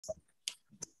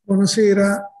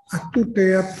Buonasera a tutte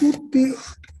e a tutti.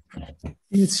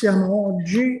 Iniziamo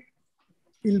oggi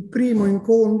il primo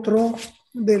incontro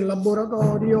del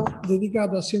laboratorio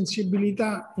dedicato a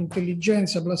sensibilità,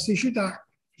 intelligenza, plasticità,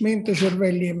 mente,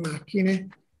 cervelli e macchine.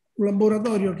 Un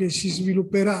laboratorio che si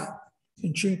svilupperà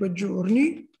in 5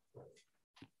 giorni.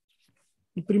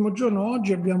 Il primo giorno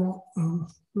oggi abbiamo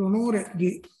l'onore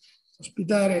di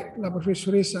ospitare la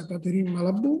professoressa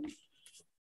Malabou,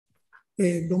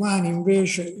 e domani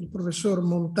invece il professor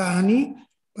Montani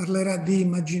parlerà di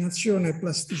immaginazione e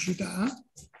plasticità.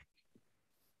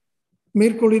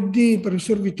 Mercoledì il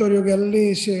professor Vittorio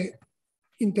Gallese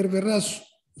interverrà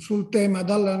sul tema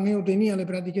dalla neotenia alle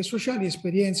pratiche sociali,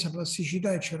 esperienza,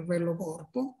 plasticità e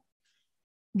cervello-corpo.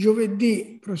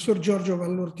 Giovedì il professor Giorgio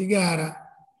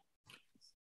Vallortigara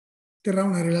terrà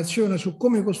una relazione su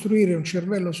come costruire un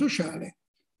cervello sociale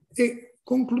e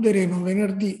concluderemo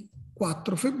venerdì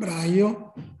 4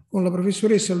 febbraio con la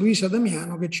professoressa Luisa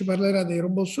Damiano che ci parlerà dei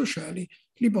robot sociali,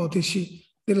 l'ipotesi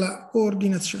della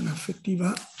coordinazione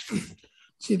affettiva.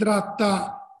 Si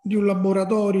tratta di un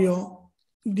laboratorio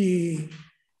di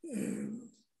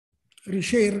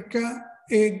ricerca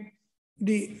e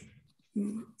di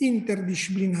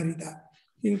interdisciplinarità,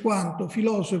 in quanto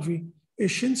filosofi e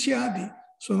scienziati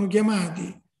sono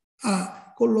chiamati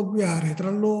a colloquiare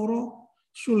tra loro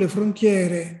sulle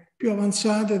frontiere più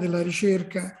avanzate della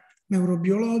ricerca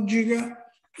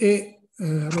neurobiologica e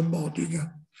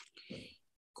robotica.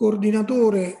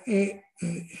 Coordinatore e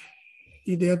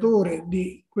ideatore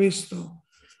di questo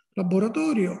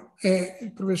laboratorio è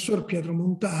il professor Pietro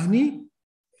Montani,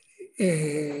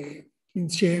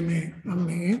 insieme a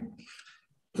me.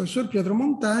 Il professor Pietro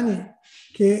Montani,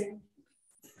 che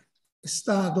è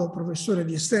stato professore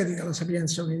di estetica alla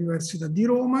Sapienza Università di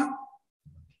Roma,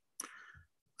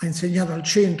 ha insegnato al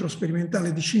Centro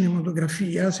Sperimentale di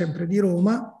Cinematografia, sempre di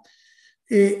Roma,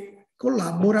 e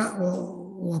collabora,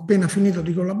 ho appena finito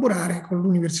di collaborare con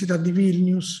l'Università di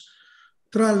Vilnius.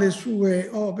 Tra le sue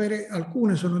opere,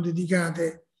 alcune sono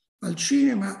dedicate al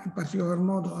cinema, in particolar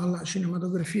modo alla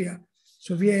cinematografia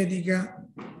sovietica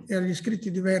e agli scritti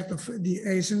di Vertov e di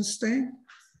Eisenstein,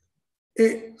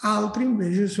 e altri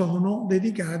invece sono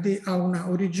dedicati a un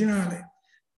originale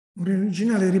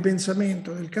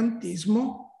ripensamento del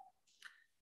kantismo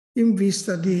in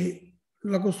vista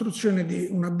della costruzione di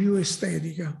una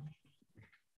bioestetica.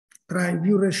 Tra i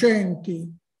più recenti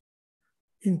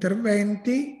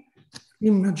interventi,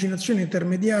 l'immaginazione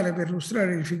intermediale per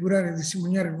illustrare, rifigurare e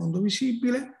testimoniare il mondo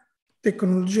visibile,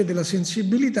 tecnologie della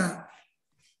sensibilità,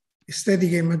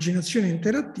 estetica e immaginazione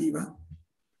interattiva,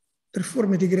 3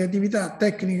 forme di creatività,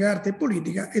 tecnica, arte e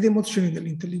politica ed emozioni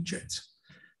dell'intelligenza.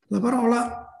 La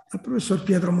parola al professor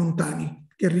Pietro Montani,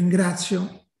 che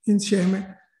ringrazio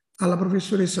insieme alla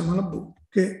professoressa Malabou,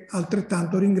 che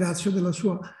altrettanto ringrazio della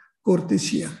sua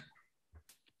cortesia.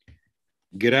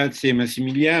 Grazie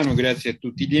Massimiliano, grazie a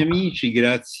tutti gli amici,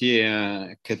 grazie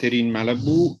a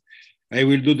Malabou. I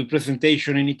will do the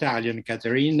presentation in Italian,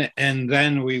 Catherine, and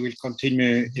then we will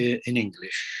continue in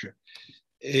English.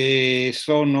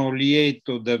 Sono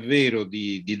lieto davvero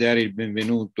di dare il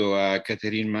benvenuto a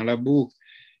Malabou,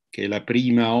 che è la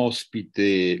prima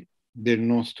ospite del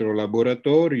nostro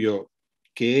laboratorio,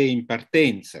 che è in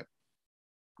partenza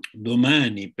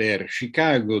domani per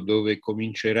Chicago, dove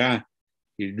comincerà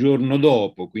il giorno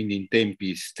dopo, quindi in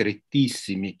tempi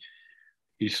strettissimi,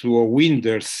 il suo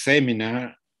Winters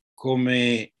Seminar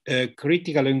come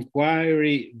Critical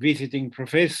Inquiry Visiting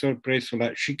Professor presso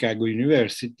la Chicago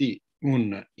University,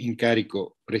 un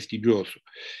incarico prestigioso.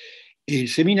 E il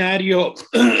seminario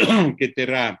che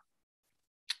terrà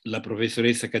la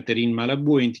professoressa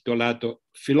Malabou è intitolato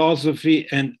Philosophy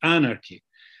and Anarchy,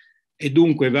 e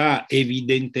dunque va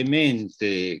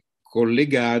evidentemente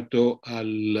collegato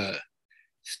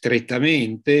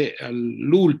strettamente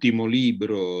all'ultimo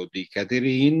libro di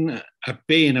Catherine,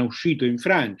 appena uscito in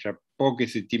Francia poche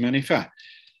settimane fa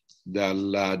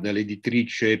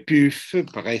dall'editrice PUF,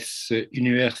 Presse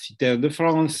Universitaire de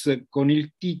France, con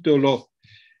il titolo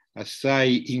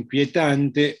assai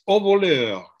inquietante Au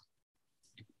voleur,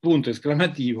 punto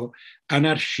esclamativo,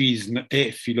 anarchisme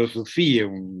e filosofie,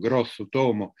 un grosso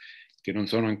tomo che non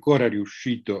sono ancora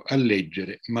riuscito a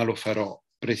leggere, ma lo farò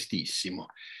prestissimo.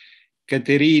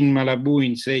 Malabou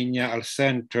insegna al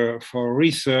Center for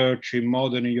Research in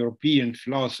Modern European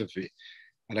Philosophy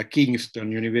alla Kingston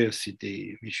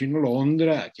University vicino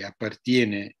Londra, che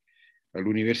appartiene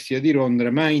all'Università di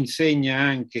Londra, ma insegna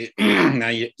anche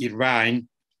a Irvine,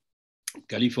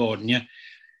 California.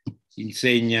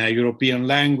 Insegna European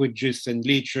Languages and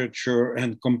Literature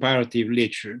and Comparative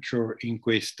Literature in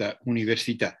questa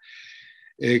università.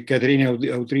 Caterina è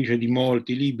autrice di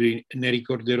molti libri, ne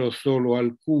ricorderò solo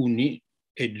alcuni,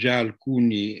 e già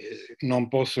alcuni non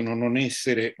possono non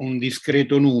essere un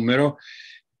discreto numero.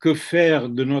 Que faire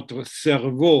de notre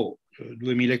cerveau,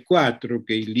 2004,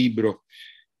 che è il libro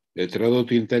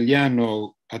tradotto in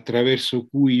italiano attraverso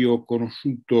cui io ho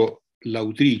conosciuto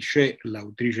l'autrice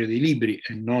dei libri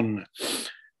e non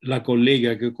la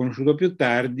collega che ho conosciuto più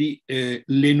tardi,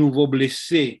 Les Nouveaux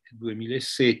Blessés,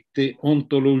 2007,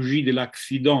 Ontologie de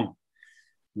l'accident,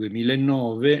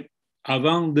 2009,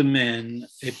 Avant demain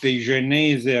e poi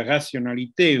Genèse et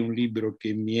Rationalité, un libro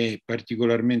che mi è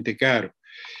particolarmente caro,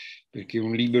 perché è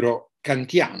un libro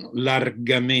kantiano,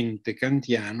 largamente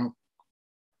kantiano.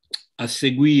 A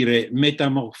seguire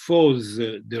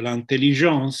Métamorphose de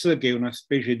l'intelligenza, che è una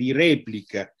specie di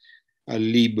replica al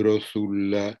libro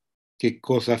sul che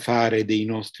cosa fare dei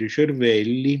nostri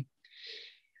cervelli,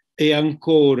 e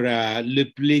ancora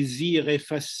Le plaisir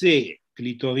effacé,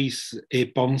 clitoris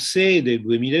et pensée del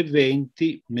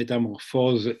 2020,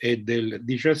 Métamorphose è del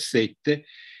 17,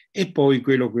 e poi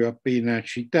quello che ho appena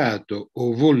citato,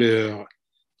 Au voleur,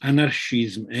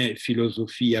 anarchisme e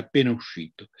filosofia, appena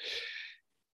uscito.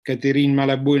 Catherine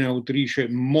Malabou è un'autrice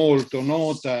molto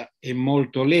nota e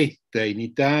molto letta in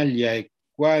Italia, e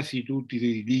quasi tutti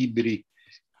i libri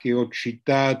che ho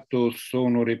citato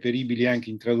sono reperibili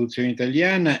anche in traduzione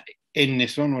italiana, e ne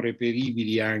sono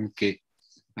reperibili anche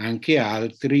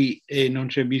altri, e non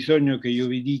c'è bisogno che io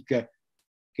vi dica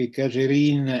che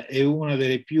Catherine è una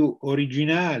delle più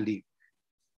originali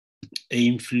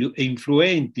e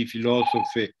influenti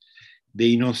filosofe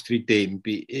dei nostri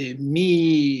tempi. E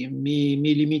mi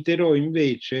limiterò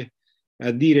invece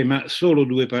a dire ma solo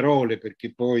 2 parole,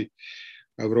 perché poi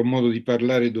avrò modo di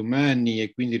parlare domani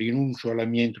e quindi rinuncio alla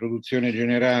mia introduzione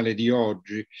generale di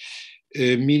oggi.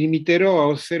 Mi limiterò a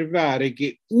osservare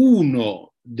che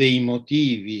uno dei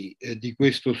motivi di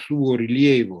questo suo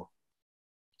rilievo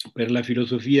per la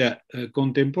filosofia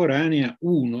contemporanea,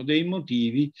 uno dei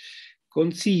motivi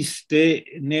consiste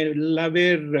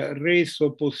nell'aver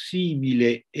reso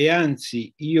possibile, e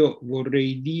anzi io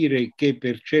vorrei dire che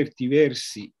per certi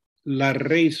versi l'ha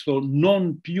reso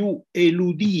non più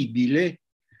eludibile,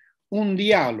 un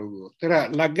dialogo tra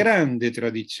la grande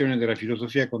tradizione della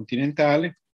filosofia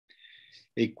continentale,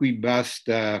 e qui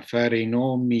basta fare i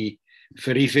nomi,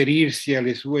 riferirsi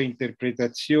alle sue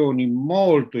interpretazioni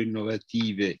molto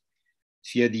innovative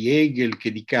sia di Hegel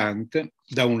che di Kant,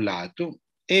 da un lato,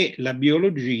 e la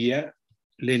biologia,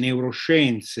 le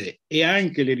neuroscienze e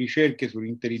anche le ricerche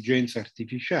sull'intelligenza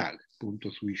artificiale, appunto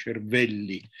sui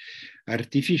cervelli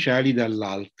artificiali,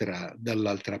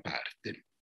 dall'altra parte.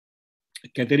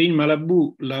 Catherine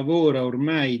Malabou lavora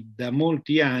ormai da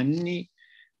molti anni,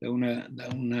 da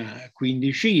una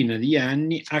quindicina di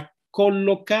anni, a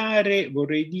collocare,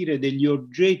 vorrei dire, degli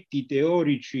oggetti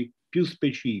teorici più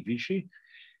specifici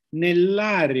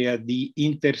nell'area di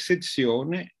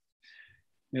intersezione,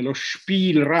 nello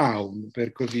Spielraum,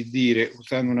 per così dire,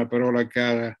 usando una parola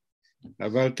cara a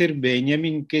Walter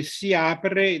Benjamin, che si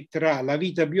apre tra la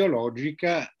vita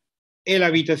biologica e la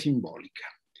vita simbolica.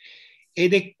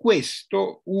 Ed è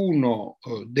questo uno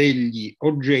degli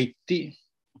oggetti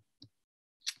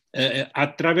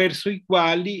attraverso i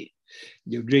quali,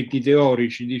 gli oggetti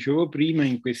teorici, dicevo prima,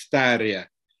 in quest'area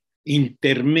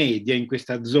intermedia, in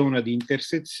questa zona di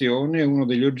intersezione, uno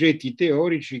degli oggetti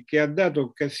teorici che ha dato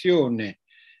occasione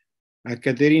a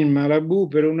Catherine Malabou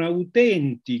per un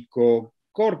autentico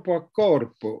corpo a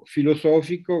corpo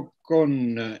filosofico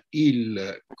con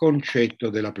il concetto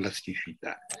della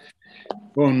plasticità,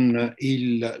 con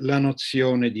la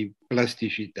nozione di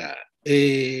plasticità,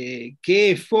 che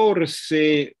è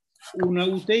forse un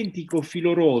autentico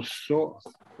filo rosso,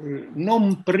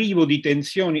 non privo di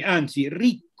tensioni, anzi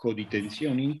ricco di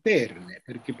tensioni interne,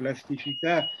 perché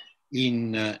plasticità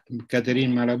in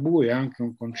Catherine Malabou è anche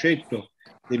un concetto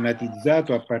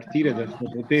tematizzato a partire dal suo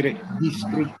potere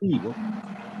distruttivo,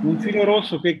 un filo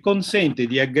rosso che consente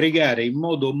di aggregare in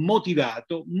modo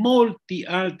motivato molti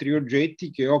altri oggetti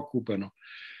che occupano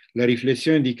la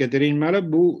riflessione di Catherine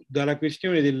Malabou, dalla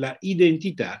questione della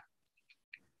identità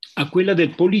a quella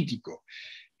del politico,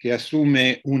 che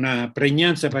assume una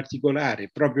pregnanza particolare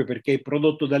proprio perché è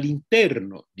prodotto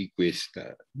dall'interno di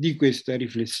questa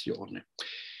riflessione.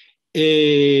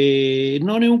 E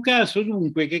non è un caso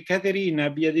dunque che Caterina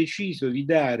abbia deciso di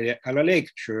dare alla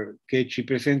lecture che ci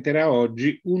presenterà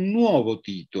oggi un nuovo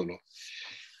titolo,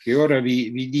 che ora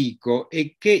vi dico,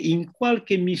 e che in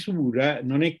qualche misura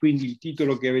non è quindi il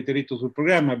titolo che avete letto sul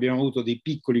programma, abbiamo avuto dei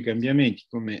piccoli cambiamenti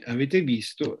come avete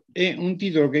visto, è un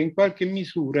titolo che in qualche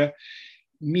misura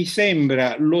mi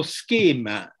sembra lo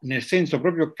schema, nel senso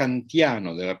proprio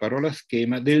kantiano della parola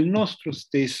schema, del nostro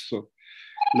stesso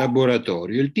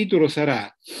laboratorio. Il titolo sarà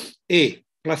A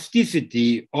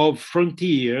Plasticity of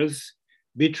Frontiers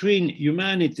Between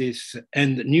Humanities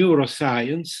and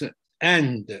Neuroscience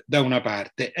and, da una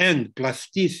parte, and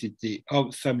Plasticity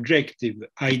of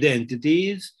Subjective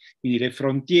Identities, quindi le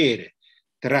frontiere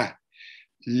tra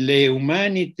le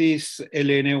humanities e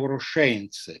le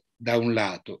neuroscienze da un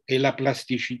lato e la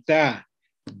plasticità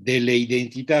delle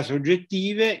identità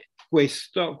soggettive,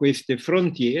 queste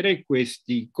frontiere,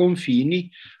 questi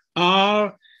confini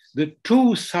are the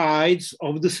two sides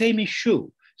of the same issue.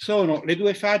 Sono le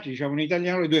due facce, diciamo in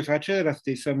italiano, le due facce della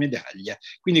stessa medaglia.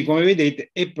 Quindi, come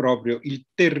vedete, è proprio il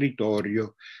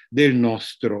territorio del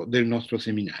nostro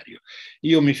seminario.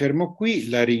 Io mi fermo qui,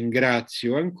 la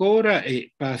ringrazio ancora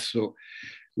e passo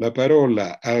la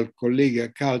parola al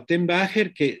collega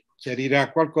Kaltenbacher che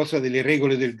chiarirà qualcosa delle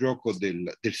regole del gioco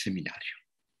del seminario.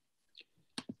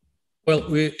 Well,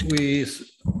 we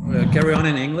carry on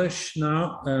in English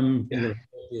now. Yeah.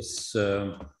 This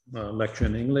lecture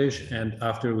in English, and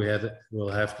after we'll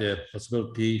have the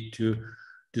possibility to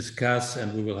discuss,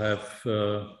 and we will have,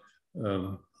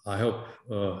 I hope,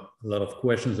 a lot of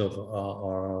questions of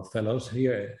our fellows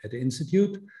here at the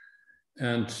Institute.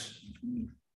 And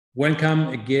welcome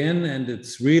again, and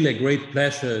it's really a great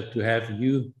pleasure to have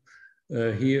you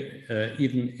here,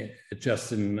 even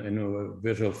just in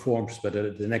virtual forms, but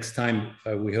the next time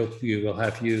we hope we will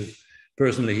have you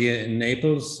personally here in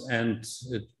Naples, and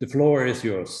the floor is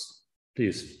yours,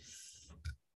 please.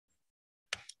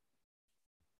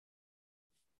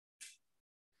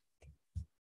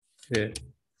 You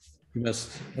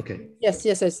must, okay. Yes.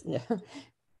 Yeah.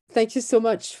 Thank you so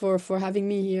much for having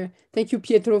me here. Thank you,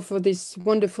 Pietro, for this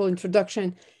wonderful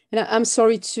introduction. And I'm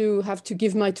sorry to have to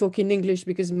give my talk in English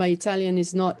because my Italian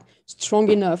is not strong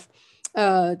enough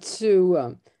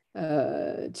to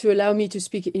allow me to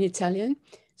speak in Italian.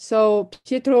 So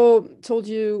Pietro told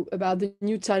you about the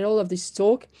new title of this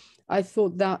talk. I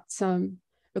thought that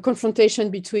a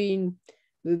confrontation between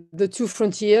the two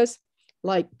frontiers,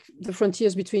 like the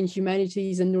frontiers between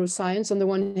humanities and neuroscience on the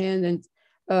one hand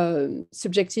and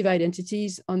subjective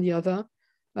identities on the other.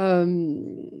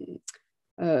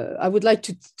 I would like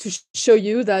to show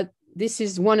you that this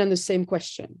is one and the same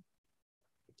question.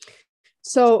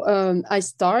 So I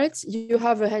start. You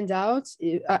have a handout.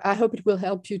 I hope it will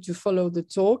help you to follow the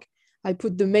talk. I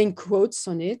put the main quotes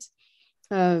on it.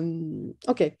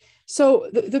 Okay, so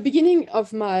the beginning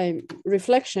of my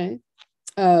reflection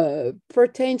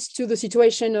pertains to the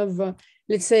situation of,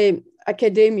 let's say,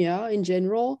 academia in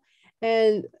general,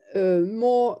 and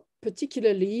more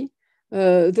particularly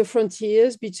the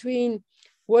frontiers between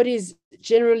what is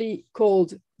generally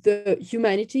called the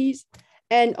humanities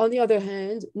and, on the other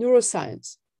hand,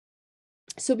 neuroscience.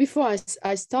 So before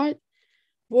I start,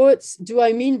 what do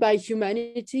I mean by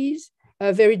humanities?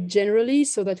 Very generally,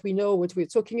 so that we know what we're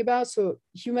talking about. So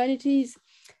humanities,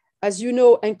 as you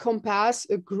know, encompass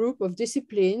a group of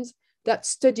disciplines that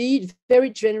studied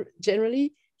very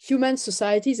generally human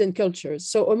societies and cultures.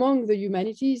 So among the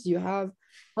humanities, you have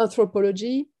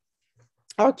anthropology,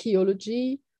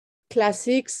 archaeology,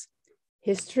 classics,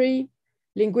 history,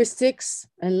 linguistics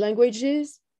and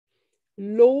languages,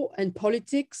 law and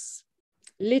politics,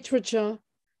 literature,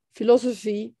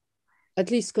 philosophy,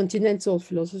 at least continental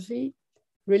philosophy,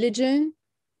 religion,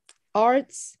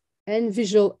 arts, and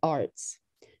visual arts.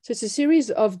 So it's a series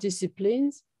of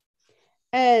disciplines.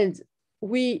 And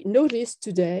we notice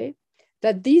today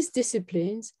that these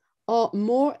disciplines are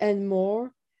more and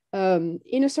more,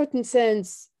 in a certain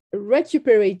sense,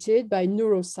 recuperated by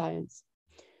neuroscience.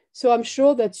 So I'm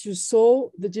sure that you saw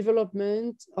the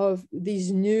development of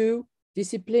these new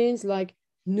disciplines like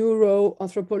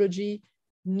neuroanthropology,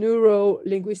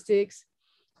 neurolinguistics,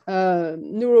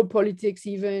 neuropolitics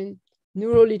even,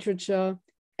 neuroliterature,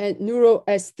 and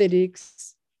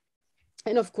neuroaesthetics,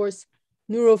 and of course,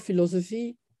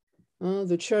 neurophilosophy.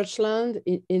 The Churchland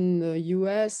in the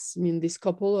US, I mean, this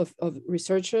couple of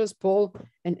researchers, Paul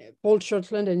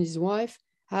Churchland and his wife,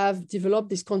 have developed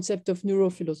this concept of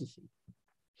neurophilosophy.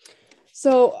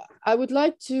 So I would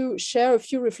like to share a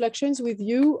few reflections with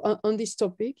you on this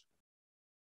topic,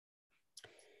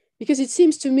 because it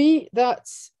seems to me that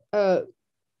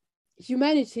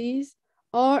humanities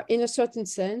are, in a certain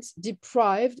sense,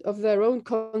 deprived of their own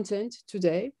content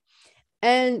today,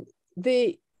 and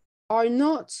they are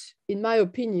not, in my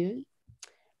opinion,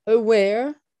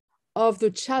 aware of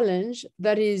the challenge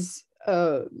that is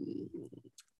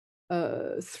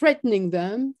threatening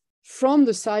them from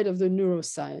the side of the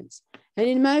neuroscience. And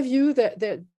in my view,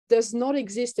 there does not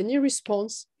exist any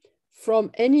response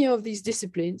from any of these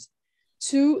disciplines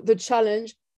to the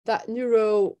challenge that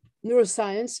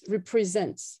neuroscience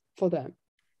represents for them.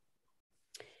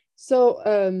 So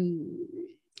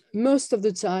most of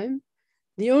the time,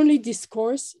 the only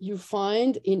discourse you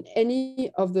find in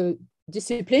any of the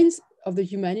disciplines of the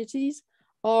humanities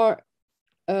are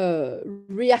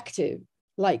reactive,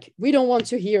 like we don't want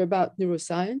to hear about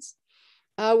neuroscience.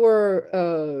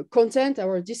 Our content,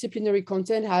 our disciplinary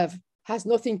content has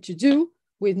nothing to do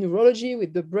with neurology,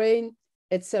 with the brain,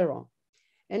 etc.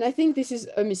 And I think this is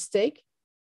a mistake,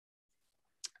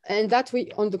 and that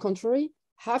we, on the contrary,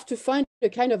 have to find a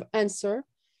kind of answer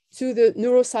to the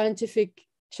neuroscientific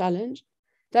challenge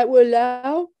that will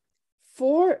allow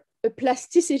for a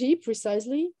plasticity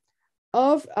precisely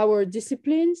of our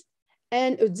disciplines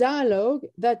and a dialogue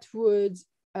that would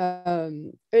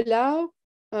allow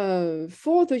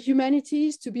for the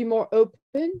humanities to be more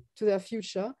open to their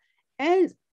future,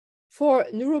 and for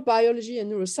neurobiology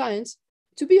and neuroscience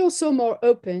to be also more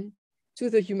open to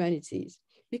the humanities.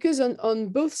 Because on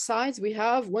both sides, we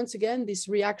have, once again, this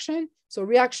reaction, so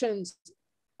reactions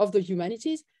of the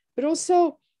humanities, but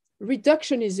also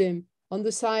reductionism on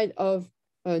the side of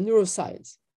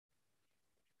neuroscience.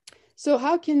 So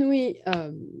how can we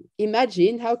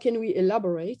imagine, how can we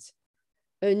elaborate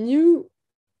a new,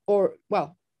 or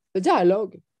well, a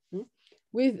dialogue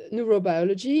with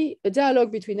neurobiology, a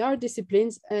dialogue between our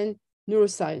disciplines and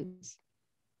neuroscience?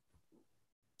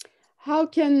 How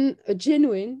can a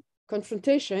genuine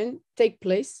confrontation take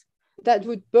place that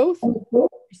would both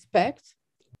respect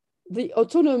the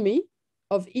autonomy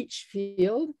of each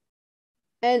field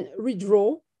and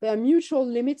redraw their mutual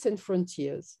limits and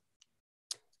frontiers?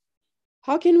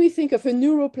 How can we think of a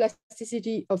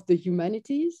neuroplasticity of the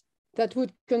humanities that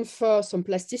would confer some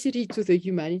plasticity to the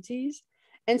humanities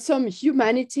and some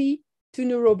humanity to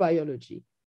neurobiology?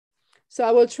 So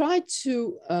I will try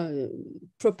to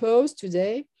propose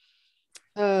today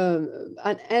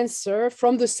an answer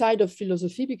from the side of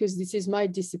philosophy, because this is my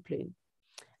discipline,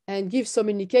 and give some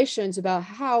indications about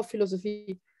how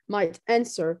philosophy might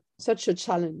answer such a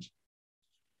challenge.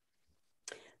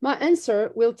 My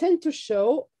answer will tend to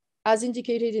show, as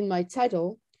indicated in my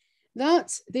title,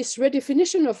 that this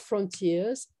redefinition of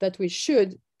frontiers that we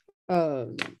should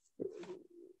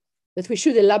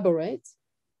elaborate,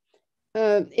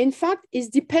 in fact, is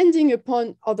depending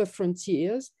upon other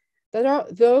frontiers that are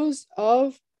those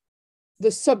of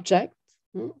the subject,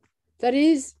 that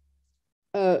is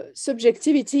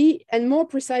subjectivity, and more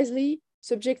precisely,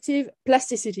 subjective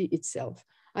plasticity itself.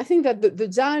 I think that the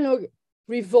dialogue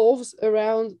revolves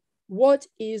around what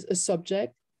is a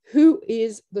subject, who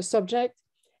is the subject,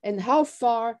 and how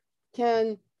far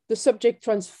can the subject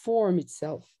transform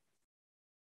itself.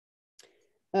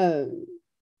 The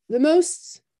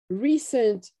most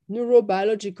recent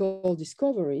neurobiological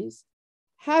discoveries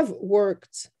have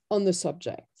worked on the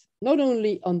subject, not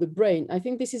only on the brain. I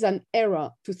think this is an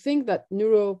error to think that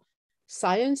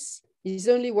neuroscience is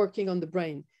only working on the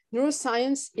brain.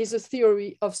 Neuroscience is a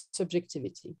theory of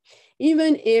subjectivity.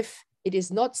 Even if it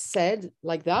is not said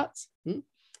like that,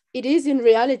 it is in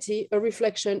reality a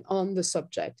reflection on the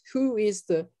subject. Who is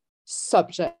the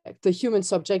subject, the human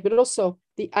subject, but also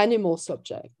the animal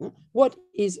subject? What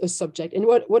is a subject, and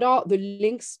what are the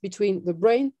links between the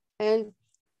brain and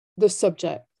the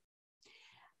subject?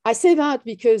 I say that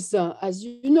because, as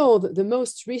you know, the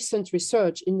most recent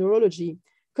research in neurology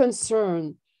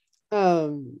concern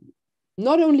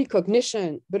not only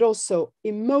cognition, but also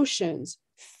emotions,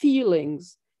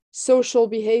 feelings, social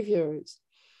behaviors,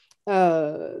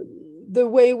 the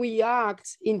way we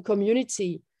act in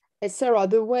community, etc.,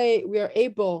 the way we are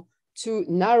able to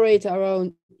narrate our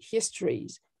own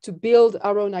histories, to build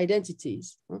our own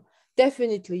identities.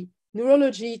 Definitely,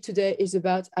 neurology today is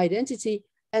about identity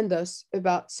and thus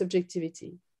about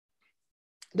subjectivity.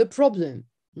 The problem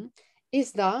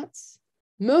is that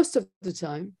most of the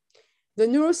time, the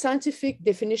neuroscientific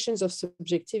definitions of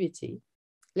subjectivity,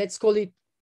 let's call it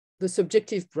the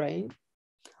subjective brain,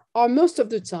 are most of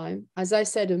the time, as I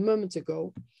said a moment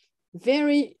ago,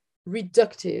 very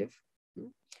reductive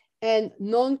and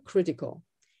non-critical.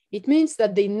 It means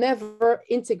that they never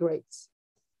integrate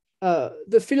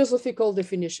the philosophical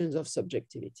definitions of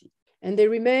subjectivity, and they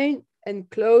remain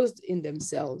enclosed in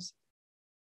themselves.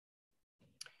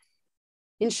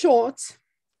 In short,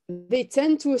 they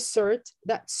tend to assert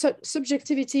that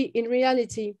subjectivity in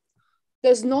reality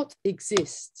does not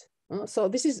exist. So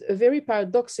this is a very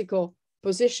paradoxical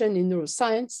position in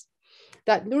neuroscience,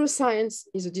 that neuroscience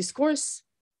is a discourse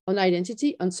on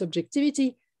identity and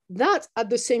subjectivity that at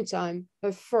the same time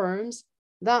affirms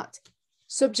that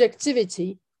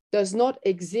subjectivity does not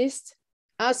exist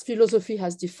as philosophy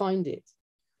has defined it.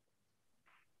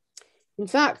 In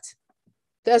fact,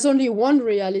 there's only one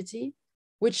reality,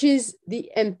 which is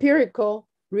the empirical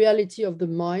reality of the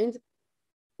mind,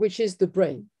 which is the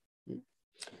brain.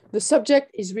 The subject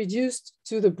is reduced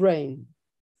to the brain.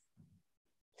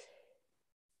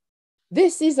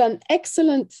 This is an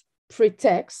excellent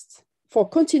pretext for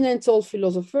continental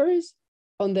philosophers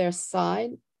on their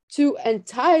side to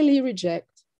entirely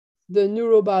reject the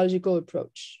neurobiological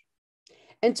approach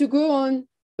and to go on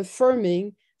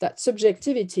affirming that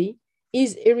subjectivity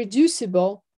is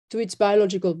irreducible to its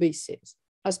biological basis.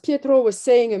 As Pietro was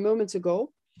saying a moment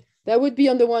ago, there would be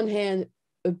on the one hand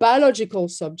a biological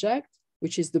subject,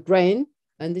 which is the brain,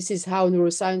 and this is how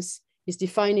neuroscience is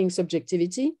defining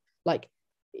subjectivity, like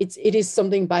it is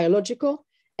something biological.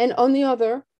 And on the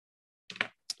other,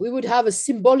 we would have a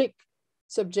symbolic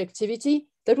subjectivity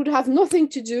that would have nothing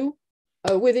to do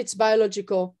with its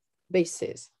biological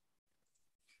basis.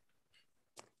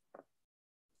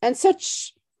 And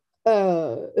such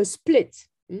a split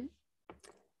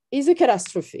is a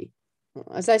catastrophe,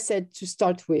 as I said to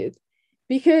start with,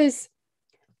 because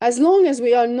as long as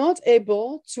we are not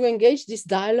able to engage this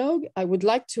dialogue, I would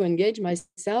like to engage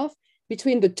myself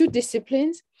between the two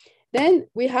disciplines, then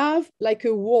we have like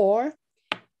a war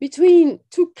between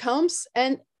two camps,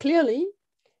 and clearly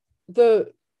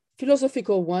the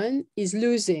philosophical one is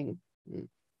losing.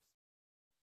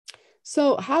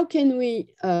 So how can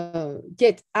we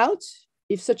get out,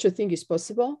 if such a thing is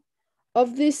possible,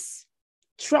 of this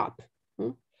trap?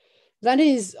 That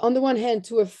is, on the one hand,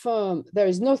 to affirm there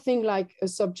is nothing like a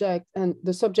subject and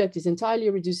the subject is entirely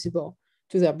reducible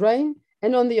to their brain.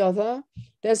 And on the other,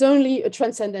 there's only a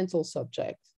transcendental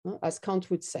subject, as Kant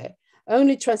would say,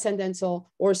 only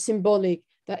transcendental or symbolic,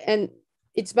 that, and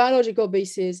its biological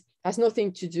basis has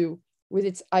nothing to do with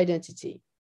its identity.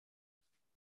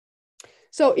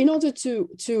 So in order to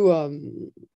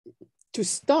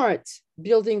start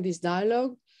building this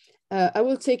dialogue, I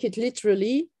will take it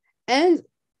literally and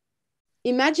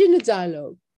imagine a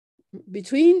dialogue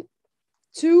between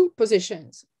two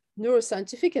positions,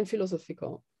 neuroscientific and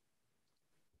philosophical.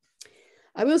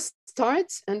 I will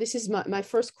start, and this is my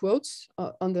first quote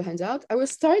on the handout. I will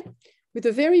start with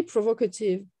a very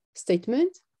provocative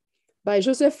statement by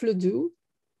Joseph Ledoux,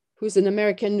 who's an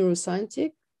American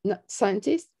neuroscientist,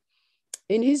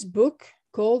 in his book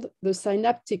called The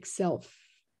Synaptic Self.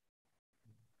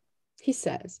 He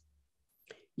says,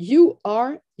 "You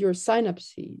are your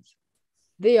synapses.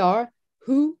 They are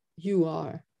who you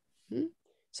are."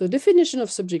 So definition of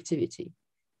subjectivity.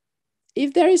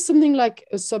 If there is something like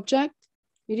a subject,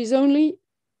 it is only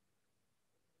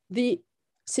the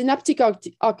synaptic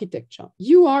architecture.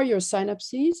 You are your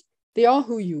synapses. They are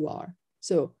who you are.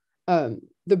 So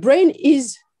the brain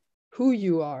is who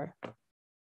you are.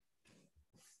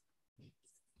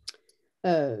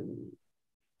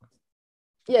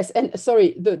 Yes, and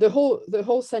sorry, the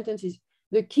whole sentence is,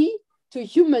 the key to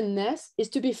humanness is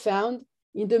to be found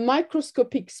in the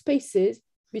microscopic spaces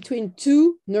between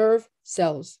two nerve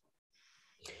cells.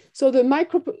 So the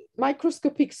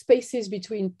microscopic spaces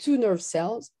between two nerve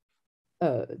cells,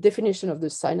 definition of the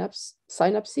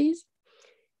synapses,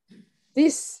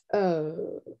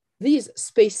 these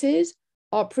spaces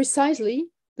are precisely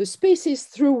the spaces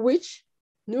through which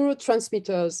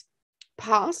neurotransmitters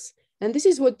pass, and this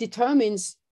is what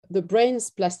determines the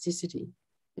brain's plasticity.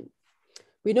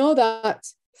 We know that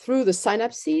through the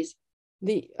synapses,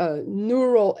 the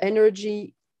neural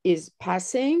energy is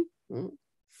passing,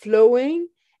 flowing,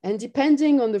 and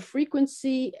depending on the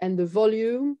frequency and the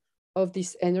volume of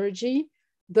this energy,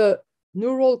 the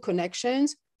neural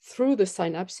connections through the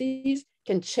synapses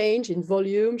can change in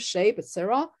volume, shape,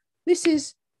 etc. This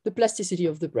is the plasticity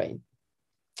of the brain.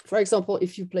 For example,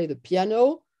 if you play the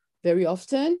piano very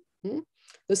often,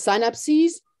 the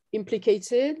synapses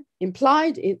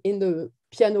implied in the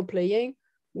piano playing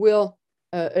will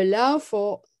allow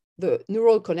for the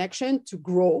neural connection to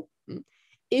grow.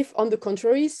 If, on the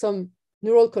contrary, some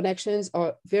neural connections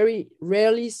are very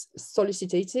rarely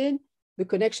solicited, the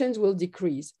connections will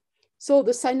decrease. So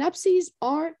the synapses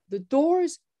are the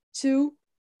doors to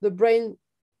the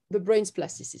brain's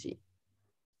plasticity.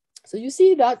 So you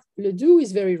see that Ledoux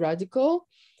is very radical.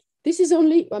 This is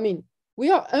only,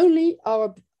 we are only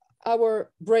our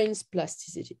brain's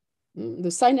plasticity. The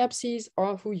synapses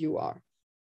are who you are.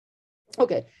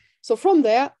 Okay, so from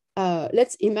there,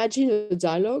 let's imagine a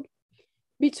dialogue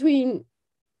between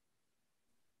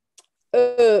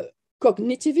a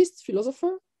cognitivist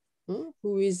philosopher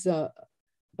who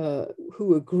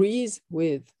agrees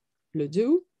with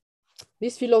Ledoux.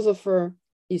 This philosopher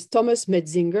is Thomas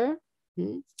Metzinger.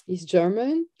 He's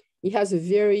German. He has a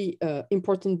very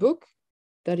important book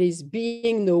that is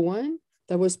Being No One,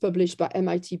 that was published by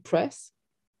MIT Press,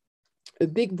 a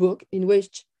big book in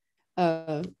which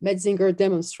Metzinger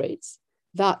demonstrates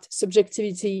that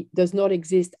subjectivity does not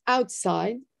exist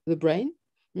outside the brain,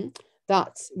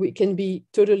 that we can be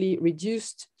totally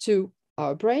reduced to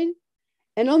our brain.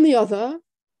 And on the other,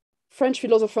 French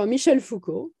philosopher Michel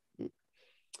Foucault,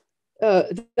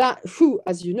 who,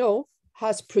 as you know,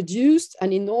 has produced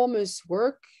an enormous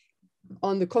work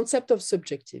on the concept of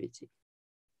subjectivity.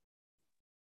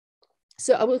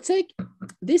 So I will take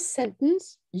this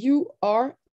sentence, you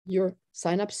are your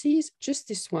synapses, just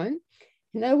this one,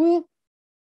 and I will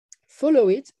follow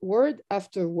it word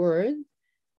after word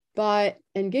by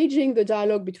engaging the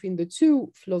dialogue between the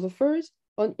two philosophers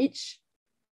on each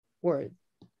word.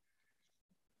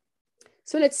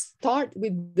 So let's start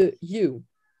with the you.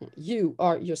 You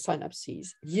are your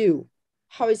synapses. You.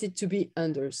 How is it to be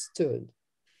understood?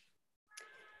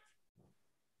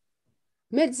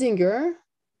 Metzinger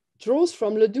draws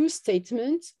from Ledoux's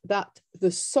statement that the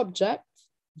subject,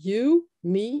 you,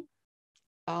 me,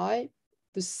 I,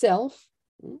 the self,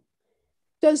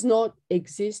 does not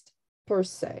exist per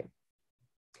se.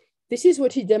 This is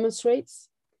what he demonstrates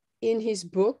in his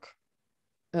book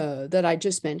that I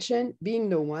just mentioned, Being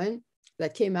No One,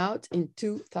 that came out in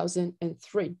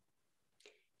 2003.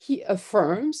 He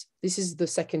affirms, this is the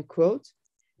second quote,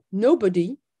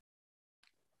 nobody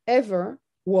ever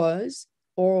was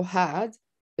or had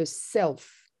a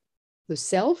self. The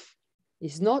self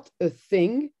is not a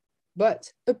thing,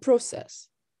 but a process.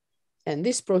 And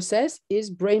this process is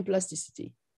brain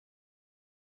plasticity.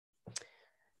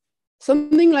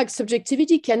 Something like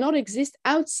subjectivity cannot exist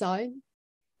outside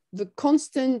the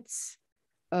constant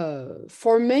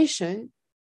formation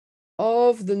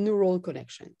of the neural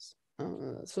connections.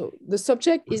 So the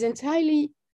subject is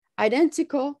entirely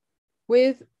identical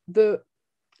with the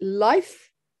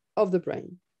life of the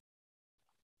brain.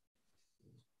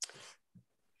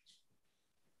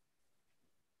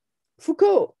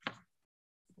 Foucault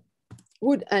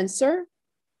would answer,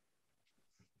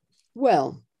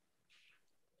 well,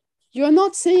 you're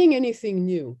not saying anything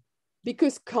new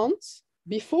because Kant,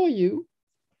 before you,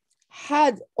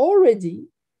 had already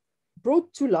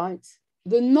brought to light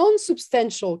the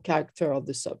non-substantial character of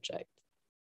the subject.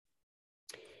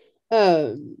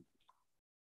 I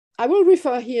will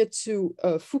refer here to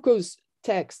Foucault's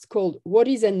text called What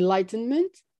is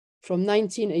Enlightenment from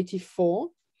 1984,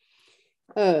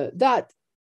 that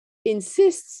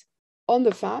insists on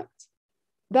the fact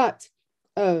that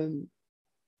the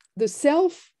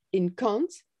self in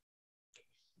Kant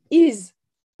is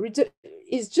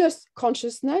just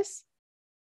consciousness.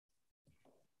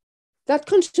 That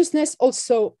consciousness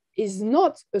also is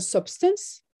not a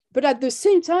substance, but at the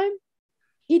same time,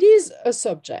 it is a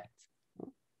subject.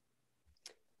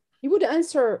 He would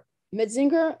answer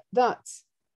Metzinger that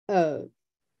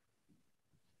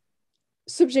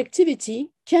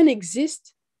subjectivity can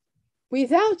exist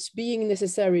without being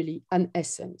necessarily an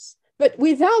essence, but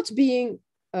without being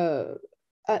a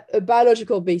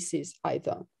biological basis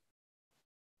either.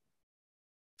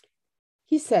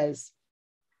 He says,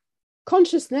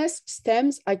 consciousness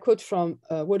stems, I quote from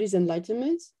What is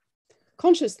Enlightenment?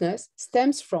 Consciousness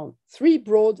stems from three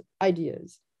broad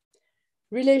ideas: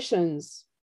 relations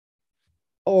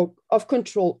of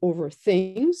control over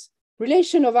things,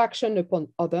 relation of action upon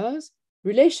others,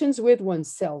 relations with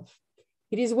oneself.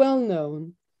 It is well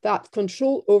known that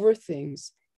control over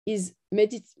things is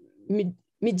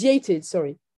mediated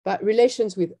by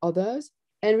relations with others,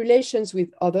 and relations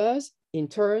with others, in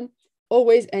turn,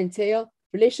 always entail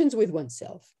relations with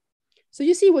oneself. So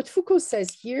you see what Foucault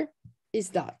says here is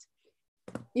that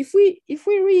if we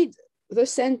read the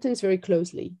sentence very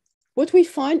closely, what we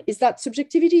find is that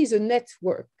subjectivity is a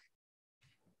network,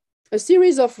 a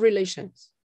series of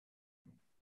relations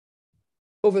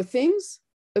over things,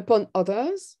 upon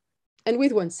others, and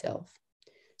with oneself.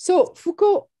 So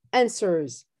Foucault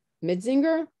answers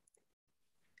Metzinger,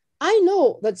 I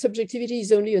know that subjectivity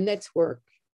is only a network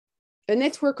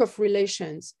of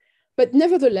relations, but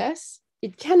nevertheless,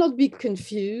 it cannot be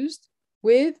confused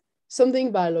with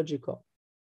something biological.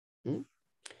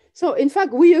 So in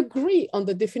fact, we agree on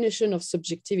the definition of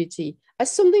subjectivity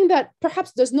as something that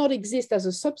perhaps does not exist as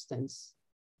a substance,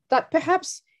 that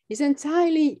perhaps is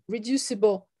entirely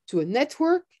reducible to a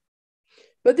network,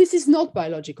 but this is not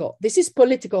biological. This is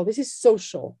political, this is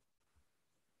social.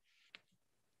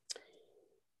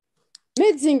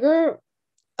 Metzinger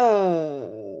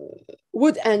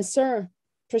would answer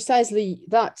precisely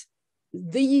that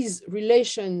these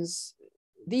relations,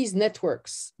 these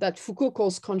networks that Foucault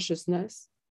calls consciousness,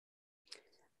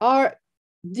 are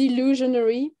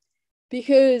delusionary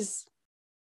because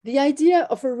the idea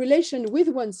of a relation with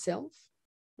oneself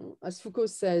as Foucault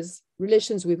says,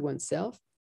 relations with oneself.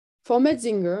 For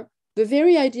Metzinger, the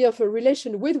very idea of a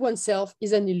relation with oneself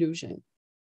is an illusion.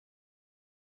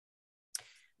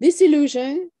 This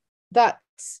illusion that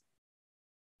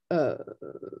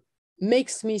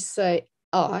makes me say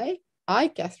I,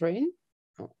 Catherine,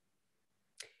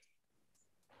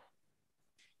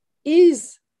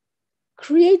 is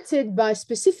created by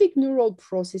specific neural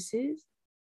processes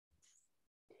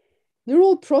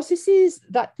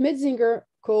that Metzinger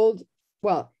called,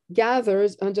 well,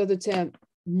 gathers under the term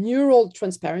neural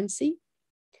transparency,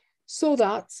 so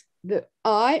that the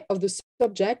I of the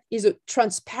subject is a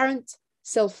transparent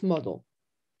self-model.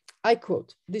 I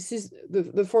quote, this is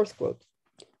the fourth quote.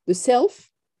 The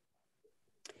self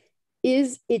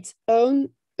is its own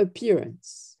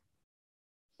appearance.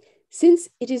 Since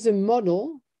it is a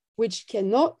model which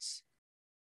cannot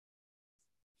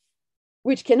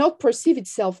perceive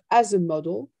itself as a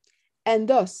model, and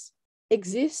thus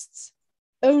exists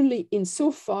only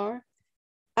insofar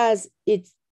as it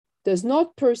does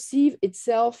not perceive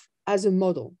itself as a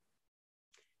model.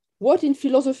 What in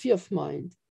philosophy of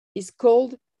mind is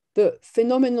called the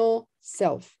phenomenal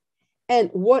self, and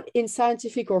what in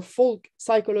scientific or folk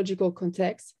psychological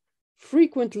context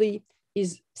frequently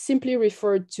is simply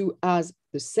referred to as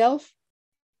the self,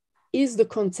 is the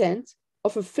content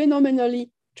of a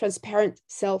phenomenally transparent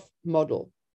self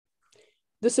model.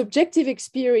 The subjective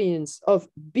experience of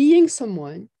being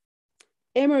someone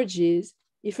emerges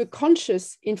if a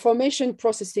conscious information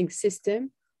processing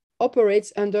system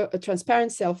operates under a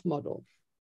transparent self model.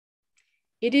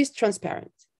 It is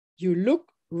transparent. You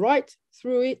look right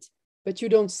through it, but you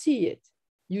don't see it.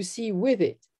 You see with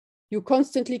it. You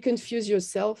constantly confuse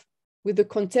yourself with the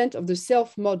content of the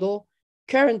self model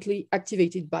currently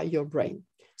activated by your brain.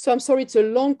 So I'm sorry, it's a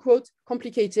long quote,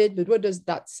 complicated, but what does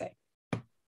that say?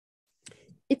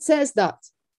 It says that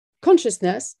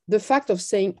consciousness, the fact of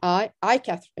saying I,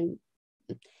 Catherine,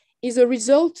 is a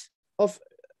result of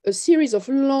a series of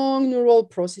long neural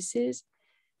processes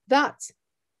that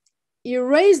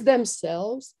erase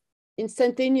themselves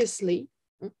instantaneously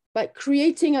by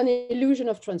creating an illusion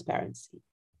of transparency,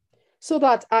 so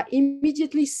that I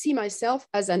immediately see myself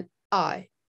as an I.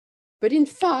 But in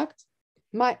fact,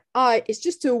 my eye is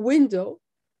just a window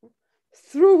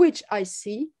through which I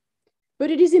see, but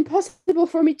it is impossible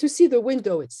for me to see the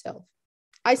window itself.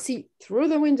 I see through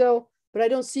the window, but I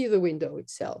don't see the window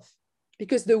itself,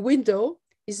 because the window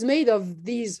is made of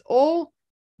these all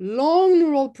long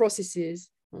neural processes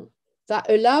that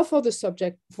allow for the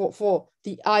subject, for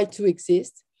the I to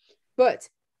exist, but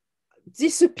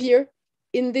disappear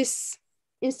in this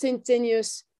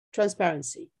instantaneous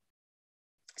transparency.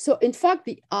 So in fact,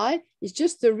 the I is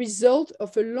just the result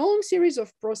of a long series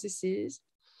of processes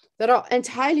that are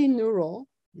entirely neural,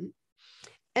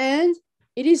 and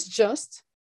it is just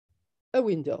a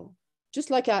window, just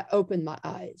like I open my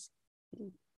eyes.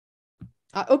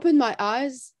 I open my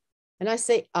eyes and I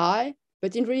say I,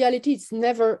 but in reality, it's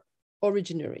never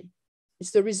originary.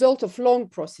 It's the result of long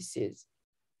processes.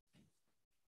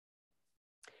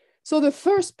 So the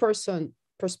first person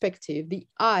perspective, the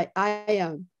I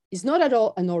am, is not at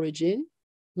all an origin,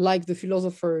 like the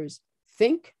philosophers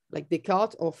think, like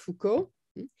Descartes or Foucault.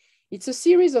 It's a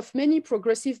series of many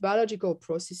progressive biological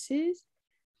processes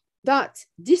that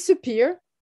disappear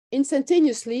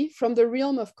instantaneously from the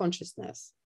realm of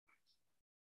consciousness.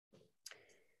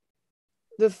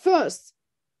 The first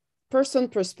person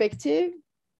perspective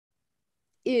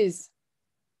is,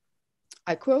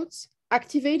 I quote,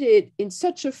 activated in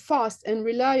such a fast and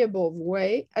reliable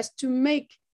way as to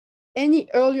make any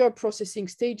earlier processing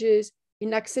stages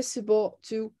inaccessible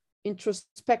to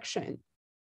introspection.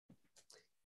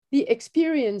 The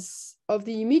experience of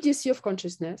the immediacy of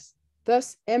consciousness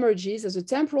thus emerges as a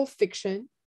temporal fiction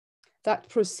that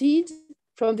proceeds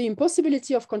from the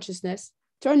impossibility of consciousness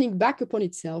turning back upon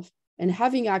itself and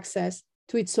having access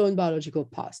to its own biological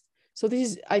past. So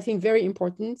this is, I think, very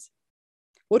important.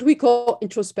 What we call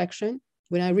introspection,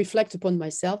 when I reflect upon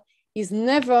myself, is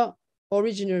never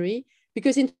originary,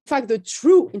 because in fact, the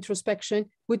true introspection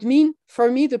would mean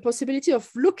for me the possibility of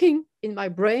looking in my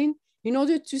brain in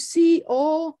order to see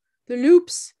all the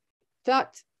loops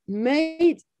that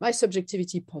made my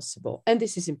subjectivity possible. And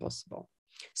this is impossible.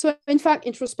 So in fact,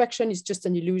 introspection is just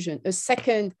an illusion, a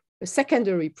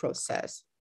secondary process.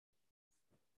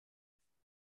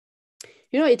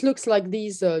 You know, it looks like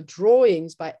these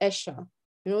drawings by Escher,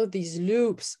 you know, these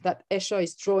loops that Escher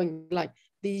is drawing, like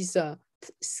these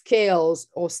scales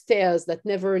or stairs that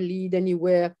never lead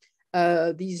anywhere,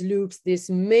 these loops, these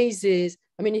mazes.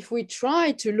 I mean, if we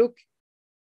try to look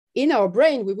in our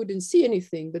brain, we wouldn't see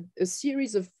anything, but a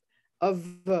series of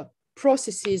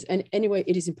processes, and anyway,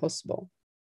 it is impossible.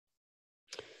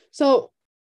 So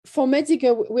for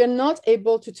Metzinger, we are not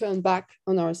able to turn back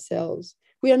on ourselves.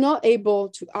 We are not able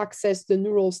to access the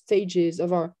neural stages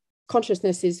of our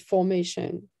consciousness's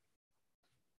formation.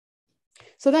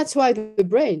 So that's why the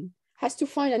brain has to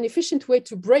find an efficient way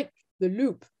to break the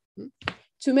loop,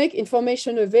 to make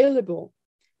information available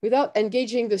without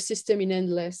engaging the system in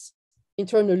endless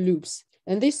internal loops.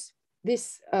 And this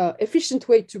efficient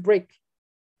way to break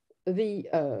the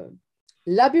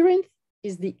labyrinth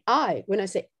is the I. When I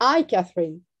say I,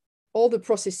 Catherine, all the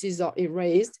processes are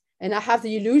erased, and I have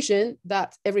the illusion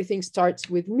that everything starts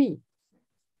with me.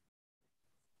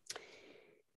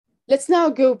 Let's now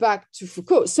go back to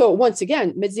Foucault. So once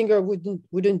again, Metzinger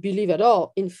wouldn't believe at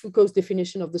all in Foucault's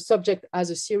definition of the subject as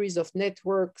a series of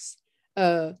networks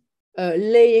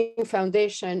laying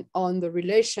foundation on the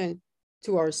relation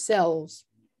to ourselves.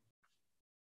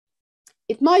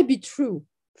 It might be true,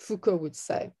 Foucault would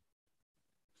say,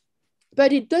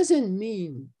 but it doesn't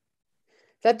mean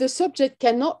that the subject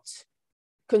cannot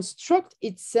construct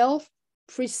itself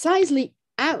precisely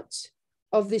out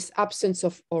of this absence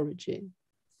of origin.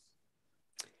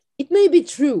 It may be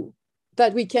true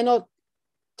that we cannot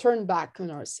turn back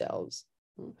on ourselves.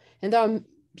 And there are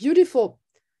beautiful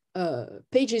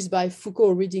pages by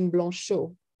Foucault reading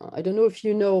Blanchot. I don't know if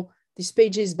you know these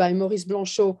pages by Maurice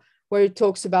Blanchot, where he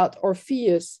talks about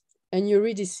Orpheus and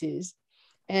Eurydice.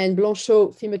 And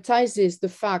Blanchot thematizes the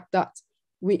fact that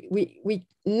we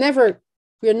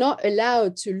are not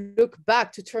allowed to look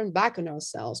back, to turn back on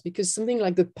ourselves, because something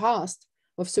like the past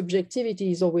of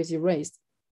subjectivity is always erased.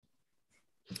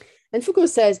 And Foucault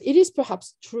says it is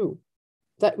perhaps true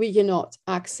that we cannot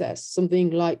access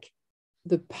something like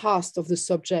the past of the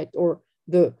subject or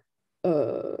the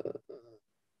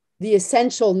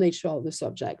essential nature of the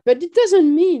subject. But it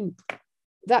doesn't mean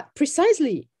that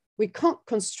precisely we can't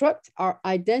construct our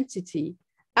identity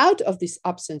out of this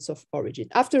absence of origin.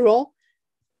 After all,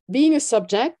 being a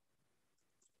subject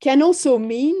can also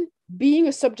mean being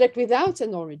a subject without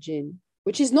an origin,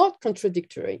 which is not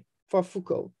contradictory for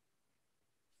Foucault.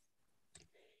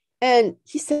 And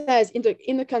he says, in the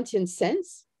Kantian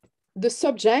sense, the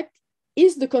subject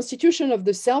is the constitution of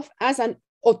the self as an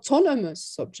autonomous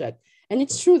subject. And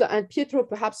it's true that, and Pietro,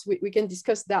 perhaps we can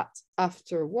discuss that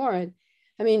afterwards.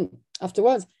 When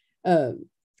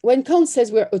Kant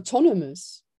says we're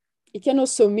autonomous, it can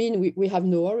also mean we have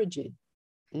no origin.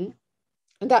 And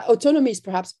that autonomy is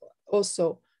perhaps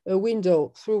also a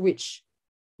window through which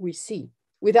we see,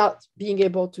 without being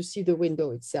able to see the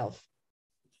window itself.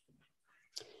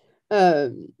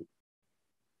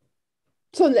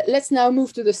 So let's now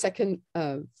move to the second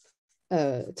term,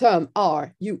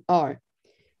 R, U-R,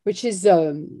 which is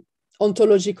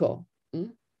ontological.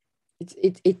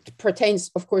 It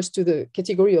pertains, of course, to the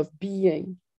category of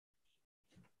being.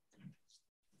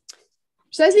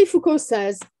 Precisely, Foucault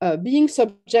says, being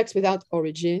subjects without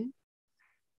origin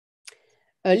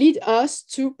lead us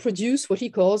to produce what he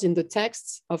calls in the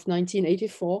texts of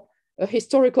 1984, a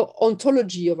historical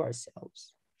ontology of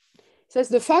ourselves. He says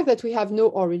the fact that we have no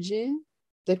origin,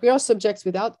 that we are subjects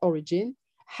without origin,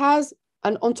 has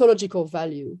an ontological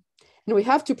value. And we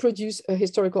have to produce a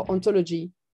historical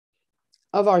ontology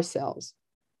of ourselves.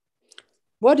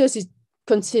 What does it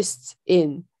consist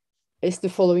in? It's the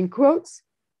following quotes.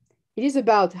 It is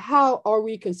about how are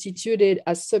we constituted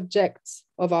as subjects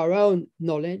of our own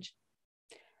knowledge?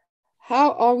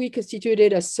 How are we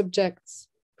constituted as subjects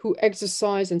who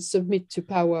exercise and submit to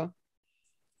power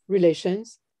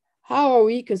relations? How are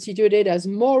we constituted as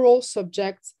moral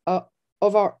subjects of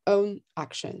our own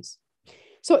actions?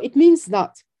 So it means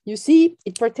that, you see,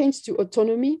 it pertains to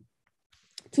autonomy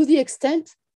to the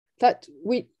extent that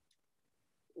we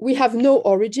have no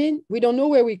origin, we don't know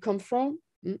where we come from,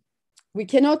 we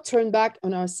cannot turn back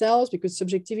on ourselves because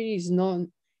subjectivity is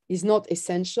not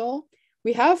essential.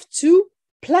 We have to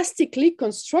plastically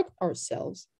construct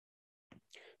ourselves.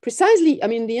 Precisely, I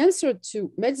mean, the answer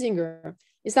to Metzinger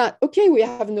is that, okay, we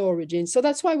have no origin, so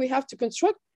that's why we have to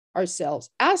construct ourselves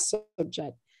as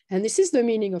subject. And this is the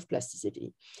meaning of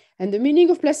plasticity. And the meaning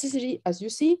of plasticity, as you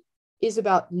see, is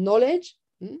about knowledge,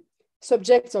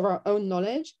 subjects of our own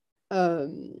knowledge,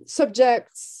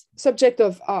 subject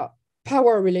of our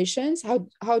power relations,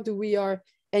 how do we are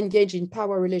engaged in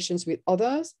power relations with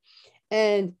others,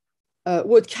 and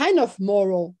what kind of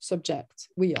moral subject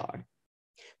we are.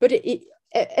 But each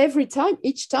time,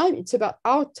 it's about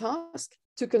our task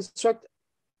to construct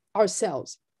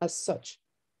ourselves as such.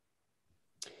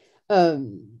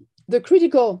 The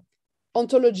critical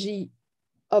ontology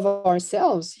of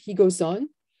ourselves, he goes on,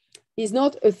 is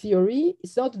not a theory,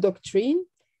 it's not a doctrine,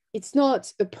 it's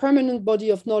not a permanent body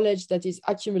of knowledge that is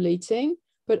accumulating,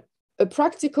 but a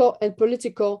practical and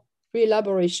political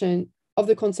re-elaboration of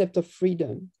the concept of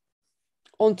freedom.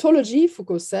 Ontology,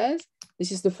 Foucault says,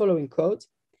 this is the following quote,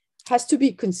 has to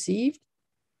be conceived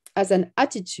as an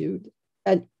attitude,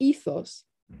 an ethos,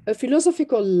 a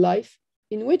philosophical life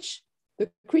in which the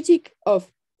critique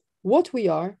of what we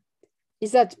are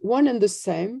is at one and the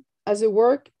same as a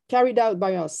work carried out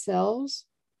by ourselves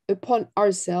upon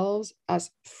ourselves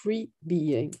as free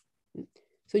being.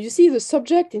 So you see the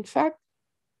subject, in fact,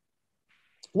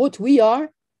 what we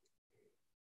are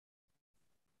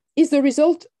is the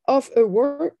result of a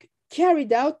work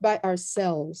carried out by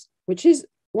ourselves, which is,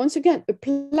 once again, a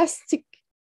plastic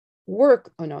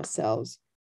work on ourselves.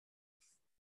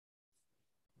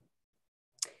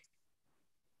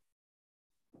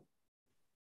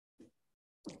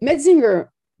 Metzinger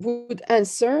would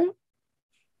answer,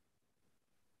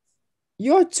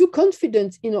 you're too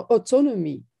confident in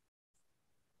autonomy,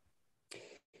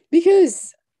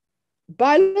 because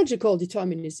biological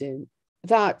determinism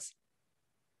that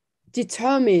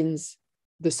determines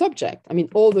the subject, I mean,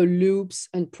 all the loops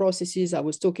and processes I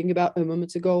was talking about a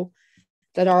moment ago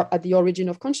that are at the origin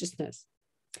of consciousness,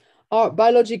 are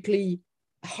biologically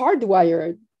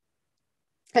hardwired.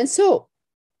 And so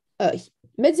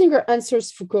Metzinger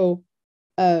answers Foucault,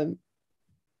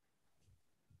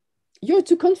 you're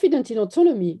too confident in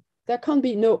autonomy. There can't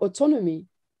be no autonomy,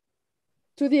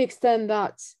 to the extent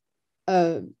that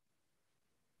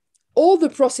all the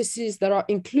processes that are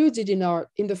included in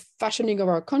the fashioning of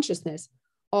our consciousness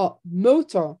are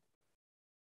motor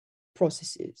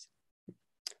processes.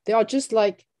 They are just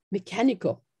like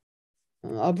mechanical.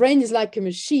 Our brain is like a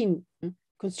machine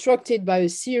constructed by a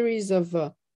series of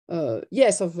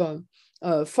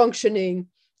functioning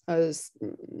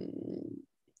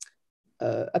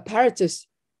apparatus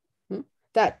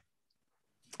that,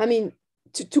 I mean,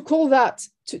 to call that,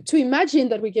 to imagine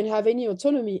that we can have any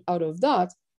autonomy out of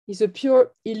that is a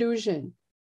pure illusion.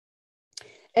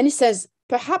 And he says,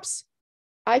 perhaps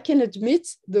I can admit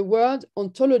the word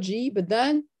ontology, but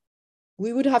then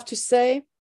we would have to say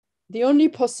the only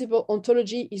possible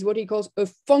ontology is what he calls a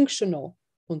functional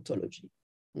ontology,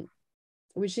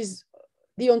 which is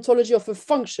the ontology of a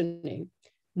functioning,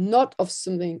 not of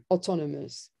something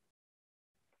autonomous.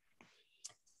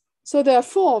 So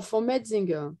therefore, for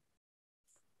Metzinger,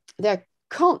 there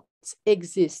can't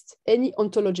exist any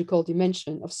ontological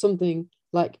dimension of something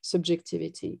like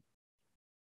subjectivity.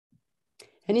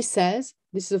 And he says,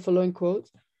 this is the following quote,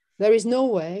 there is no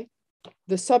way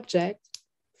the subject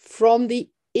from the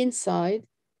inside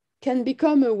can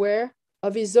become aware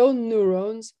of his own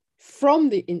neurons from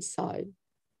the inside.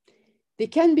 They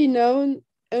can be known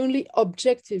only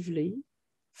objectively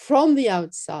from the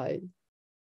outside.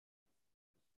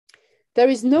 There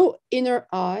is no inner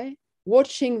eye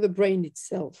watching the brain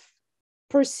itself,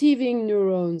 perceiving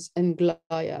neurons and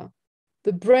glia.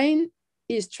 The brain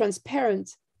is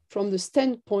transparent from the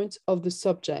standpoint of the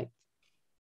subject.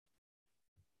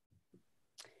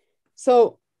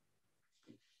 So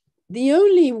the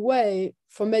only way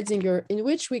for Metzinger in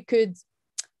which we could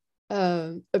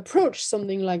approach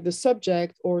something like the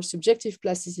subject or subjective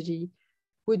plasticity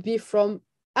would be from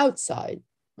outside.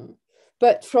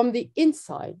 But from the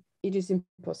inside, it is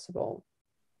impossible.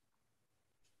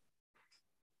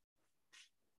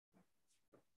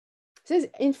 Says,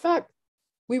 in fact,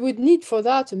 we would need for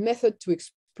that a method to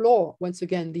explore, once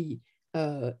again, the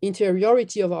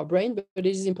interiority of our brain, but it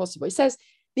is impossible. It says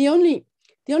the only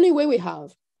way we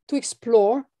have to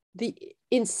explore the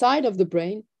inside of the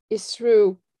brain is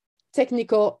through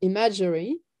technical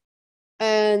imagery,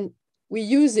 and we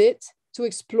use it to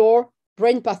explore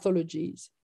brain pathologies.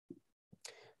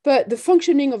 But the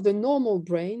functioning of the normal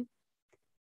brain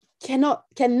can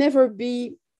never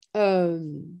be,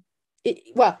 it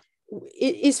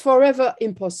is forever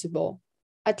impossible,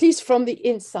 at least from the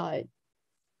inside.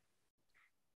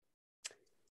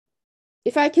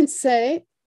 If I can say,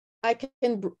 I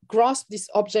can grasp this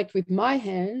object with my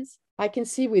hands, I can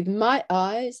see with my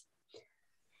eyes,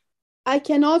 I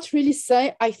cannot really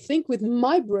say, I think with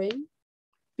my brain,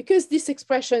 because this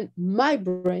expression, my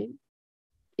brain,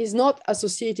 is not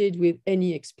associated with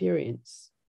any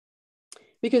experience.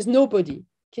 Because nobody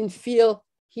can feel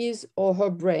his or her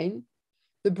brain.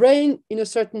 The brain, in a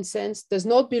certain sense, does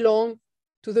not belong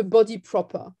to the body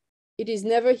proper. It is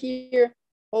never here,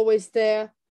 always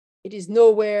there. It is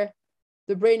nowhere.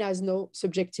 The brain has no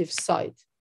subjective side.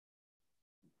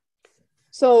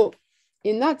 So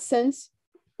in that sense,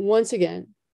 once again,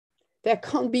 there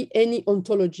can't be any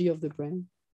ontology of the brain,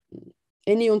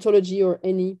 any ontology or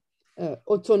any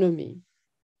autonomy.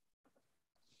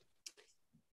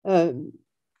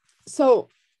 So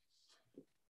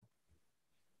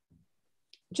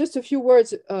just a few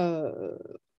words,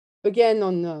 again,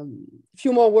 on a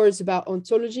few more words about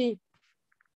ontology.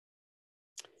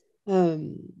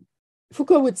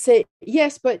 Foucault would say,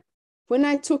 yes, but when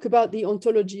I talk about the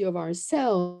ontology of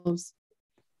ourselves,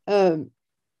 I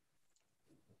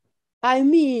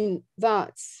mean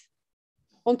that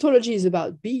ontology is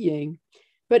about being.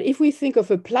 But if we think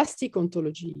of a plastic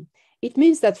ontology, it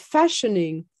means that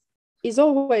fashioning is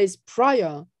always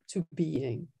prior to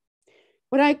being.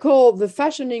 What I call the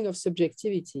fashioning of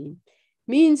subjectivity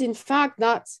means, in fact,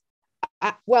 that,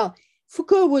 well,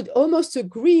 Foucault would almost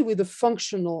agree with the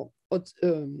functional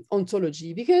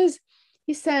ontology, because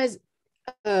he says,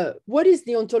 what is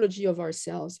the ontology of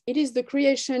ourselves? It is the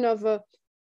creation of a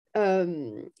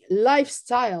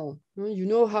lifestyle. You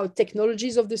know how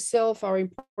technologies of the self are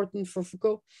important for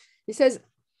Foucault. He says,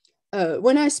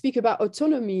 when I speak about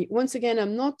autonomy, once again,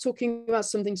 I'm not talking about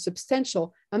something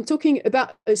substantial. I'm talking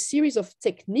about a series of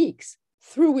techniques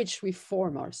through which we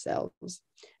form ourselves,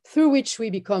 through which we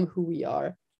become who we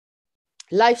are.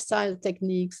 Lifestyle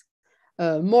techniques,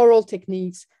 moral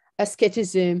techniques,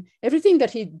 asceticism, everything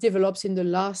that he develops in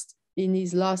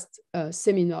his last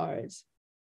seminars.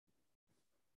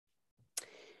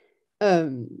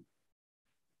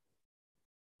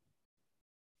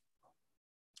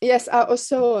 Yes, I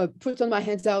also put on my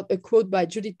handout a quote by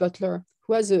Judith Butler,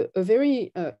 who has a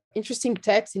very interesting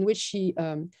text in which she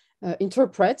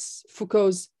interprets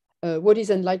Foucault's What is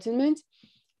Enlightenment?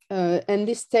 And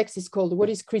this text is called What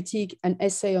is Critique? An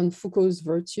Essay on Foucault's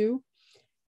Virtue.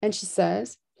 And she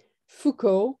says,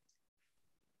 Foucault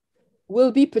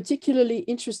will be particularly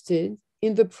interested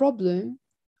in the problem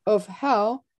of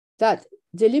how that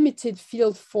delimited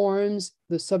field forms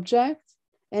the subject,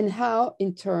 and how,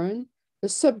 in turn, the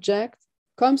subject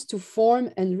comes to form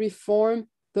and reform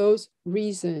those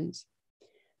reasons.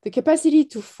 The capacity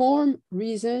to form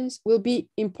reasons will be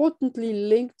importantly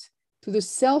linked to the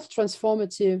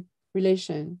self-transformative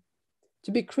relation.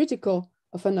 To be critical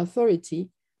of an authority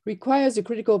requires a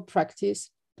critical practice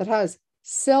that has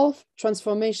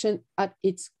self-transformation at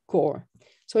its core.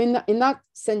 So in that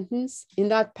sentence, in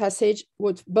that passage,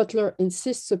 what Butler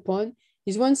insists upon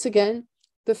is, once again,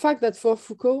 the fact that for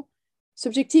Foucault,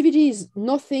 subjectivity is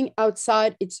nothing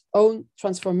outside its own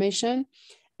transformation,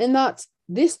 and that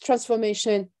this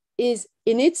transformation is,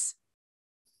 in its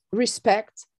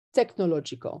respect,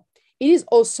 technological. It is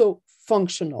also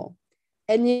functional,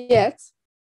 and yet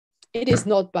it is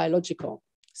not biological.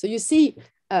 So you see,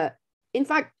 in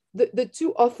fact, the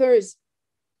two authors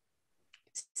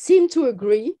seem to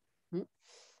agree,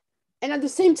 and at the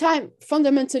same time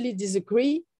fundamentally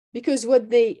disagree, because what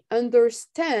they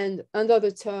understand under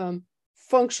the term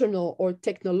functional or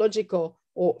technological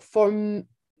or form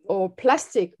or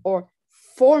plastic or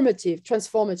formative,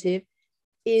 transformative,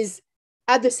 is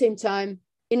at the same time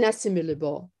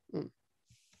inassimilable,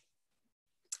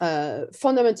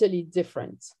 fundamentally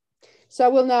different. So I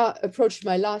will now approach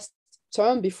my last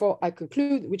term before I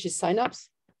conclude, which is synapse.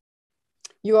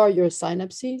 You are your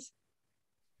synapses.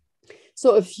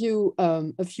 So a few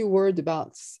words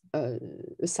about a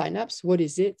synapse. What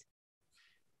is it?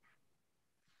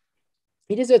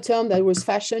 It is a term that was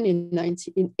fashioned in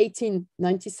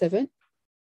 1897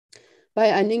 by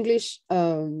an English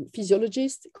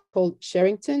physiologist called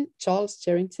Charles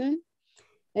Sherrington.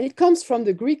 And it comes from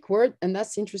the Greek word, and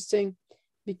that's interesting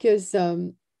because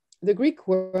the Greek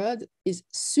word is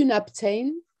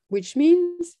synaptein, which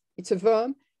means, it's a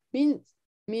verb,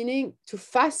 meaning to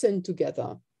fasten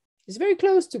together. It's very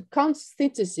close to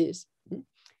synthesis.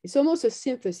 It's almost a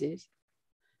synthesis.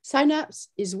 Synapse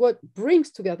is what brings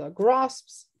together,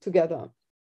 grasps together.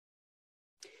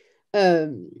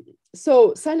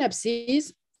 So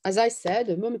synapses, as I said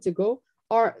a moment ago,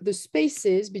 are the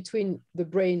spaces between the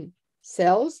brain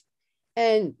cells.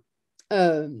 And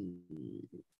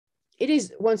it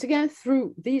is, once again,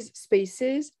 through these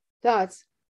spaces that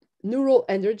neural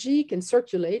energy can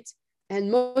circulate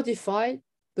and modify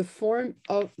the form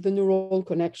of the neural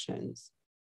connections.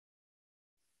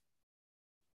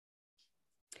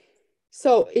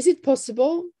 So is it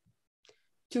possible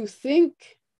to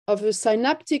think of a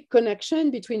synaptic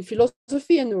connection between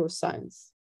philosophy and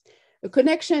neuroscience? A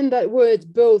connection that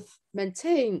would both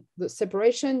maintain the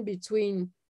separation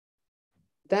between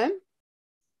them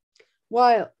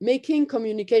while making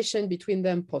communication between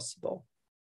them possible.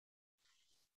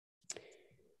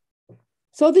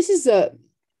 So this is a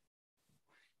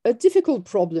difficult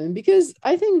problem, because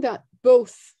I think that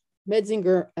both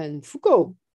Metzinger and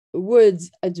Foucault would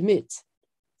admit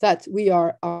that we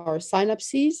are our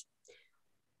synapses.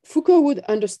 Foucault would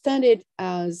understand it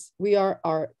as we are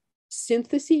our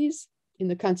syntheses, in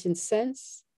the Kantian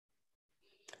sense.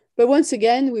 But once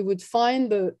again, we would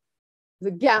find the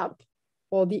gap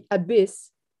or the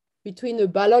abyss between a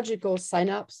biological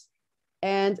synapse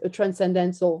and a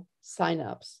transcendental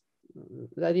synapse.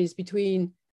 That is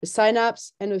between a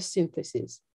synapse and a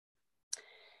synthesis.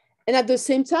 And at the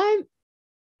same time,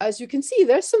 as you can see,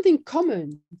 there's something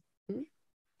common.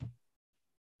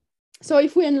 So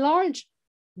if we enlarge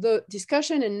the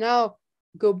discussion and now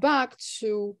go back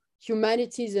to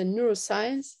humanities and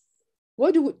neuroscience,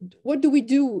 what do we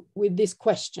do with this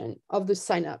question of the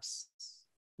synapse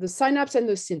and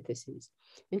the synthesis?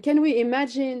 And can we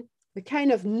imagine the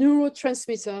kind of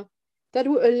neurotransmitter that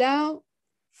will allow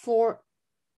for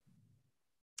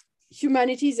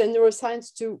humanities and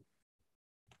neuroscience to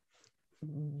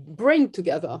bring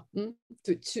together,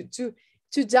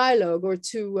 to dialogue, or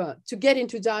to get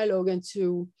into dialogue and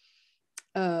to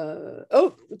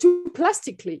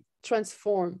plastically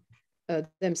transform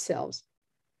themselves.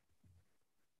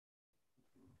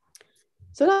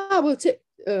 So now I will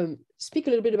speak a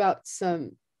little bit about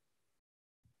some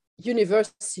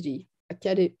university,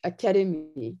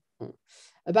 academy,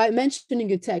 by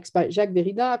mentioning a text by Jacques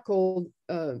Derrida called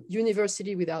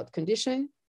University Without Condition.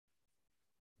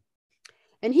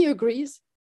 And he agrees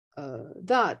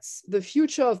that the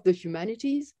future of the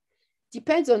humanities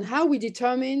depends on how we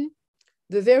determine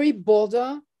the very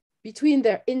border between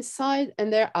their inside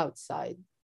and their outside.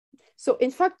 So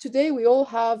in fact, today we all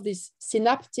have this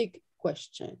synaptic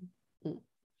question.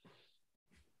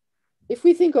 If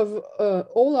we think of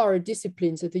all our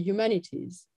disciplines of the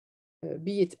humanities,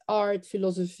 be it art,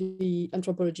 philosophy,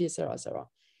 anthropology, etc.,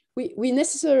 we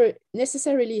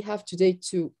necessarily have today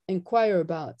to inquire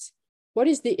about what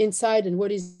is the inside and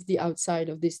what is the outside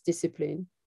of this discipline.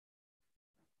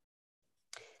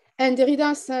 And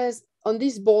Derrida says on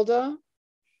this border,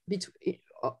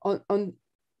 on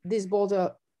this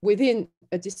border within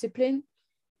a discipline,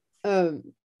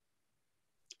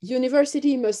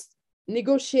 university must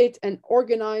negotiate and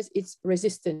organize its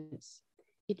resistance.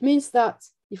 It means that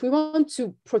if we want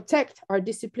to protect our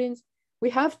disciplines, we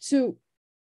have to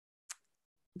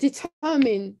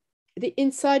determine the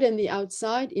inside and the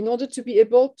outside in order to be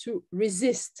able to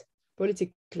resist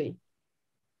politically.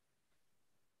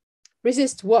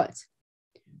 Resist what?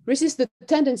 Resist the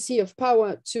tendency of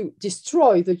power to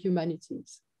destroy the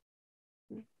humanities.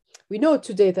 We know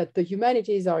today that the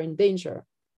humanities are in danger,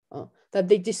 that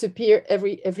they disappear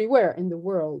everywhere in the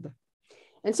world.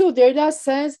 And so Derrida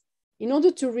says, in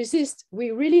order to resist,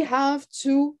 we really have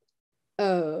to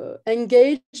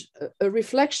engage a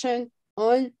reflection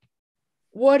on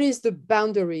what is the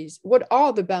boundaries, what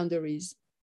are the boundaries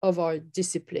of our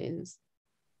disciplines.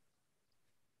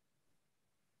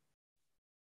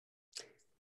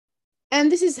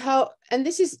 And this is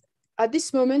at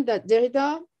this moment that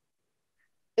Derrida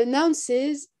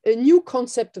announces a new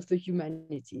concept of the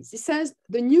humanities. He says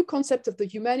the new concept of the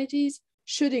humanities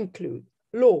should include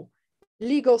law,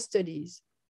 legal studies,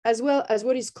 as well as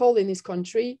what is called in this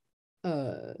country,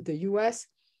 the US,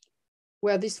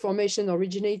 where this formation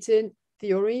originated,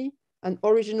 theory, and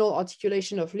original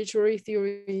articulation of literary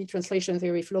theory, translation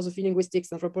theory, philosophy,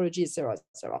 linguistics, anthropology, etc.,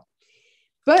 etc.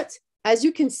 But as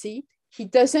you can see, he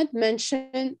doesn't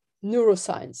mention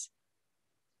neuroscience.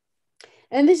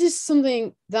 And this is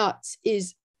something that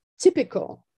is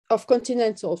typical of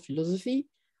continental philosophy.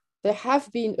 There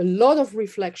have been a lot of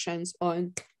reflections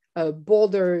on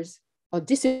borders, on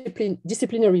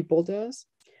disciplinary borders,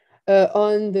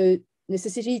 on the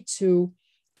necessity to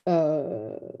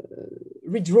redraw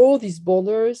these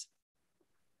borders,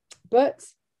 but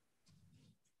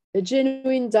a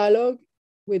genuine dialogue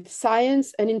with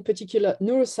science, and in particular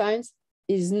neuroscience,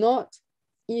 is not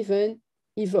even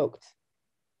evoked.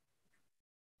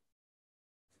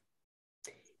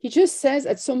 He just says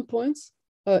at some points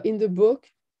in the book,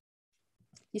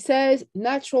 he says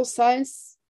natural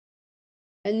science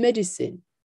and medicine,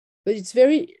 but it's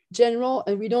very general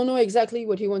and we don't know exactly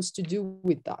what he wants to do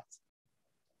with that.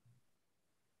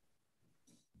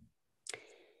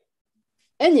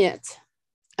 And yet,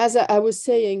 as I was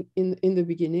saying in the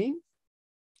beginning,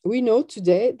 we know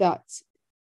today that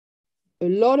a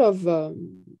lot of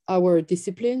our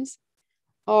disciplines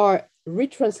are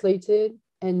retranslated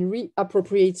and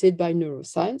reappropriated by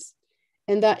neuroscience,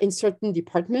 and that in certain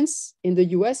departments in the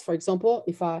US, for example,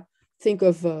 if I think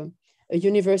of a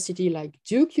university like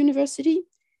Duke University,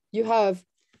 you have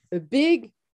a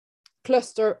big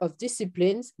cluster of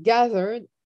disciplines gathered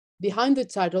behind the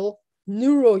title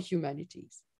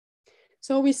neurohumanities.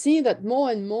 So we see that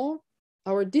more and more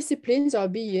our disciplines are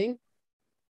being,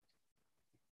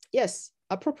 yes,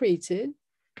 appropriated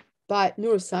by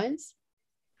neuroscience,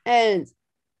 and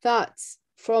that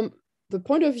from the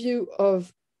point of view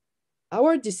of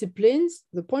our disciplines,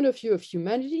 the point of view of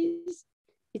humanities,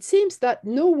 it seems that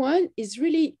no one is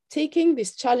really taking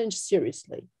this challenge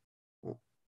seriously.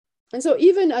 And so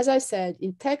even, as I said,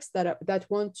 in texts that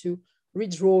want to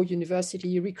redraw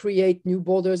university, recreate new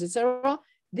borders, etc.,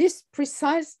 this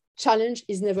precise challenge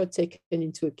is never taken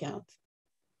into account.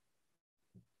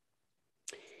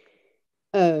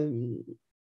 And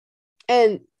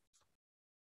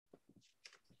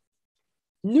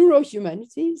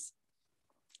neurohumanities,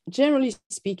 generally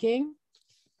speaking,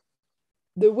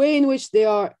 the way in which they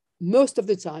are most of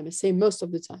the time, I say most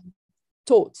of the time,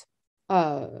 taught,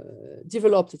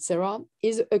 developed, etc.,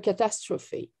 is a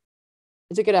catastrophe.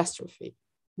 It's a catastrophe.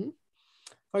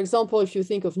 For example, if you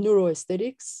think of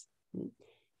neuroaesthetics,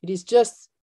 it is just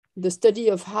the study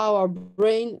of how our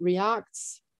brain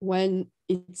reacts when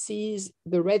it sees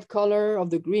the red color or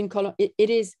the green color. It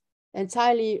is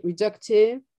entirely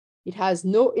reductive. It has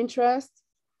no interest.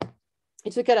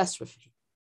 It's a catastrophe.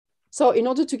 So in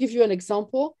order to give you an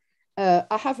example,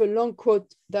 I have a long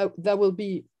quote that will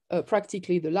be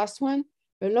practically the last one,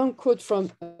 a long quote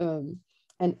from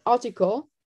an article,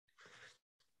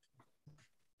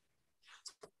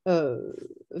 a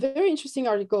very interesting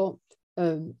article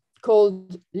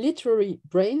called Literary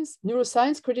Brains,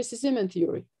 Neuroscience, Criticism and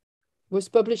Theory. It was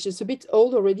published, it's a bit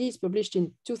old already, it's published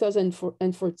in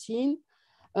 2014,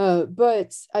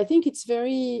 but I think it's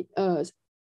very,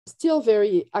 still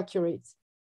very accurate,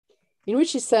 in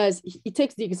which he says, he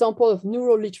takes the example of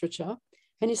neuroliterature,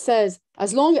 and he says,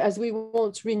 as long as we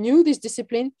want to renew this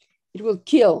discipline, it will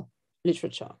kill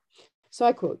literature. So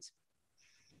I quote,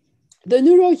 "The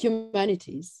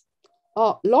neurohumanities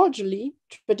are largely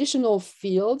traditional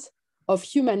fields of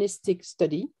humanistic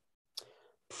study,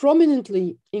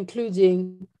 prominently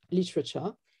including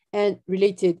literature and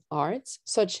related arts,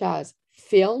 such as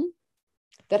film,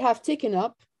 that have taken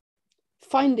up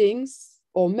findings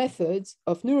or methods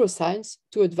of neuroscience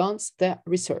to advance their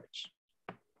research.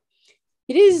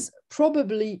 It is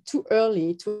probably too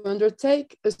early to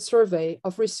undertake a survey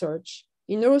of research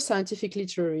in neuroscientific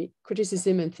literary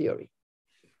criticism and theory.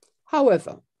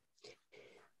 However,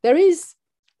 there is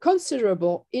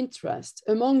considerable interest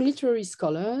among literary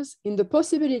scholars in the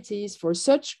possibilities for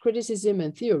such criticism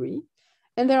and theory,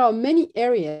 and there are many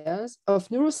areas of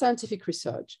neuroscientific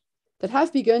research that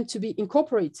have begun to be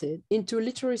incorporated into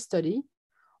literary study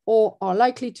or are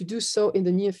likely to do so in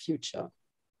the near future.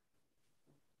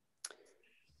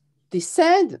 This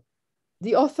said,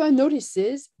 the author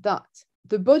notices that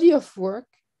the body of work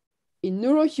in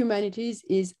neurohumanities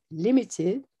is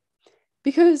limited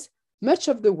because much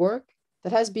of the work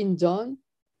that has been done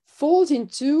falls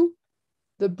into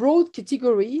the broad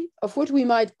category of what we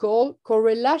might call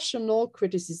correlational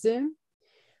criticism,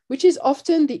 which is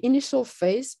often the initial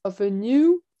phase of a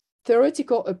new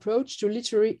theoretical approach to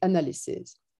literary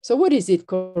analysis. So what is it,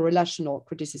 correlational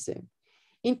criticism?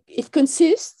 It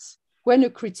consists when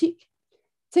a critic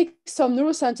takes some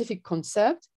neuroscientific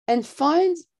concept and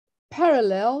finds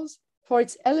parallels for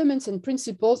its elements and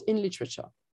principles in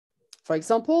literature. For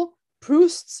example,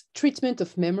 Proust's treatment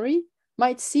of memory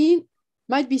might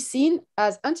be seen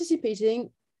as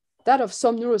anticipating that of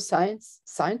some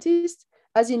neuroscientists,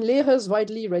 as in Lehrer's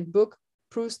widely read book,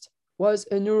 Proust was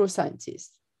a neuroscientist.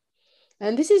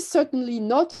 And this is certainly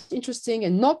not interesting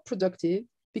and not productive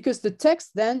because the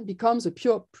text then becomes a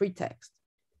pure pretext.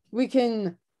 We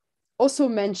can also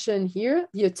mention here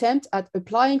the attempt at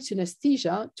applying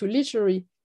synesthesia to literary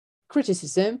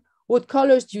criticism. What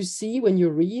colors do you see when you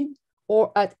read?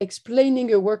 Or at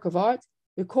explaining a work of art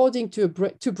according to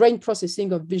brain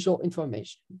processing of visual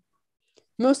information.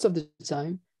 Most of the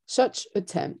time, such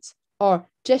attempts are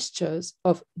gestures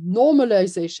of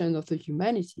normalization of the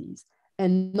humanities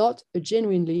and not a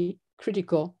genuinely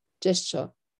critical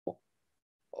gesture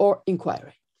or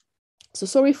inquiry. So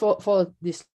sorry for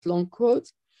this long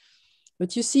quote,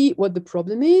 but you see what the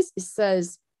problem is. It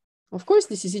says, of course,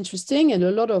 this is interesting, and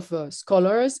a lot of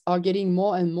scholars are getting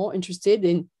more and more interested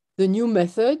in the new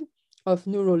method of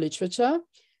neuroliterature,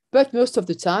 but most of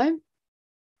the time,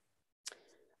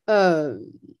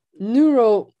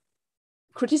 neurocriticism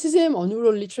or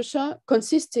neuroliterature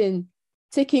consists in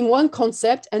taking one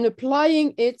concept and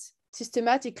applying it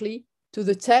systematically to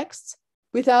the text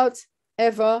without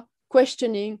ever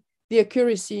questioning the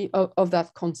accuracy of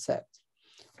that concept.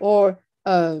 Or,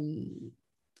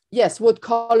 yes, what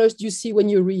colors do you see when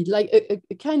you read? Like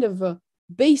a kind of a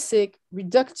basic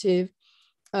reductive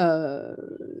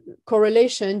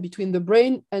correlation between the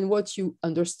brain and what you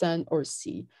understand or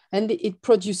see. And it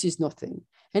produces nothing.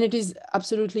 And it is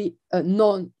absolutely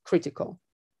non-critical.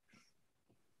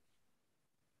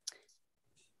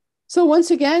 So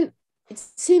once again, it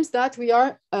seems that we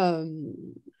are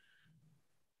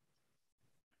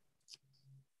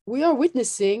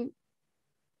witnessing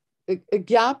a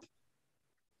gap,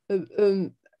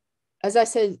 as I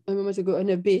said a moment ago, an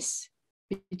abyss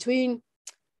between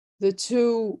the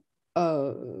two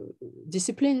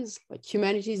disciplines like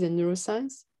humanities and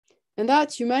neuroscience, and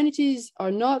that humanities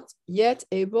are not yet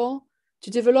able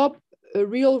to develop a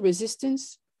real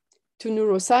resistance to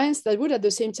neuroscience that would at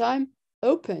the same time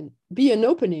be an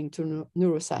opening to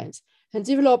neuroscience and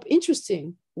develop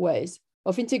interesting ways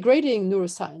of integrating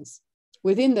neuroscience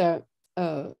within their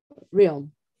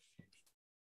realm.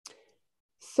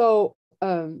 So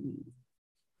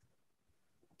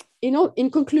in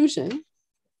conclusion,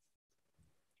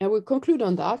 I will conclude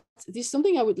on that. This is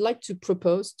something I would like to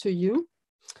propose to you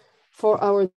for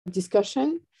our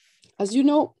discussion. As you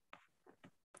know,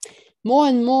 more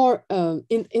and more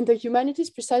in the humanities,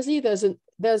 precisely, there's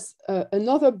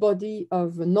another body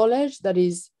of knowledge that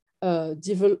is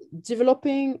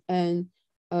developing and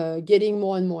getting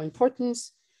more and more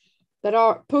importance, that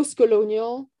are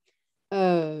post-colonial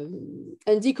and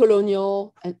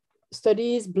decolonial and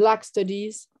studies, Black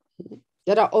studies,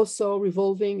 that are also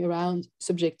revolving around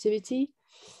subjectivity.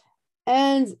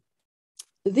 And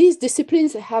these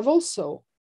disciplines have also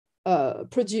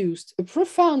produced a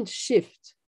profound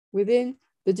shift within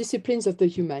the disciplines of the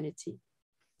humanities.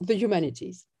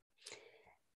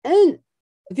 And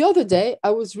the other day,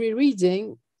 I was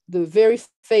rereading the very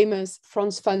famous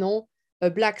Frantz Fanon,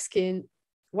 Black Skin,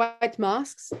 White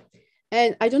Masks.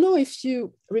 And I don't know if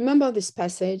you remember this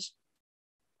passage.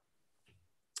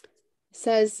 It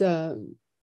says,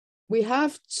 we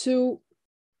have to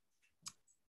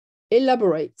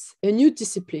elaborate a new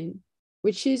discipline,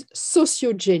 which is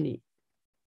sociogeny.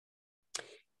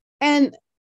 And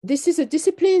this is a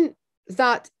discipline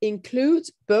that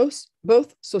includes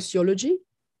both sociology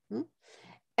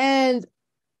and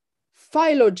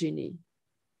phylogeny,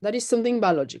 that is something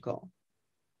biological.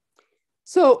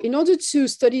 So in order to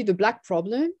study the Black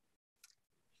problem,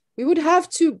 we would have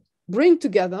to bring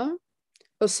together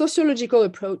a sociological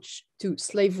approach to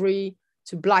slavery,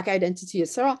 to Black identity,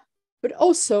 etc., but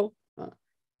also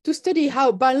to study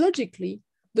how biologically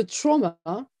the trauma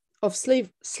of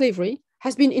slavery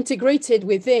has been integrated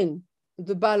within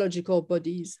the biological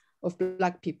bodies of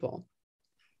Black people.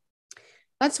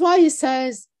 That's why he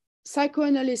says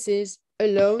psychoanalysis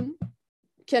alone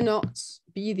cannot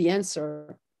be the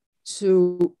answer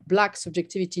to Black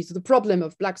subjectivity, to the problem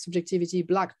of Black subjectivity,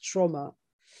 Black trauma.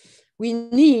 We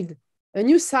need a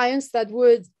new science that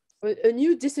would, a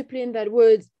new discipline that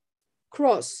would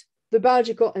cross the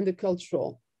biological and the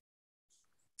cultural.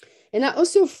 And I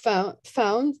also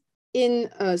found in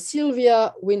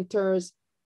Sylvia Wynter's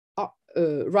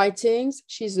writings,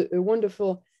 she's a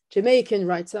wonderful Jamaican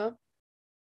writer,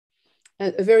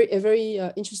 and a very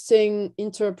interesting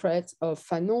interpret of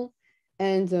Fanon.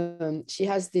 And she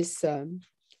has this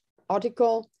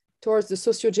article towards the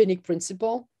sociogenic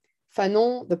principle,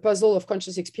 Fanon, the puzzle of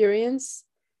conscious experience,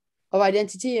 of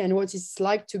identity, and what it's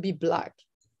like to be Black.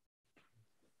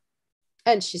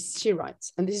 And she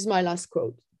writes, and this is my last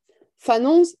quote,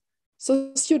 Fanon's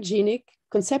sociogenic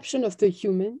conception of the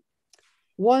human,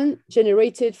 one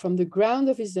generated from the ground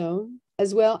of his own,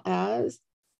 as well as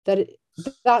that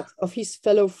of his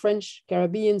fellow French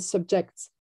Caribbean subjects,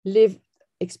 lived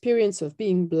experience of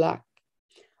being Black,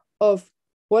 of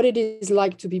what it is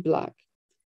like to be Black,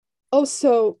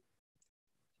 also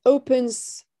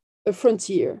opens a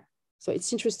frontier. So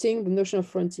it's interesting, the notion of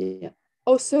frontier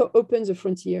also opens a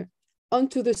frontier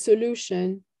onto the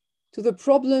solution to the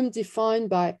problem defined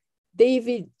by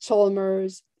David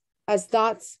Chalmers as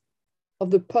that of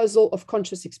the puzzle of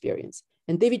conscious experience.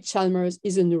 And David Chalmers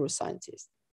is a neuroscientist.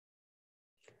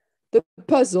 The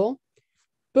puzzle,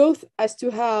 both as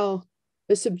to how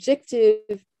a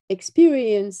subjective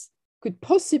experience could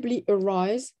possibly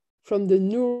arise from the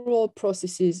neural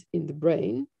processes in the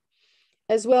brain,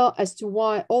 as well as to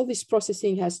why all this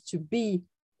processing has to be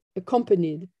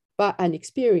accompanied by an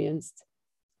experienced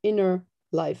inner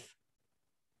life.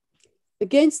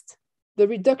 Against the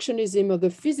reductionism of the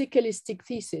physicalistic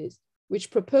thesis,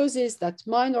 which proposes that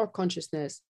mind or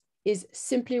consciousness is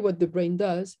simply what the brain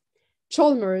does,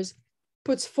 Chalmers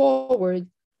puts forward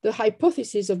the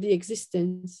hypothesis of the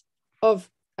existence of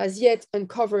as yet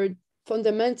uncovered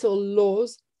fundamental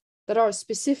laws that are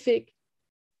specific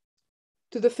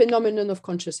to the phenomenon of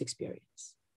conscious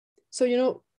experience. So, you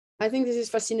know, I think this is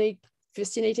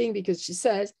fascinating because she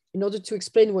says, in order to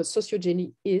explain what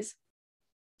sociogeny is,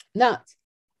 that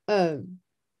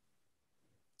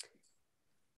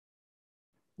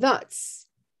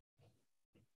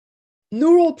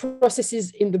neural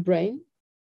processes in the brain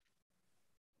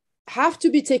have to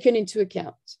be taken into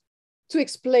account to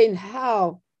explain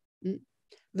how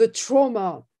the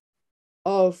trauma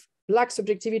of Black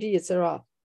subjectivity, etc.,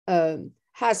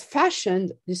 has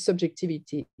fashioned this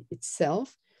subjectivity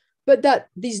itself, but that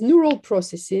these neural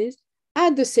processes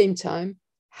at the same time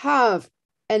have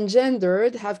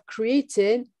engendered, have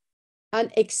created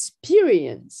an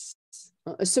experience,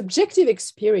 a subjective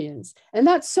experience. And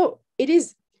that's so, it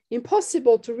is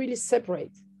impossible to really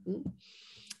separate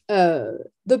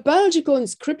the biological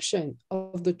inscription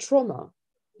of the trauma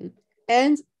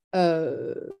and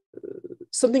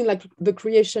something like the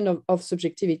creation of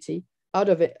subjectivity out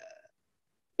of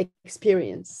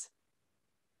experience.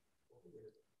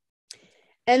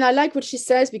 And I like what she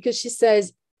says, because she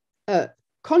says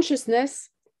consciousness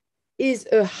is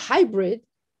a hybrid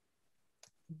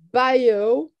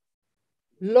biological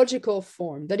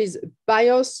form, that is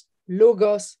bios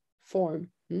logos form.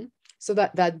 So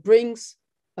that brings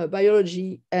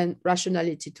biology and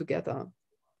rationality together.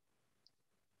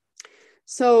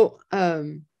 So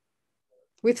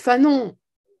with Fanon,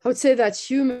 I would say that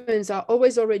humans are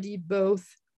always already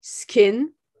both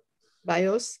skin,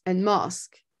 bios, and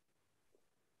mask,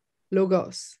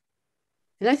 logos.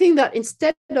 And I think that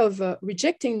instead of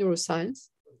rejecting neuroscience,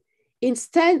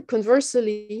 instead,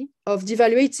 conversely, of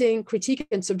devaluating critique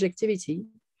and subjectivity,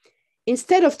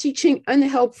 instead of teaching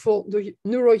unhelpful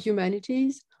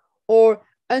neurohumanities or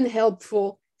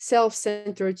unhelpful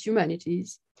self-centered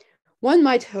humanities, one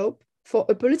might hope for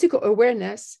a political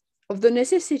awareness of the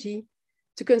necessity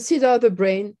to consider the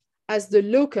brain as the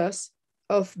locus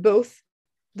of both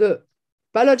the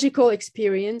biological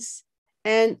experience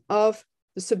and of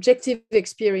the subjective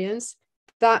experience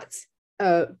that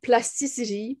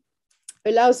plasticity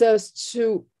allows us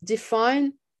to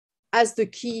define as the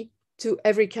key to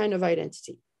every kind of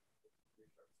identity.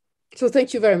 So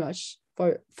thank you very much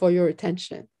for your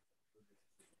attention.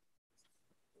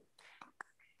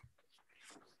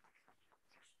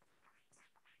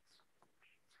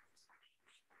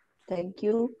 Thank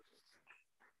you.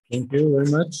 Thank you very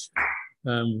much.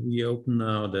 We open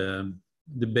now the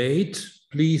debate.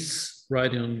 Please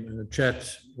write in the chat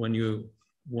when you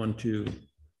want to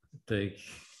take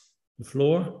the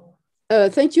floor.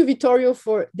 Thank you, Vittorio,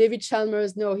 for David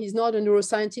Chalmers. No, he's not a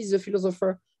neuroscientist, he's a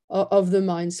philosopher of the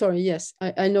mind. Sorry, yes,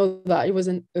 I know that it was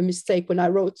a mistake when I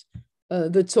wrote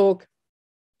the talk.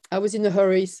 I was in a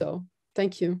hurry, so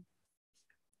thank you.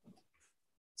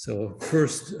 So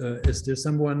first, is there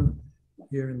someone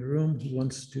here in the room who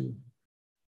wants to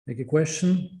make a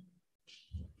question?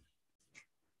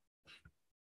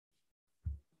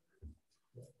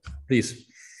 Please,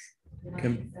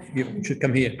 you should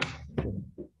come here.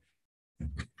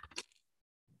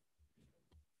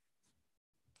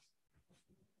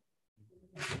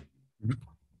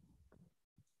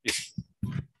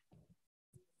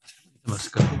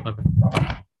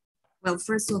 Well,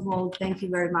 first of all, thank you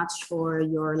very much for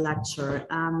your lecture.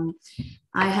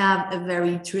 I have a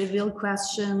very trivial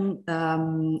question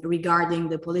regarding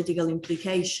the political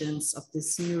implications of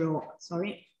this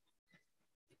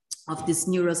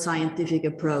neuroscientific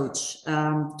approach.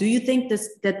 Do you think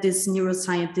that this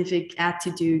neuroscientific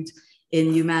attitude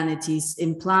in humanities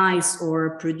implies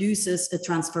or produces a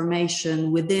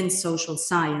transformation within social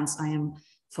science? I am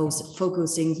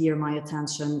focusing here my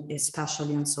attention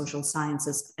especially on social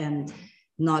sciences and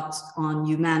not on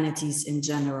humanities in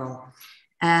general.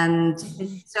 And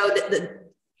so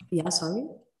yeah, sorry.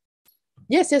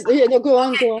 Yes, no, go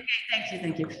on, go on.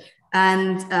 Thank you.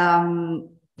 And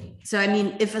so, I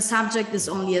mean, if a subject is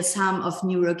only a sum of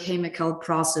neurochemical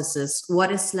processes,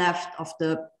 what is left of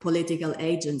the political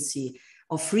agency,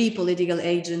 of free political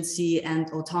agency and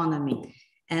autonomy?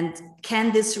 And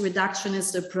can this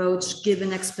reductionist approach give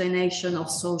an explanation of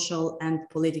social and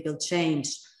political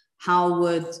change? How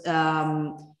would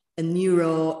a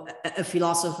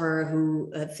philosopher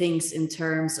who thinks in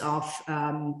terms of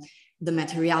the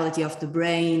materiality of the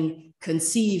brain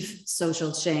conceive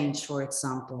social change, for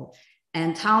example?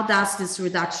 And how does this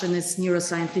reductionist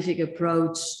neuroscientific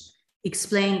approach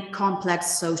explain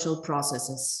complex social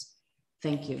processes?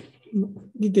 Thank you.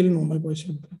 Dite il nome poi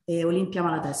sempre. Olimpia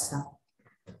Malatesta.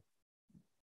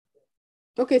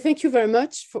 Okay, thank you very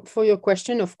much for your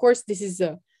question. Of course, this is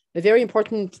a very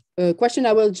important question.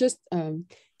 I will just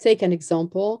take an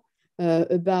example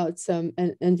about,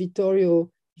 and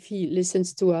Vittorio, if he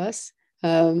listens to us,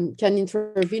 can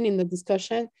intervene in the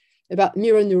discussion about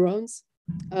mirror neurons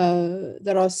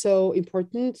that are so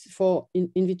important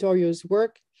in Vittorio's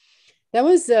work. There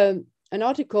was an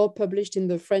article published in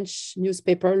the French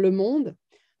newspaper Le Monde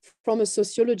from a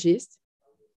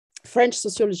French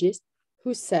sociologist,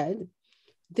 who said,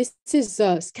 "This is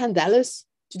scandalous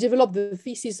to develop the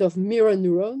thesis of mirror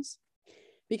neurons,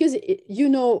 because you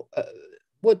know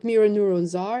what mirror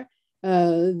neurons are.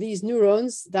 These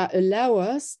neurons that allow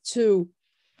us to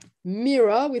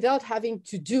mirror without having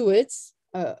to do it,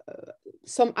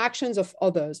 some actions of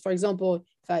others. For example,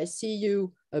 if I see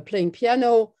you playing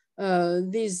piano,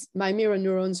 my mirror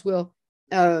neurons will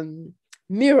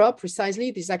mirror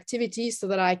precisely these activities so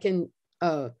that I can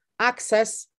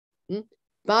access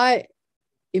by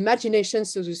imagination,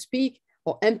 so to speak,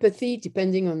 or empathy,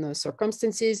 depending on the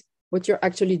circumstances, what you're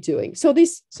actually doing. So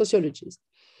this sociologist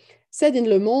said in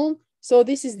Le Monde, so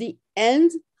this is the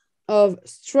end of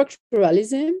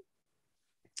structuralism,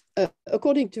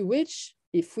 according to which,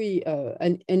 if we,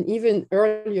 and even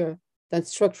earlier than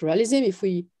structuralism, if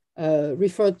we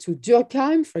refer to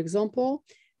Durkheim, for example,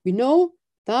 we know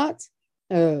that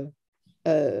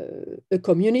a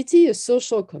community, a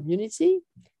social community,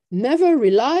 never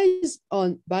relies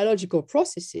on biological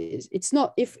processes. It's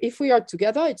not, if we are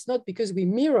together, it's not because we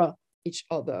mirror each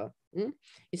other.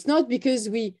 It's not because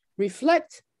we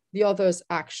reflect the other's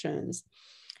actions.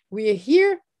 We are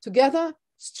here together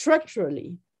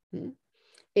structurally.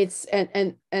 It's,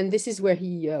 and this is where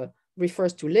he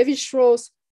refers to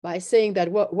Lévi-Strauss by saying that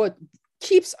what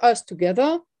keeps us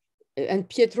together, and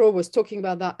Pietro was talking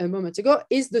about that a moment ago,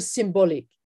 is the symbolic.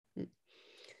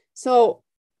 So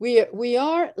we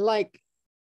are like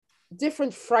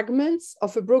different fragments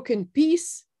of a broken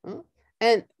piece,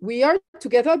 and we are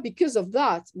together because of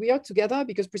that. We are together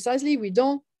because precisely we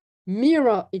don't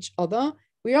mirror each other.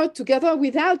 We are together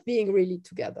without being really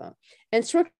together. And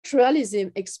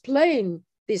structuralism explains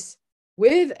this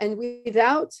with and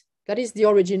without. That is the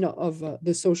origin of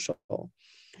the social.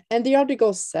 And the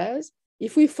article says,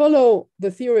 if we follow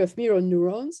the theory of mirror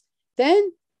neurons,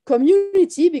 then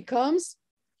community becomes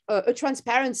a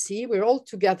transparency. We're all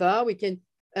together. We can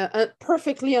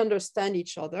perfectly understand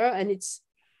each other. And it's,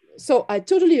 so I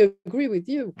totally agree with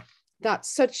you that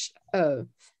such a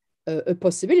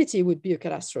possibility would be a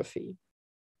catastrophe,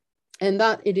 and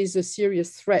that it is a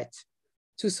serious threat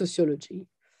to sociology,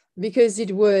 because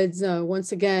it would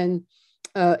once again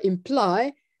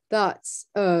imply that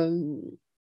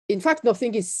in fact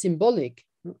nothing is symbolic,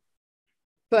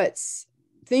 but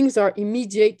things are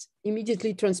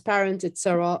immediately transparent,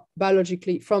 etc.,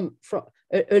 biologically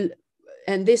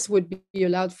and this would be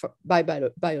allowed by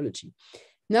biology.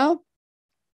 Now,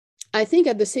 I think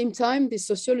at the same time, the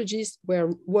sociologist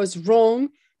was wrong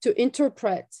to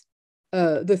interpret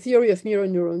the theory of mirror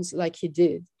neurons like he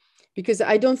did, because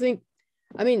I don't think,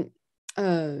 I mean,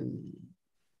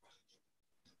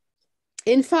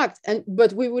 in fact,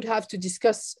 but we would have to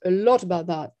discuss a lot about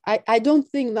that. I don't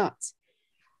think that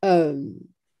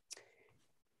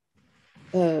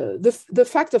the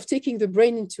fact of taking the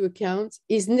brain into account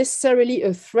is necessarily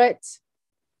a threat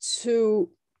to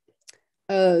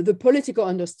the political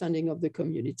understanding of the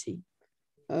community.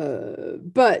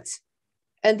 But,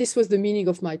 and this was the meaning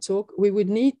of my talk, we would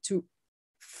need to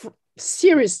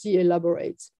seriously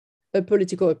elaborate a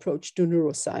political approach to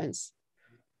neuroscience.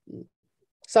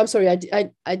 So I'm sorry,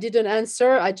 I didn't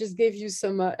answer. I just gave you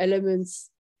some elements.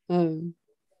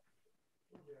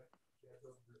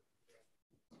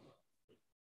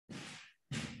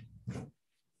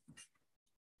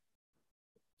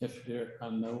 If there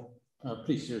are no,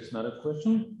 please, here's another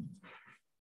question.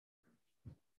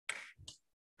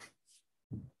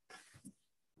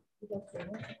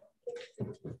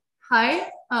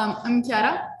 Hi, I'm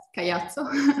Chiara Cagliazzo.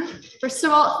 First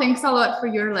of all, thanks a lot for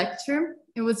your lecture.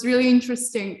 It was really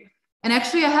interesting. And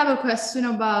actually, I have a question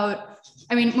about,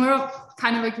 I mean, more of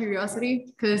kind of a curiosity,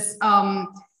 because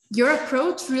your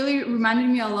approach really reminded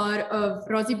me a lot of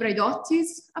Rosi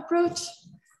Braidotti's approach.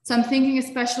 So I'm thinking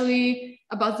especially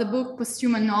about the book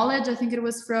Posthuman Knowledge. I think it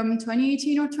was from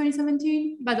 2018 or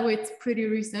 2017. By the way, it's pretty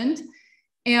recent.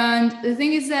 And the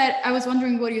thing is that I was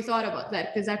wondering what you thought about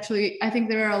that, because actually I think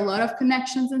there are a lot of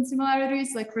connections and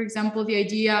similarities. Like, for example, the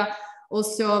idea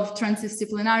also of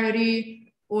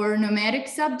transdisciplinarity or nomadic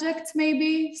subjects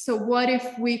maybe. So what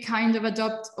if we kind of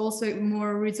adopt also a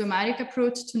more rhizomatic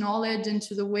approach to knowledge and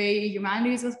to the way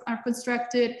humanities are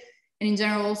constructed? And in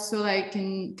general also, like,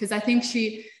 because I think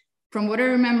she, from what I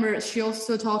remember, she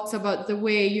also talks about the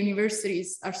way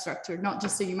universities are structured, not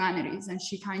just the humanities. And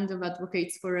she kind of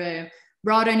advocates for a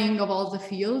broadening of all the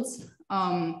fields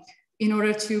in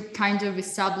order to kind of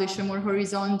establish a more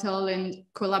horizontal and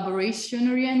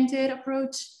collaboration-oriented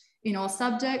approach in all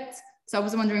subjects. So I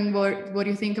was wondering what do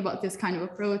you think about this kind of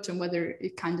approach and whether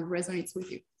it kind of resonates with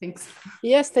you? Thanks.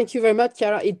 Yes, thank you very much,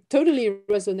 Chiara. It totally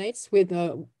resonates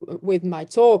with my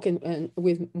talk and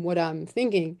with what I'm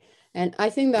thinking. And I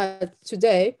think that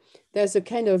today there's a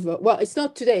kind of, well, it's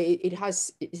not today,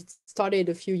 it's started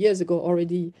a few years ago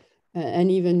already,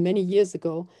 and even many years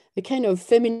ago, a kind of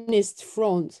feminist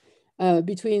front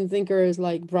between thinkers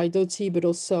like Braidotti, but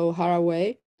also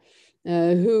Haraway,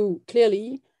 who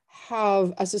clearly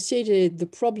have associated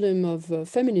the problem of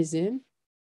feminism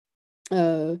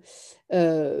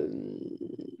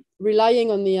relying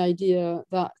on the idea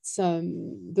that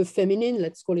the feminine,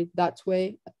 let's call it that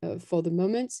way for the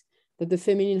moment, that the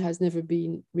feminine has never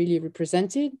been really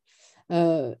represented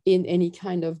in any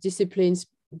kind of disciplines,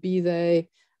 be they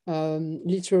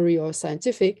literary or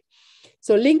scientific.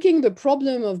 So linking the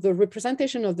problem of the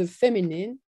representation of the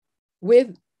feminine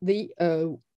with the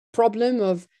problem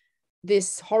of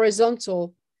this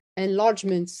horizontal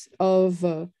enlargement of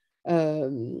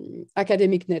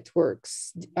academic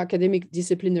networks, academic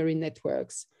disciplinary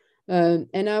networks. And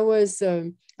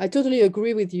I totally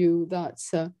agree with you that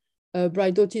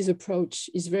Braidotti's approach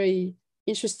is very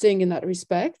interesting in that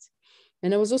respect.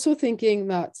 And I was also thinking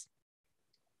that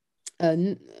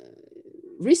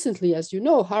recently, as you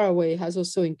know, Haraway has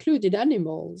also included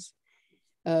animals,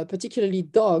 particularly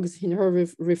dogs, in her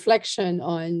reflection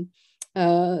on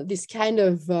this kind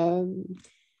of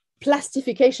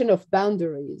plastification of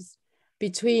boundaries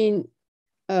between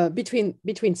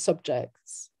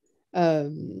subjects.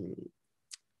 And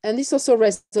this also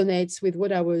resonates with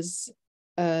what I was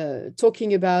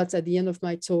talking about at the end of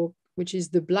my talk, which is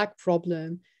the Black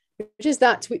problem, which is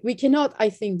that we cannot, I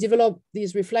think, develop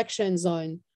these reflections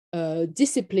on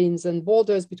disciplines and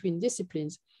borders between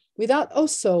disciplines without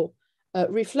also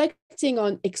reflecting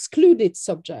on excluded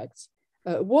subjects.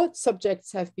 What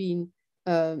subjects have been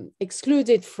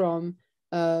excluded from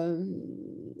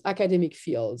academic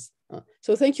fields.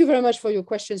 So thank you very much for your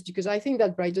questions, because I think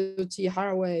that Braidotti,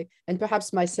 Haraway, and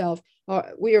perhaps myself,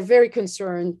 we are very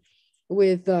concerned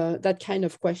with that kind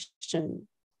of question.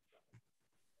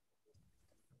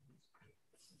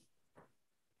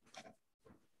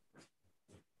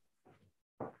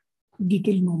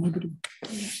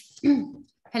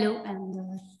 Hello,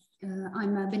 and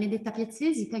I'm Benedetta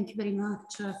Piazzesi. Thank you very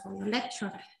much for your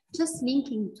lecture. Just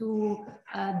linking to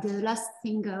the last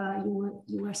thing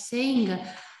you were saying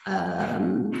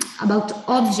about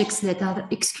objects that are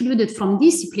excluded from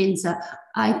disciplines,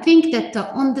 I think that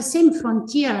on the same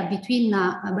frontier between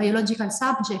a biological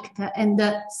subject and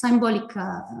a symbolic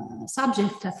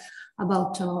subject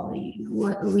about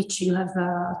which you have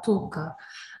talked,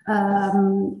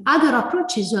 other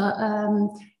approaches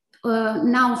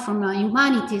now from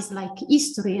humanities like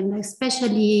history and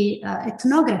especially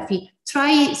ethnography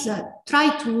try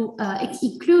to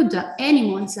include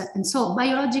animals, and so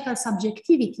biological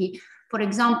subjectivity, for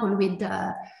example, with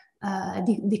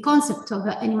the concept of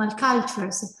animal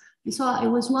cultures. And so I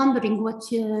was wondering what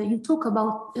you talk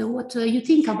about, what you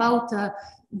think about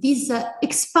this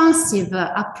expansive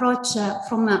approach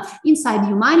from inside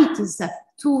humanities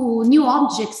to new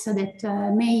objects that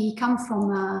may come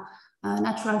from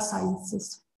natural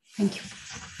sciences. Thank you.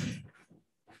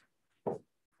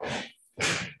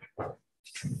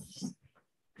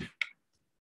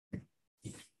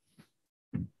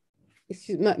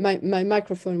 Excuse me, my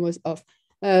microphone was off.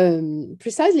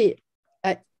 Precisely,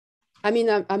 I mean,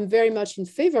 I'm very much in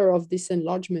favor of this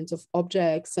enlargement of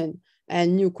objects and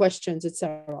new questions,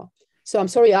 etc. So I'm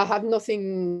sorry, I have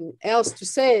nothing else to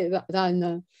say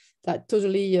than that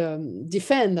totally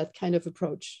defend that kind of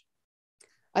approach.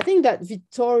 I think that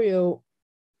Vittorio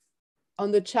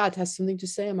on the chat has something to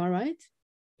say, am I right?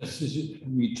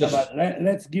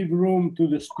 Let's give room to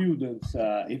the students.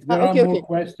 If there are more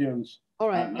questions, all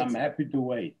right, I'm happy to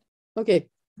wait. Okay.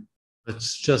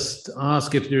 Let's just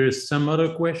ask if there is some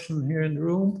other question here in the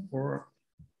room, or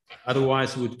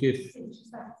otherwise we would give.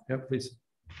 Yeah, please.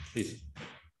 Please.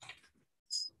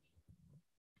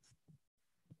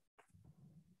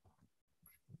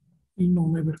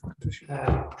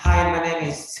 Hi, my name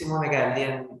is Simone Gelli,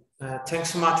 and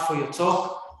thanks so much for your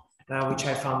talk, which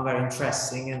I found very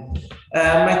interesting. And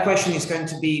my question is going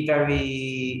to be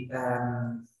very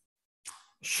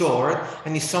short,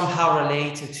 and is somehow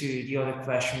related to the other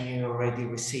question you already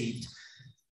received.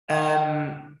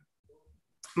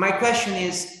 My question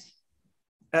is,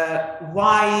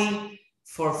 why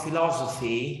for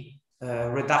philosophy,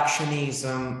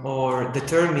 reductionism or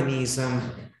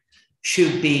determinism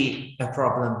should be a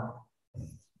problem?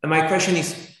 And my question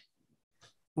is,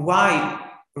 why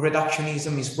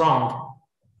reductionism is wrong?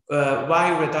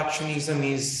 Why reductionism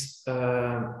is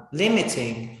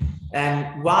limiting?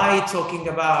 And why talking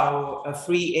about a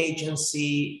free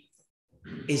agency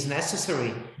is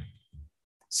necessary?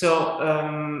 So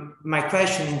my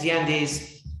question in the end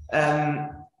is,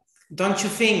 don't you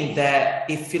think that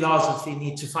if philosophy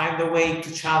needs to find a way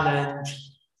to challenge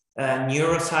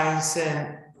neuroscience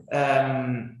and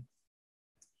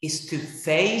is to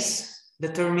face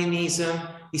determinism,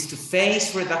 is to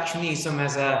face reductionism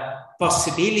as a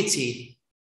possibility.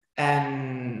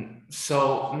 And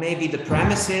so maybe the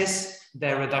premises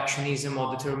that reductionism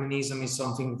or determinism is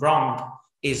something wrong,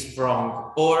 is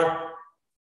wrong, or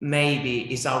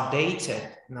maybe is outdated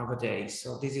nowadays.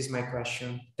 So this is my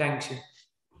question. Thank you.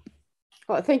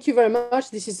 Well, thank you very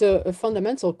much. This is a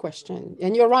fundamental question.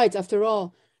 And you're right, after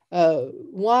all,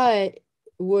 why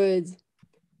would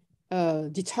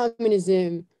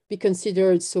determinism be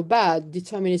considered so bad,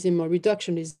 determinism or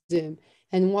reductionism?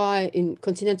 And why in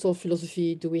continental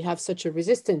philosophy do we have such a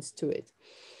resistance to it?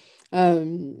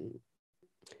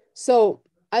 So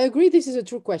I agree this is a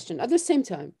true question. At the same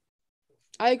time,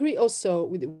 I agree also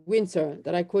with Winter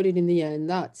that I quoted in the end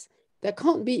that there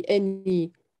can't be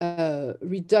any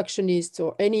reductionist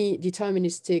or any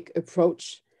deterministic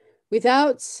approach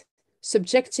without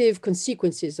subjective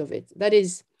consequences of it. That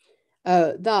is,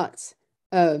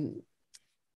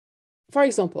 for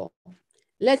example,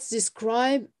 let's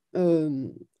describe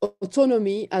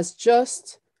autonomy as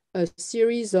just a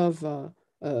series of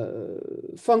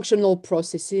functional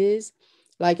processes,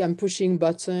 like I'm pushing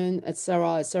button,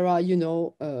 etc., you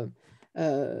know,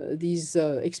 these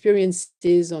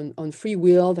experiences on free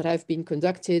will that have been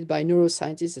conducted by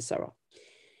neuroscientists, etc.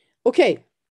 Okay,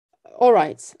 all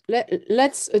right,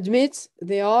 let's admit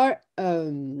they are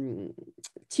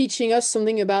teaching us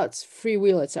something about free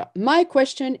will, etc. My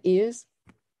question is,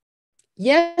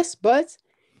 yes, but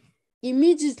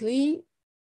immediately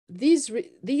these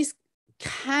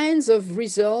kinds of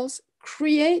results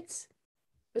create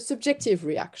a subjective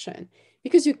reaction,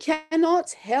 because you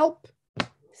cannot help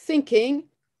thinking,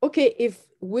 okay, if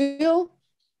will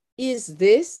is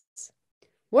this,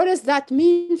 what does that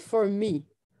mean for me?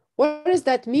 What does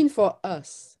that mean for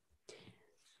us?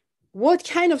 What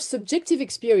kind of subjective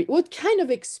experience, what kind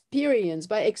of experience?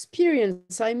 By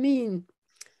experience, I mean,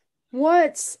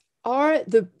 what are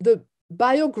the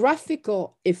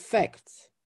biographical effects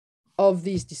of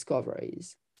these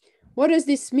discoveries? What does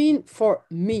this mean for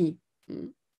me?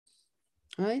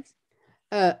 Right?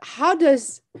 How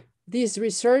does this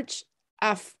research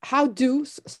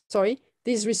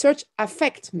this research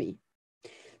affect me?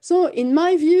 So in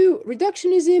my view,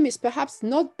 reductionism is perhaps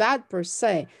not bad per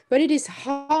se, but it is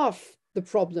half the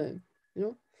problem.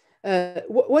 You know,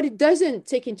 what it doesn't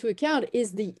take into account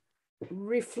is the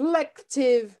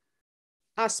reflective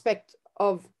aspect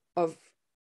of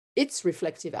its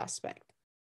reflective aspect,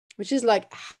 which is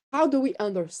like, how do we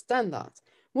understand that?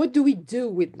 What do we do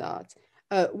with that?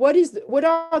 What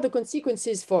are the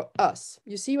consequences for us?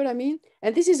 You see what I mean?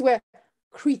 And this is where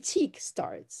critique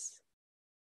starts.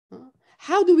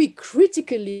 How do we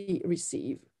critically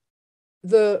receive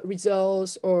the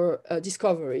results or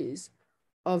discoveries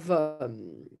of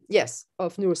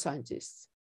neuroscientists?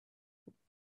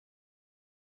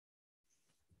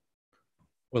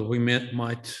 Well, we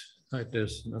might.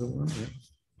 There's another one. Yeah.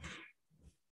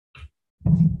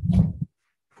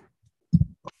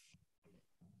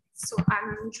 So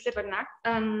I'm Julia Bernard.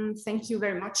 Thank you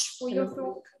very much for your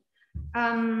talk.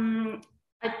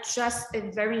 Just a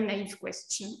very naive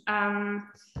question.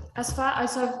 As far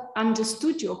as I've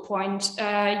understood your point,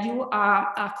 you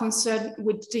are concerned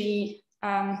with the,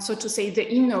 so to say, the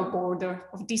inner border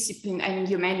of discipline and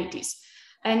humanities.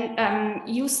 And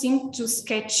you seem to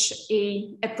sketch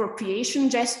an appropriation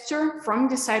gesture from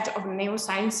the side of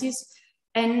neurosciences.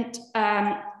 And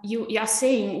you are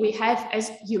saying we have, as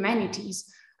humanities,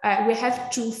 we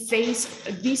have to face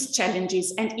these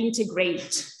challenges and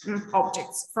integrate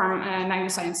objects from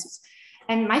neurosciences.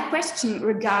 And my question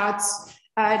regards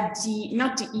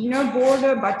not the inner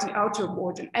border, but the outer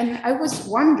border. And I was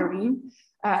wondering,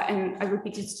 and I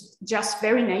repeat, it's just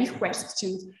very naive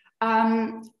question,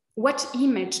 what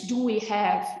image do we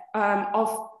have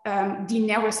of the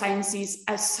neurosciences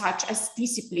as such, as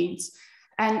disciplines?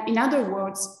 And in other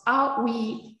words, are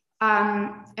we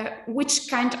which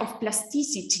kind of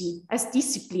plasticity as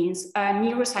disciplines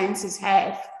neurosciences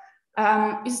have?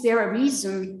 Is there a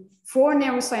reason for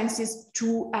neurosciences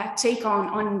to take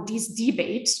on this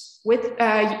debate with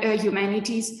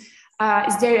humanities?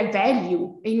 Is there a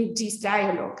value in this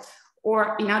dialogue?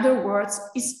 Or in other words,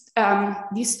 is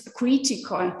this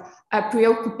critical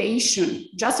preoccupation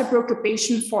just a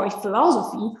preoccupation for a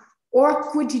philosophy, or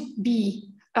could it be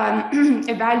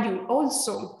a value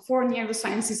also for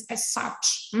neurosciences as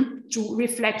such, to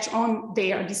reflect on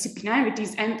their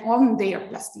disciplinarities and on their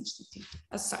plasticity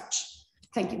as such?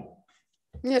 Thank you.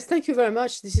 Yes, thank you very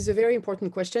much. This is a very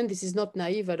important question. This is not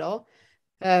naive at all.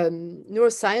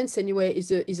 Neuroscience, anyway,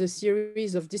 is a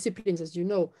series of disciplines, as you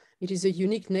know. It is a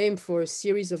unique name for a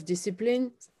series of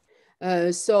disciplines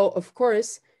So of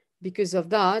course, because of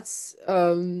that,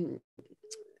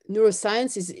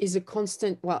 neuroscience is a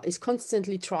constant, well, is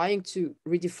constantly trying to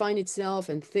redefine itself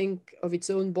and think of its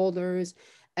own borders.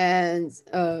 And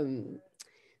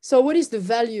so what is the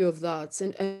value of that?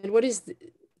 And what is,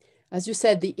 as you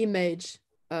said, the image?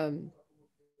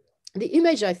 The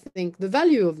image, I think, the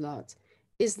value of that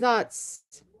is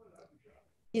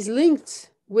linked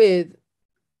with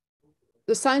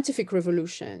the scientific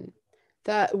revolution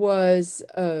that was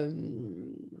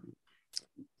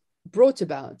brought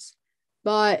about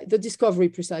by the discovery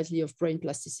precisely of brain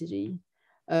plasticity.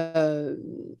 I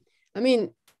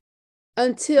mean,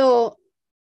 until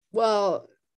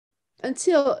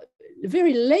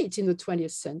very late in the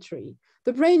 20th century,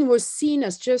 the brain was seen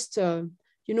as just, a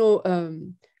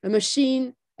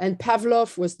machine, and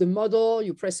Pavlov was the model.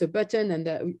 You press a button and,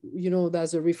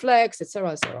 there's a reflex,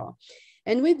 etc., etc.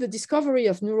 And with the discovery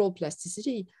of neural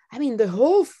plasticity, I mean, the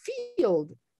whole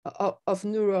field of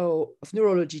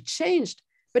neurology changed,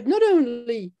 but not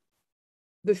only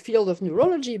the field of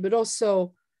neurology, but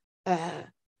also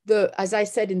as I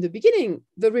said in the beginning,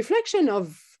 the reflection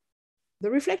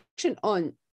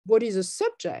on what is a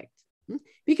subject.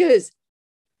 Because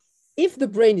if the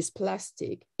brain is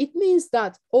plastic, it means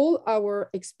that all our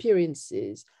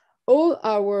experiences, all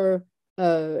our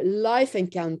life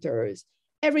encounters,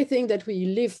 everything that we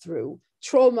live through,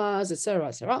 traumas,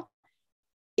 etc.,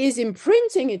 is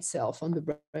imprinting itself on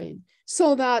the brain.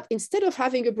 So that instead of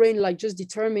having a brain like just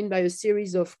determined by a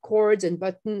series of chords and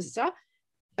buttons, etc.,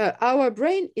 our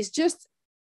brain is just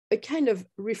a kind of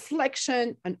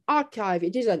reflection, an archive.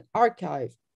 It is an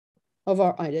archive of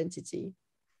our identity.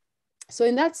 So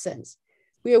in that sense,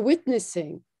 we are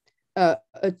witnessing a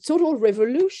total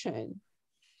revolution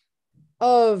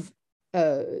of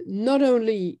not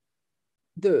only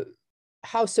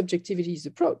how subjectivity is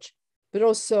approached, but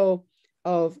also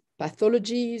of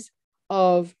pathologies,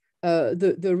 of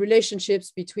the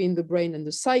relationships between the brain and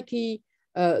the psyche,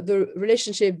 the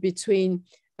relationship between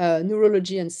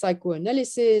neurology and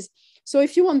psychoanalysis. So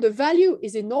if you want, the value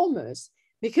is enormous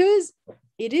because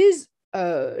it is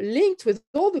linked with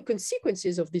all the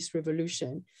consequences of this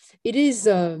revolution. It is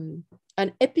an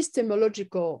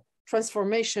epistemological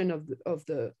transformation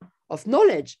of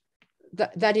knowledge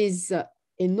that is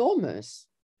enormous.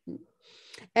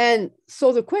 And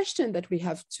so the question that we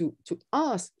have to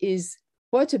ask is,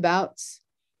 what about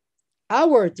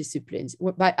our disciplines?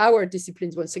 By our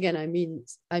disciplines, once again, I mean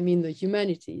the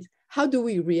humanities. How do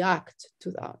we react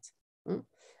to that?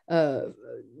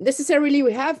 Necessarily,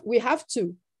 we have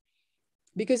to,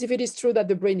 because if it is true that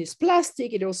the brain is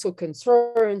plastic, it also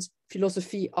concerns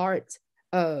philosophy, art,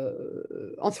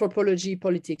 anthropology,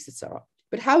 politics, etc.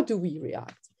 But how do we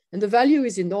react? And the value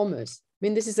is enormous. I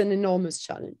mean, this is an enormous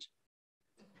challenge.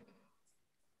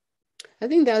 I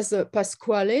think there's a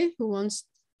Pasquale who wants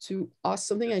to ask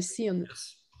something. I see on.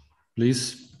 Yes.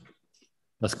 Please,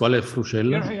 Pasquale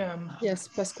Fruscella. Here I am. Yes,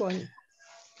 Pasquale.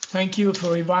 Thank you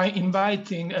for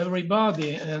inviting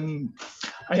everybody. And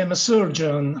I am a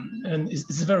surgeon, and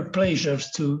it's a very pleasure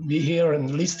to be here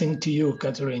and listening to you,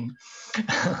 Catherine.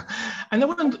 And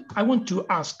I want to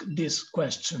ask this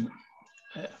question.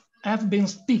 We have been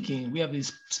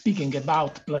speaking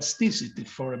about plasticity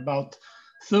for about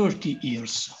 30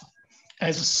 years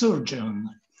as a surgeon.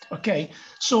 Okay,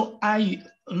 so I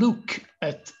look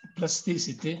at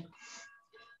plasticity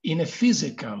in a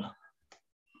physical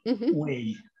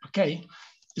way. Okay,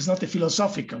 it's not a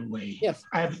philosophical way. Yes.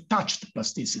 I have touched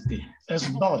plasticity as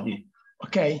a body.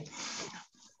 Okay,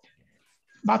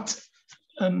 but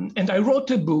and I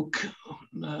wrote a book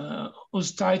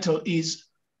whose title is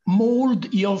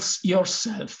 "Mold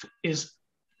Yourself," is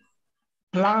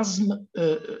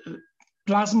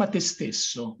Plasma te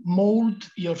stesso, mold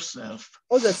yourself.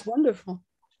 Oh, that's wonderful.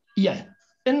 Yeah,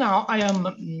 and now I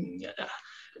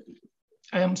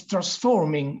am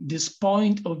transforming this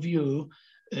point of view,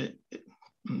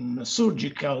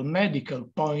 surgical, medical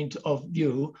point of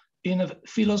view, in a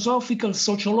philosophical,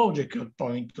 sociological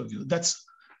point of view. That's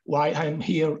why I'm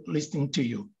here listening to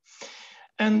you.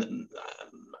 And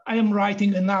I am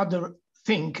writing another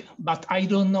thing, but I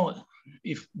don't know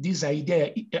if this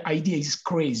idea is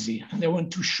crazy. And I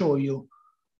want to show you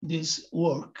this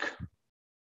work.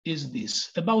 Is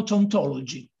this about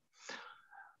ontology?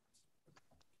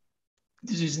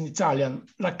 This is in Italian.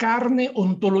 La carne,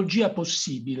 ontologia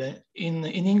possibile. In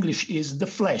English is the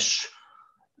flesh.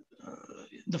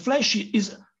 The flesh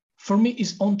is, for me,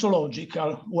 is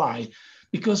ontological. Why?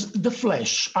 Because the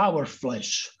flesh, our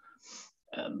flesh,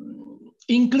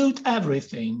 include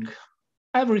everything.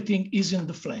 Everything is in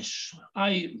the flesh.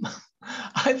 I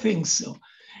think so.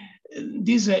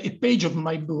 this is a page of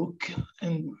my book,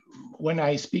 and when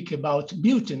I speak about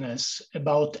beautiness,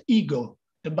 about ego,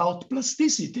 about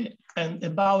plasticity, and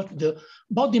about the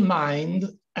body-mind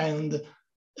and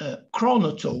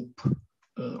chronotope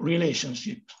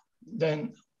relationship,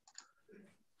 then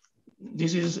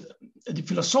this is the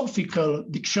philosophical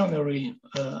dictionary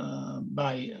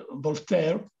by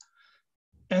Voltaire,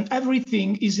 and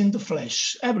everything is in the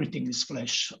flesh. Everything is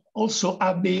flesh. Also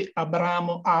Abe,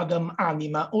 Abramo, Adam,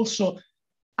 anima. Also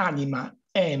anima,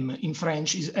 M in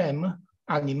French is M,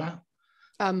 anima.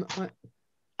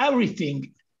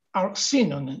 Everything are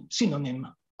synonym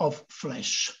of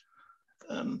flesh.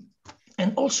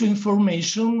 And also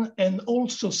information and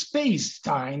also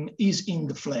space-time is in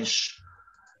the flesh.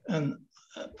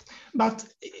 But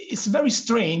it's very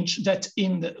strange that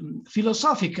in the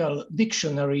philosophical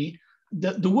dictionary,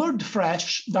 the word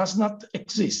flesh does not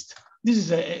exist. This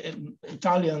is an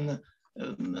Italian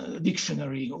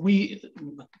dictionary. We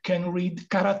can read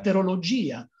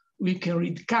caratterologia, we can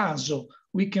read caso,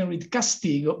 we can read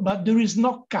castigo, but there is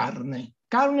no carne.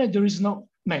 Carne, there is no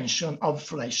mention of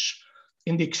flesh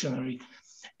in dictionary.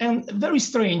 And very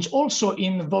strange, also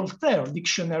in Voltaire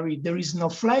dictionary, there is no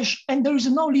flesh and there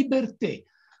is no liberté.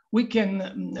 We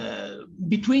can,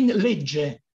 between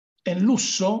legge and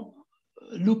lusso,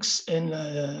 lux and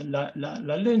la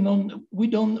lenon, we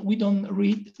don't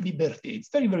read liberté. It's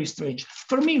very, very strange.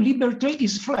 For me, liberté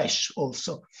is flesh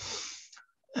also.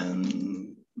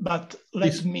 But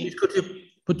let me... Could you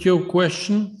put your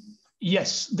question?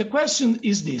 Yes, the question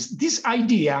is this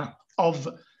idea of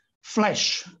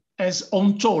flesh as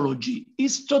ontology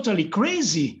is totally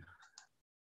crazy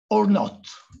or not?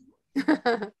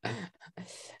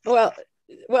 Well,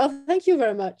 thank you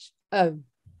very much.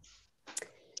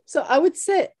 So I would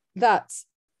say that,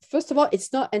 first of all,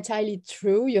 it's not entirely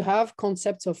true. You have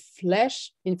concepts of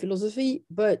flesh in philosophy,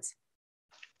 but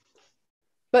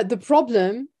the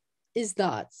problem is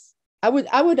that I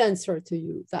would answer to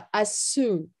you that as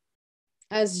soon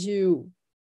as you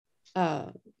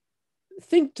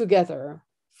think together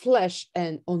flesh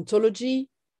and ontology,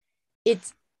 it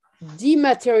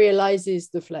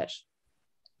dematerializes the flesh.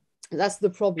 That's the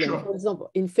problem. Sure. For example,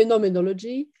 in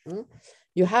phenomenology,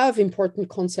 you have important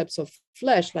concepts of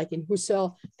flesh, like in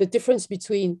Husserl, the difference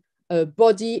between a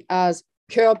body as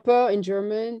Körper in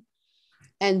German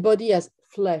and body as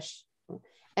flesh.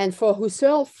 And for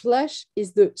Husserl, flesh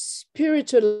is the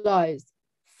spiritualized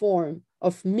form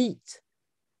of meat.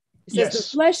 He says the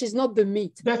flesh is not the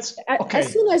meat. That's okay.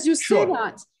 As soon as you say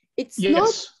that, it's not,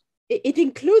 it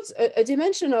includes a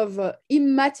dimension of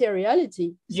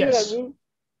immateriality. See what I mean?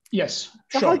 Yes.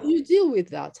 So how do you deal with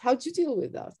that? How do you deal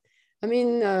with that? I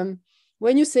mean,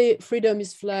 when you say freedom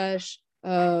is flesh,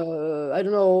 I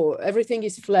don't know, everything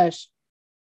is flesh.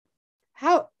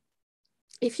 How,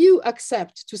 if you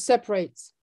accept to separate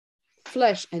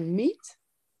flesh and meat,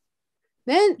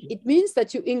 then it means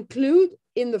that you include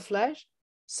in the flesh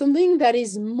something that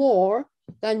is more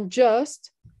than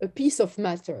just a piece of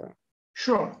matter.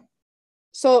 Sure.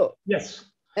 So yes,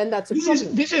 and that's a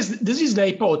problem. This is the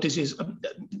hypothesis.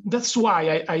 That's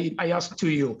why I asked to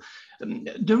you.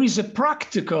 There is a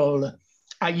practical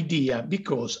idea,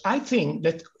 because I think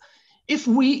that if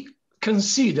we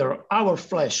consider our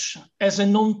flesh as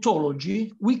an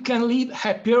ontology, we can live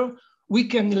happier, we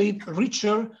can live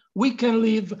richer, we can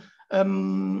live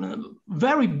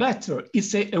very better.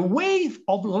 It's a way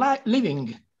of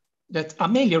living that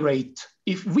ameliorate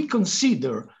if we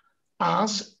consider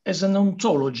us as an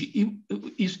ontology,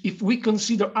 if we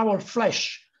consider our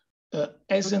flesh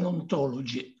as an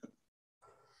ontology.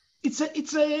 It's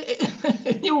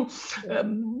a new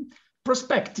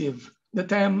perspective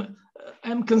that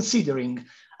I'm considering.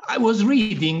 I was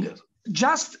reading,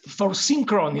 just for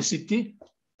synchronicity,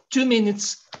 2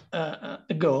 minutes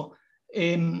ago,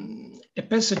 a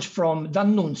passage from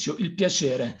D'Annunzio, Il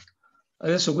piacere.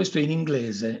 Adesso questo è in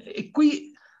inglese. E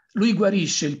qui lui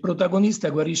guarisce, il protagonista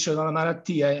guarisce da una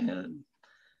malattia,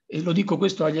 e lo dico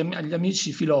questo agli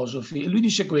amici filosofi, e lui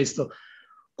dice questo: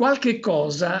 qualche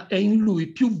cosa è in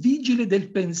lui più vigile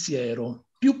del pensiero,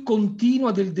 più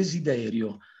continua del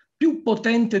desiderio, più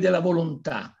potente della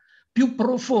volontà, più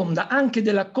profonda anche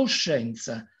della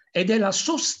coscienza, ed è la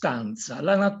sostanza,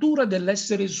 la natura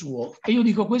dell'essere suo. E io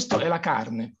dico, questo è la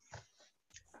carne.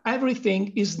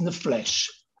 Everything is in the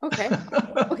flesh. Okay.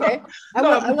 Okay. I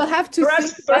will have to.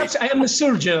 Perhaps I am a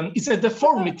surgeon. It's a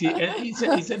deformity. It's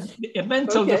a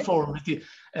mental deformity.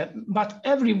 But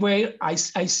everywhere I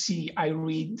see, I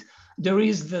read, there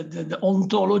is the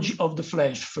ontology of the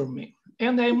flesh for me,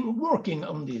 and I'm working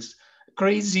on this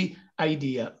crazy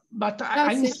idea. But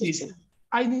I insist.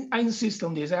 I insist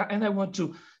on this, and I want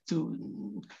to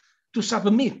to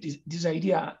submit this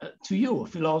idea to you,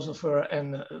 philosopher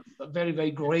and a very,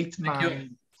 very great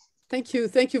mind. Thank you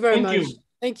very much.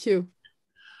 Thank you.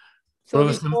 So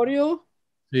Professor, Vittorio?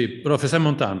 Sì, Professor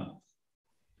Montani.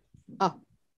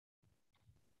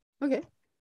 Okay.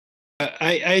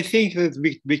 I think that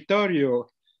Vittorio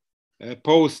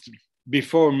posed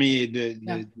before me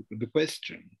the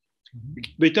question.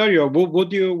 Vittorio,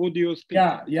 would you speak?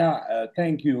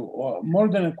 Thank you. More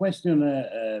than a question,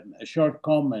 a short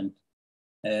comment.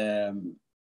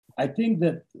 I think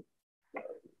that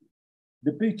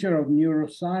the picture of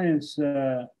neuroscience,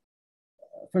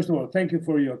 first of all, thank you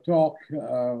for your talk.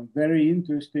 Very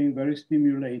interesting, very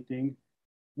stimulating.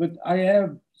 But I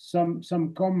have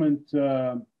some comment.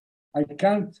 I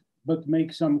can't but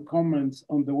make some comments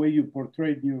on the way you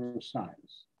portrayed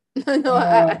neuroscience. No,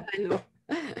 I know.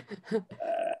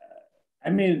 I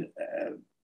mean,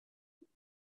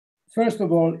 first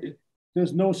of all,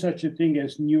 there's no such a thing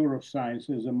as neuroscience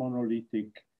as a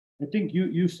monolithic. I think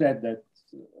you said that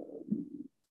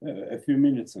a few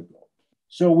minutes ago.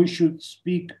 So we should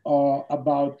speak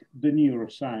about the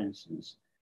neurosciences,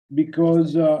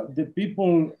 because the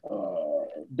people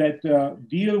that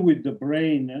deal with the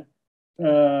brain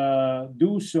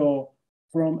do so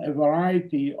from a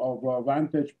variety of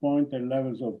vantage points and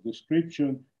levels of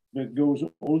description that goes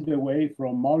all the way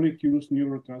from molecules,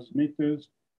 neurotransmitters,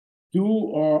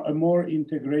 to a more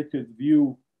integrated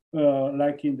view,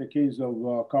 like in the case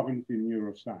of cognitive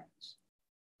neuroscience,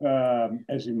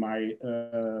 as in my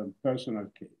personal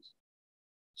case.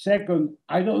 Second,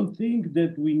 I don't think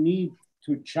that we need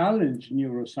to challenge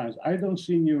neuroscience. I don't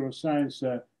see neuroscience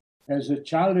as a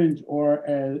challenge, or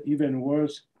even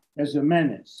worse, as a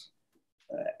menace.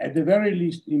 At the very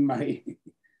least, in my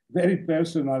very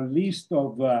personal list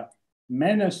of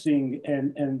menacing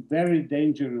and very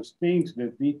dangerous things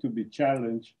that need to be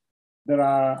challenged, there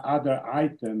are other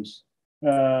items.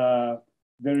 There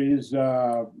is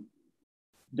the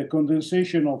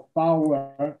condensation of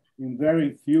power in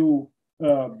very few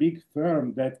big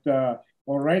firms that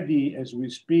already, as we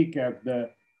speak,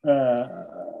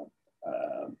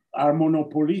 are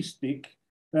monopolistic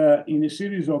in a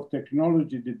series of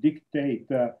technology that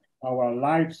dictate our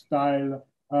lifestyle,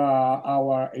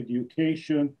 our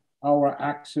education, our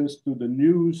access to the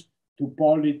news, to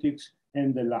politics,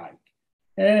 and the like.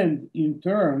 And in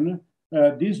turn,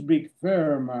 this big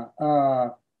firm,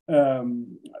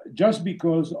 just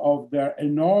because of their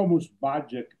enormous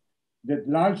budget that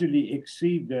largely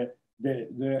exceed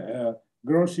the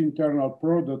gross internal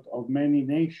product of many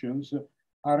nations,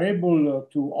 are able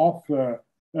to offer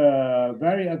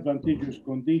very advantageous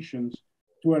conditions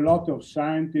to a lot of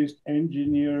scientists,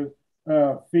 engineers,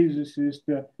 physicists,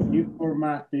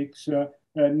 informatics,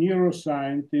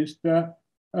 neuroscientists,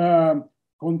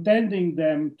 contending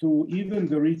them to even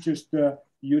the richest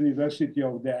university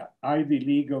of the Ivy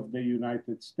League of the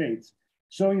United States.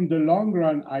 So in the long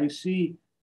run, I see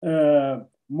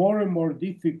more and more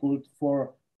difficult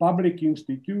for public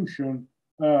institutions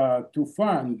to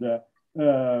fund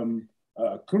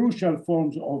crucial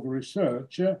forms of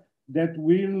research that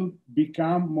will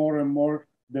become more and more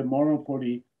the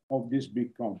monopoly of these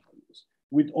big companies,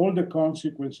 with all the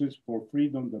consequences for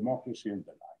freedom, democracy, and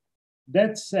the like.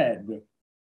 That said,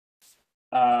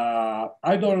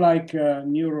 I don't like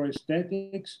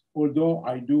neuroaesthetics, although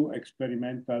I do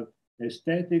experimental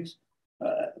aesthetics.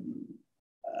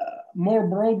 More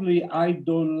broadly, I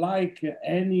don't like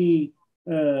any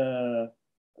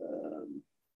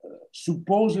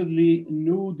supposedly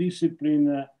new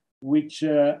discipline which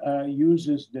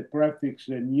uses the prefix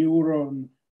neuro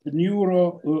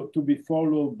to be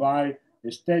followed by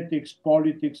aesthetics,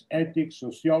 politics, ethics,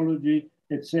 sociology,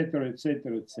 etc.,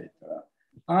 etc., etc.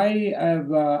 I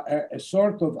have a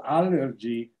sort of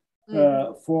allergy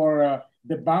for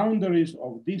the boundaries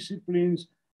of disciplines.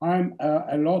 I'm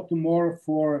a lot more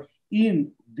for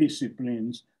in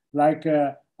disciplines, like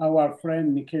our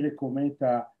friend Michele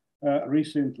Cometa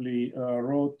recently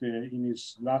wrote in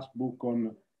his last book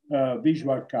on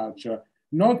visual culture.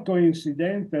 Not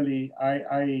coincidentally,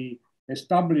 I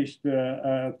established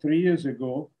 3 years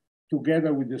ago,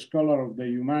 together with the scholar of the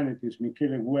humanities,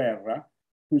 Michele Guerra,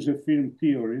 who's a film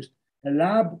theorist, a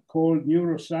lab called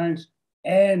Neuroscience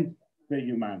and the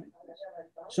Humanities.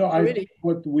 So I think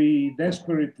what we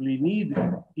desperately need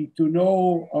is to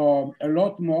know a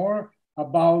lot more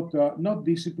about not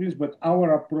disciplines, but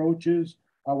our approaches,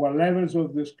 our levels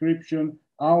of description,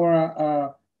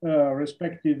 our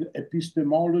respective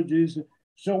epistemologies.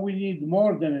 So we need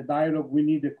more than a dialogue, we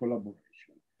need a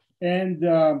collaboration. And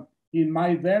in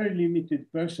my very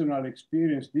limited personal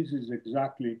experience, this is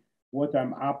exactly what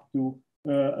I'm up to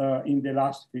in the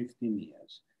last 15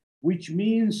 years. which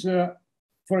means,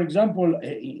 for example,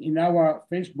 in our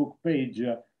Facebook page,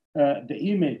 the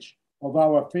image of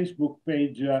our Facebook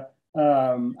page,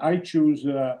 I choose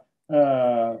a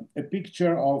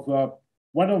picture of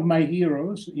one of my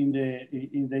heroes in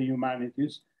the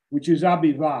humanities, which is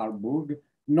Aby Warburg,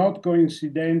 not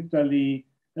coincidentally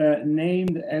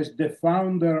named as the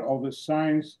founder of a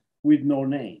science with no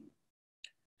name.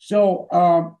 So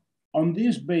on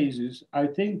this basis, I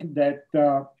think that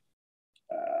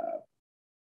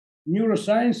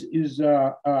neuroscience is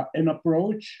an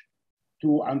approach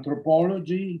to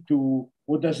anthropology, to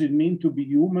what does it mean to be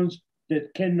humans,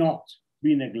 that cannot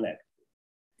be neglected.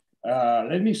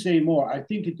 Let me say more. I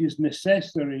think it is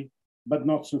necessary, but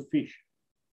not sufficient.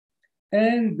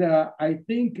 And I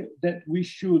think that we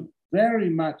should very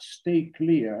much stay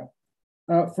clear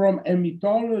from a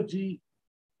mythology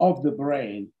of the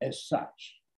brain as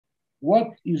such.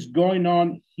 What is going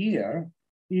on here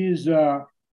is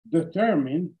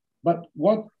determined, but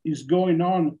what is going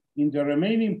on in the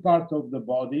remaining part of the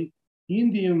body,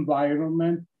 in the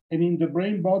environment, and in the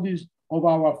brain bodies of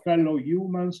our fellow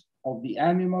humans, of the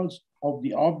animals, of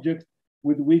the objects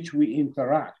with which we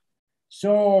interact.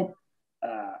 So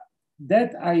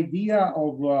that idea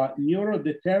of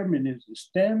neurodeterminism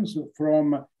stems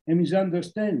from a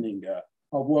misunderstanding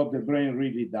of what the brain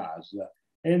really does.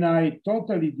 And I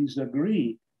totally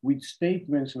disagree with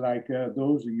statements like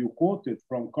those you quoted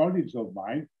from colleagues of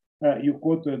mine. You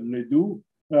quoted Ledoux,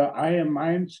 I am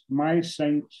my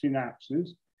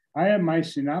synapses. I am my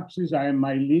synapses, I am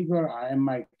my liver, I am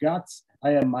my guts,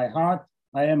 I am my heart,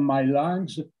 I am my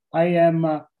lungs, I am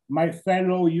my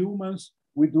fellow humans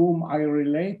with whom I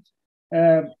relate.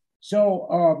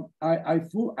 So I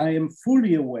am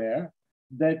fully aware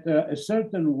that a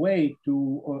certain way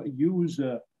to use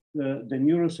the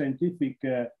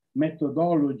neuroscientific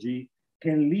methodology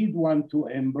can lead one to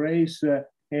embrace a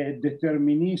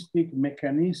deterministic,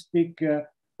 mechanistic,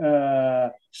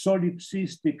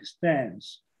 solipsistic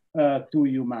stance to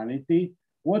humanity.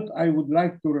 What I would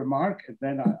like to remark, and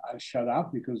then I'll shut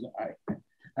up because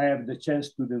I have the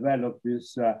chance to develop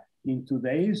this in 2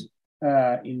 days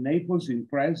in Naples, in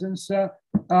presence.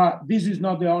 This is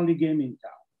not the only game in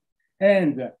town.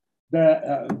 And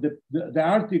the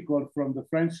article from the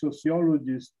French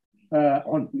sociologist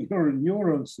on mirror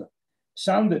neurons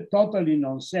sounded totally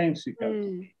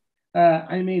nonsensical.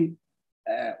 I mean,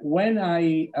 when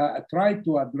I try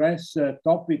to address a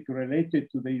topic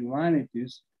related to the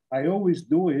humanities, I always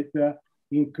do it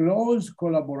in close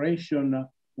collaboration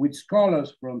with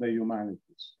scholars from the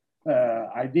humanities.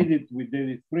 I did it with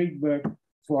David Friedberg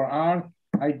for art.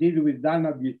 I did it with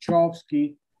Dana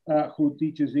Wieczowski, who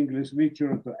teaches English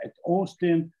literature at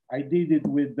Austin. I did it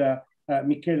with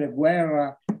Michele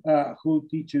Guerra, who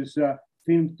teaches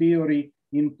film theory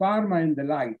in Parma and the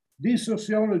like. This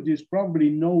sociologist probably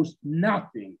knows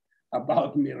nothing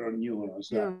about mirror neurons.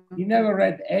 Yeah. He never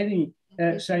read any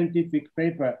scientific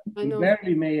paper. He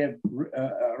barely may have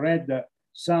read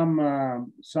some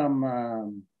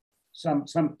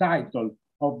title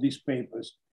of these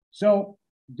papers. So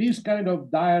this kind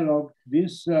of dialogue,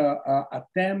 this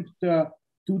attempt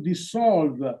to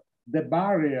dissolve the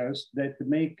barriers that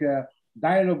make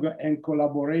dialogue and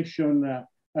collaboration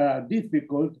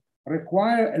difficult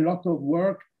require a lot of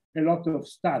work, a lot of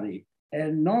study,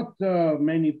 and not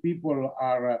many people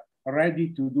are ready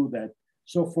to do that.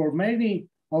 So for many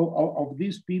of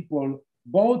these people,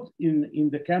 both in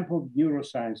the camp of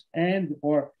neuroscience and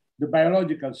or the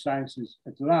biological sciences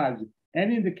at large,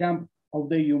 and in the camp of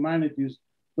the humanities,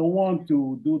 don't want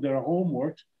to do their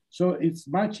homework. So it's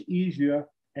much easier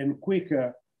and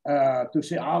quicker to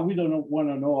say, we don't want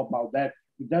to know about that.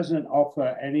 It doesn't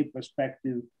offer any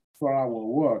perspective for our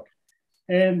work.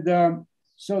 And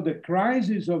so the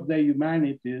crisis of the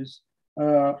humanities,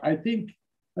 I think,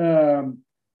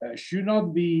 should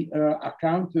not be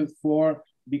accounted for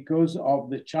because of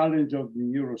the challenge of the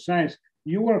neuroscience.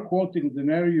 You were quoting the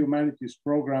Neurohumanities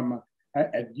program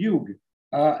at Duke.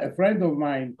 A friend of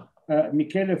mine,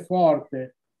 Michele Forte,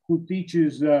 who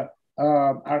teaches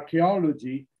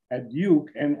archaeology at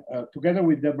Duke, and together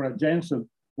with Deborah Jensen,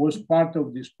 was part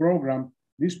of this program.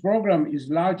 This program is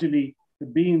largely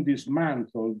being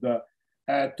dismantled.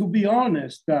 To be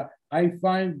honest, I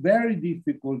find very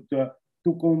difficult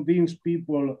to convince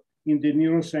people in the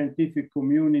neuroscientific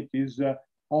communities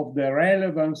of the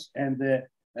relevance and the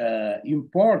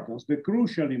importance, the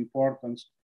crucial importance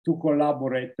to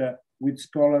collaborate with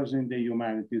scholars in the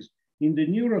humanities. In the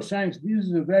neuroscience, this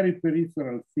is a very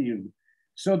peripheral field.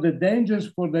 So the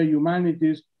dangers for the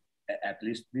humanities, at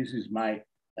least this is my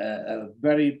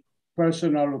very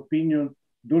personal opinion,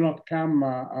 do not come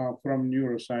from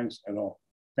neuroscience at all.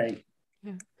 Thank you.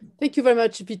 Yeah. Thank you very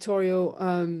much, Vittorio.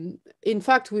 In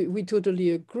fact, we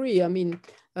totally agree. I mean,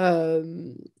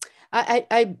 I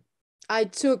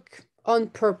took on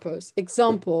purpose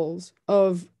examples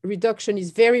of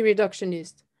reductionist, very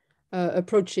reductionist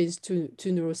approaches to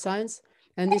neuroscience.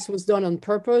 And this was done on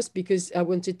purpose because I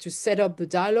wanted to set up the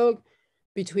dialogue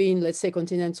between, let's say,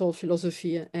 continental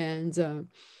philosophy and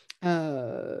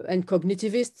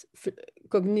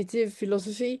cognitive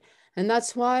philosophy. And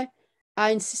that's why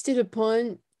I insisted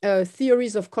upon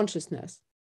theories of consciousness.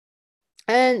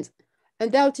 And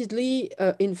undoubtedly,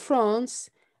 in France,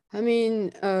 I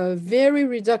mean, very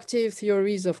reductive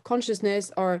theories of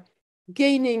consciousness are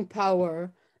gaining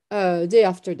power day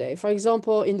after day. For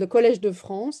example, in the Collège de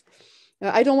France,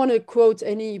 I don't want to quote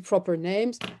any proper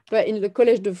names, but in the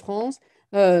Collège de France,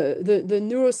 the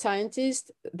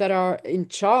neuroscientists that are in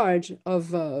charge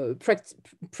of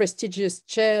prestigious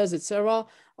chairs, etc.,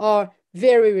 are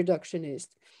very reductionist,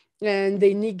 and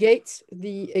they negate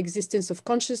the existence of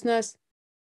consciousness.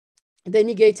 They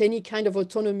negate any kind of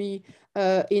autonomy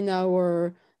in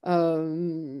the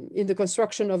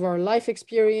construction of our life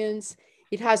experience.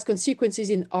 It has consequences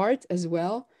in art as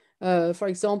well. For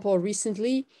example,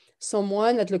 recently,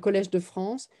 someone at Le Collège de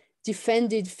France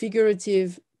defended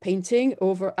figurative painting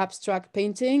over abstract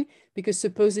painting because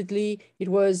supposedly it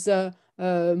was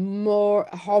more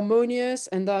harmonious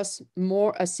and thus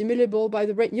more assimilable by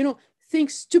the brain. You know,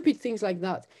 stupid things like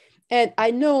that. And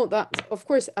I know that, of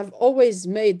course, I've always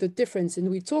made the difference, and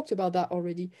we talked about that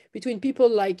already, between people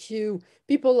like you,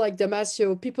 people like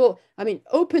Damasio,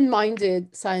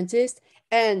 open-minded scientists,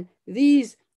 and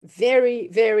these very,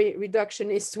 very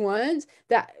reductionist ones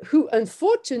who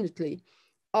unfortunately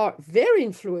are very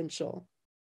influential.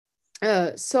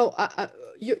 So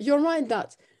you're right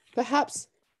that perhaps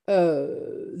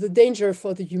the danger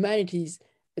for the humanities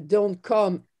don't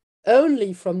come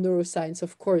only from neuroscience,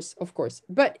 of course,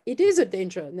 but it is a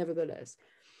danger nevertheless.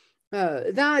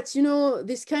 That, you know,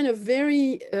 this kind of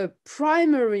very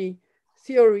primary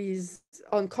theories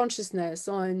on consciousness,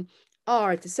 on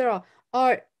art, etc.,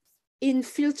 are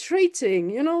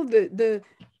infiltrating, you know, the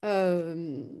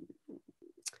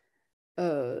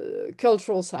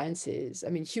cultural sciences,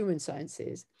 I mean, human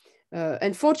sciences.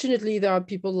 Unfortunately, there are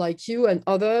people like you and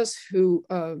others who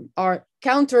are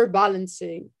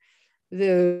counterbalancing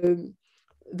the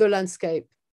landscape,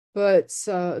 but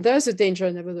there's a danger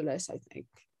nevertheless, I think.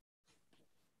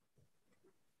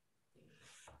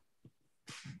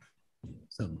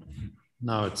 So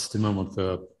now it's the moment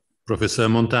for Professor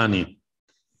Montani.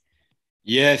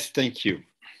 Yes, thank you.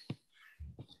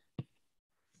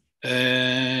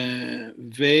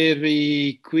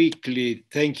 Very quickly,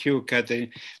 thank you,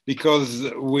 Catherine, because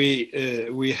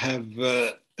we have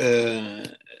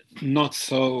not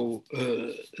so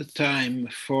time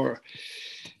for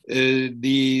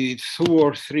the 2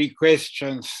 or 3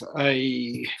 questions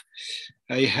I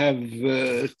have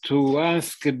to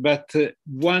ask, but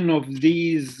one of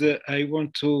these I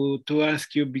want to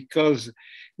ask you because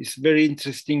it's very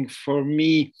interesting for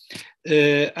me.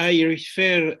 I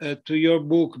refer to your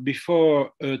book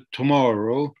Before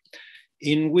Tomorrow,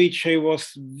 in which I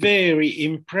was very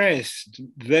impressed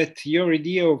that your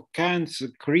idea of Kant's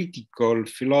critical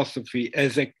philosophy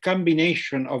as a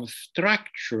combination of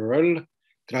structural,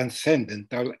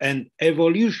 transcendental, and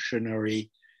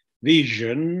evolutionary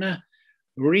vision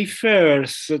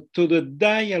refers to the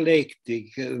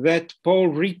dialectic that Paul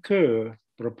Ricoeur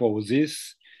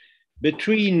proposes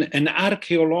between an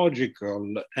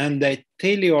archaeological and a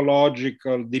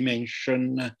teleological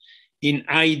dimension in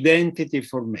identity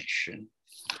formation.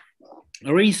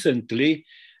 Recently,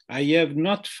 I have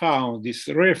not found this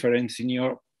reference in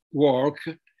your work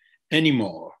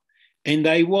anymore, and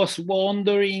I was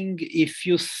wondering if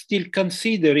you still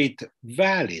consider it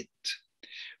valid.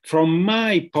 From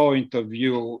my point of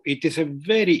view, it is a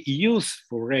very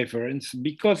useful reference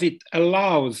because it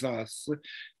allows us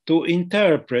to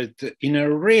interpret in a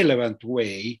relevant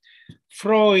way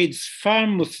Freud's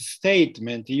famous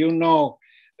statement, you know,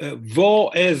 wo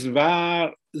es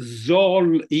war,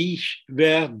 soll ich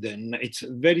werden. It's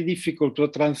very difficult to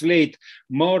translate,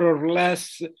 more or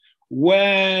less,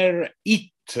 where it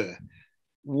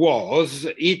was,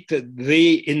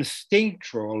 the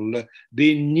instinctual,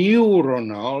 the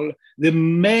neuronal, the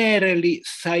merely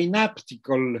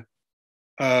synaptical,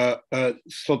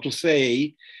 so to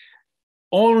say,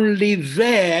 only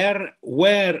there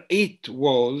where it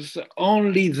was,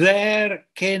 only there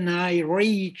can I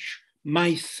reach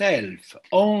myself.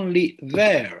 Only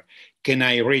there can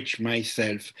I reach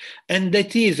myself? And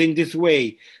that is in this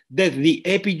way that the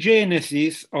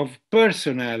epigenesis of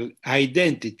personal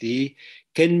identity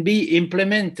can be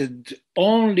implemented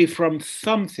only from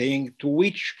something to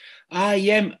which I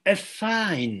am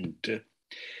assigned.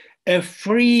 A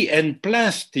free and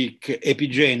plastic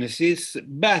epigenesis,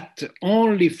 but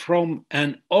only from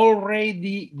an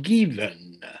already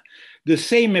given. The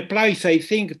same applies, I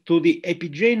think, to the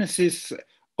epigenesis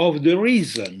of the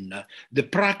reason, the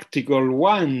practical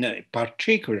one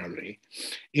particularly.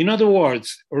 In other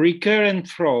words, recurrent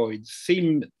Freud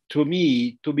seemed to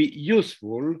me to be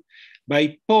useful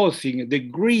by posing the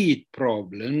great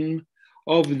problem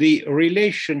of the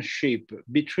relationship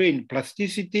between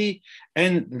plasticity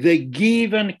and the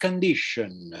given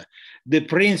condition, the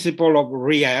principle of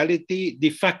reality,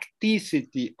 the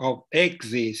facticity of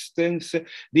existence,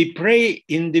 the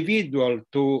pre-individual,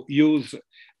 to use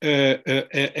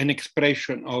an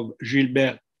expression of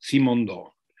Gilbert Simondon.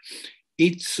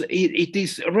 It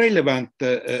is relevant,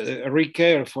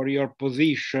 Ricoeur, for your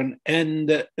position, and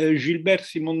Gilbert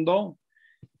Simondon.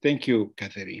 Thank you,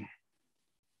 Catherine.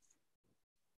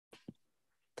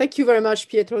 Thank you very much,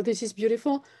 Pietro. This is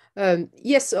beautiful.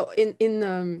 Yes, so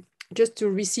just to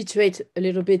resituate a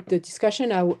little bit the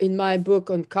discussion, in my book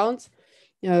on Kant,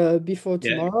 before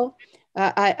tomorrow,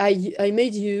 I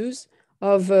made use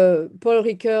of Paul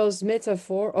Ricoeur's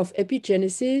metaphor of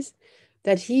epigenesis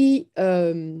that he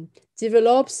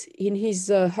develops in his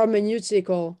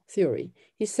hermeneutical theory.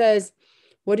 He says,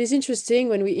 what is interesting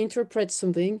when we interpret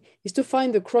something is to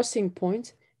find the crossing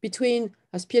point between,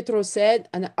 as Pietro said,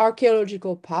 an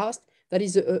archaeological past that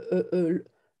is a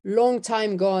long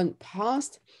time gone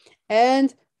past,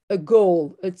 and a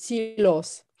goal, a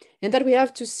telos, and that we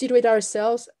have to situate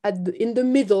ourselves in the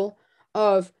middle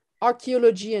of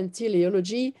archaeology and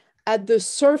teleology, at the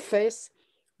surface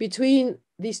between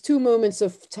these two moments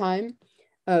of time,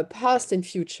 past and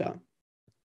future.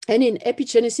 And in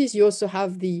epigenesis, you also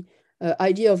have the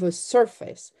idea of a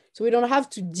surface. So we don't have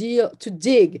to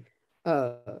dig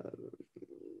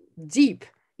deep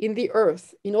in the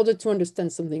earth in order to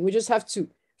understand something. We just have to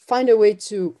find a way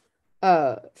to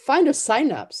find a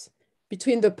synapse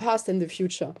between the past and the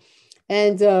future.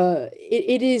 And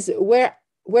it is where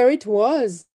it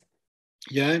was,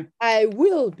 I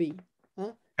will be.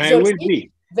 I will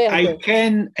be. I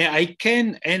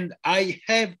can, and I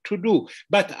have to do,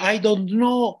 but I don't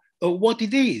know what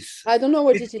it is. I don't know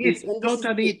what it is. It's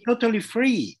totally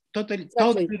free, totally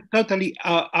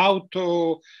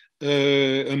auto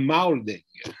molding.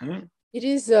 Huh? It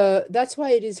is. That's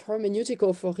why it is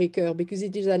hermeneutical for Ricoeur, because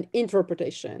it is an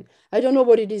interpretation. I don't know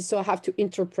what it is, so I have to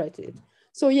interpret it.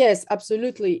 So yes,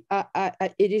 absolutely,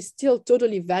 it is still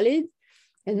totally valid.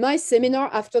 And my seminar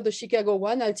after the Chicago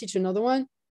one, I'll teach another one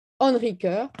on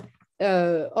Ricoeur,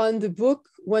 on the book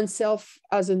Oneself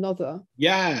as Another.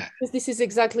 Yeah. Because this is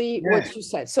exactly what you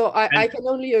said. So I can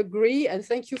only agree, and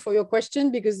thank you for your question,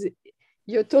 because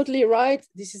you're totally right.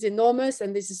 This is enormous,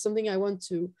 and this is something I want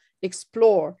to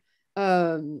explore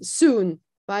soon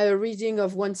by a reading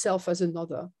of Oneself as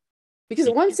Another. Because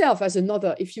Oneself as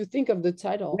Another, if you think of the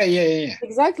title,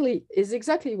 exactly is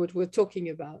exactly what we're talking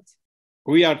about.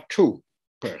 We are two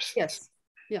persons. Yes,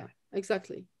 yeah,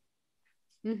 exactly.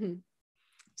 Mm-hmm.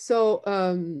 So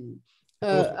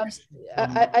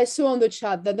I saw on the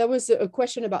chat that there was a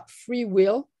question about free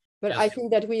will, but I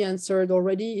think that we answered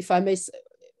already. If I may,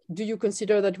 do you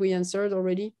consider that we answered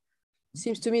already?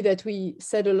 Seems to me that we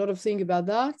said a lot of things about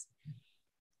that.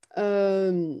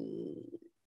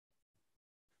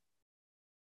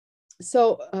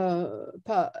 So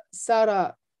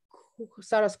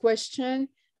Sarah's question,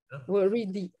 we'll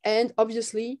read the end.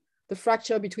 Obviously, the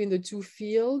fracture between the two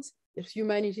fields, the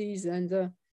humanities and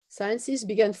the sciences,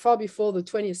 began far before the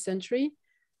 20th century.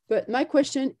 But my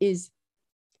question is,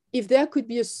 if there could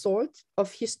be a sort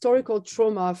of historical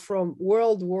trauma from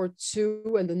World War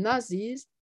II and the Nazis,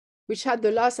 which had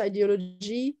the last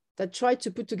ideology that tried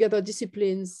to put together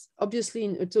disciplines, obviously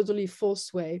in a totally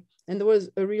false way, and there was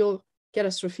a real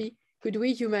catastrophe, could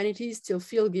we humanities still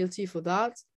feel guilty for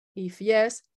that? If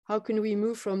yes, how can we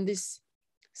move from this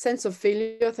sense of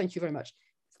failure? Thank you very much.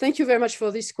 Thank you very much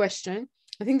for this question.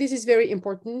 I think this is very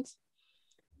important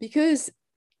because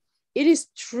it is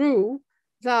true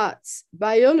that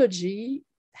biology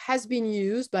has been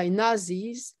used by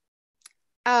Nazis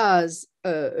as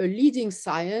a leading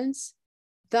science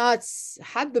that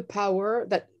had the power,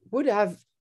 that would have,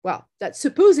 well, that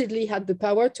supposedly had the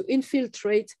power to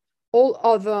infiltrate all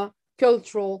other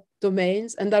cultural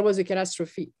domains, and that was a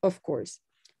catastrophe, of course.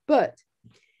 But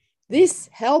this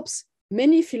helps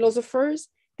many philosophers.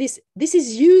 This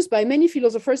is used by many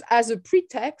philosophers as a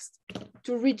pretext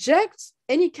to reject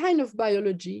any kind of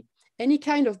biology, any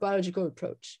kind of biological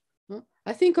approach.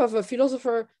 I think of a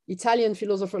philosopher, Italian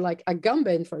philosopher like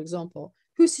Agamben, for example,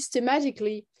 who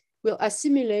systematically will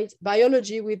assimilate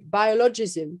biology with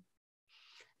biologism.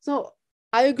 So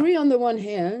I agree on the one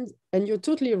hand, and you're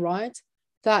totally right,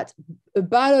 that a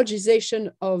biologization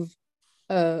of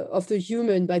the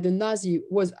human by the Nazi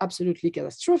was absolutely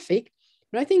catastrophic.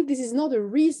 But I think this is not a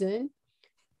reason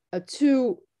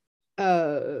to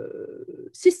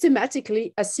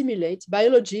systematically assimilate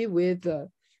biology with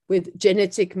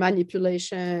genetic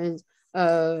manipulations,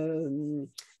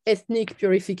 ethnic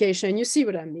purification. You see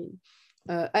what I mean?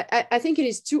 I think it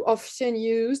is too often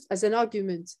used as an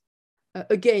argument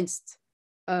against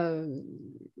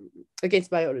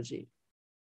biology.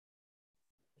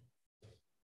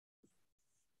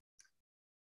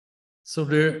 So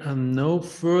there are no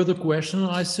further questions,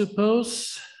 I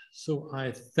suppose. So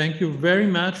I thank you very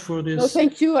much for this. No,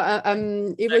 thank you.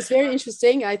 It was very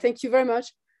interesting. I thank you very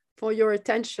much for your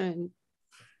attention.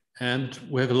 And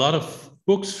we have a lot of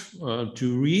books to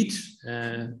read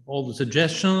and all the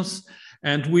suggestions.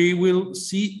 And we will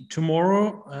see tomorrow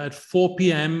at 4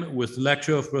 p.m. with the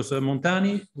lecture of Professor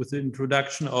Montani with the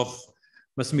introduction of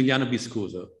Massimiliano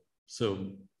Biscuso.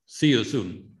 So see you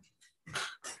soon.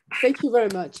 Thank you very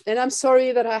much. And I'm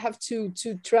sorry that I have to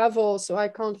travel, so I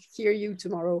can't hear you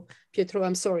tomorrow. Pietro,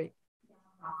 I'm sorry.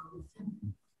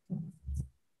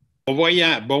 Bon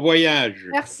voyage.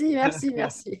 Merci, merci,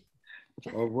 merci.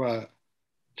 Au revoir.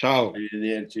 Ciao.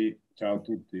 Arrivederci. Ciao a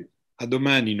tutti. A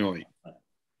domani noi.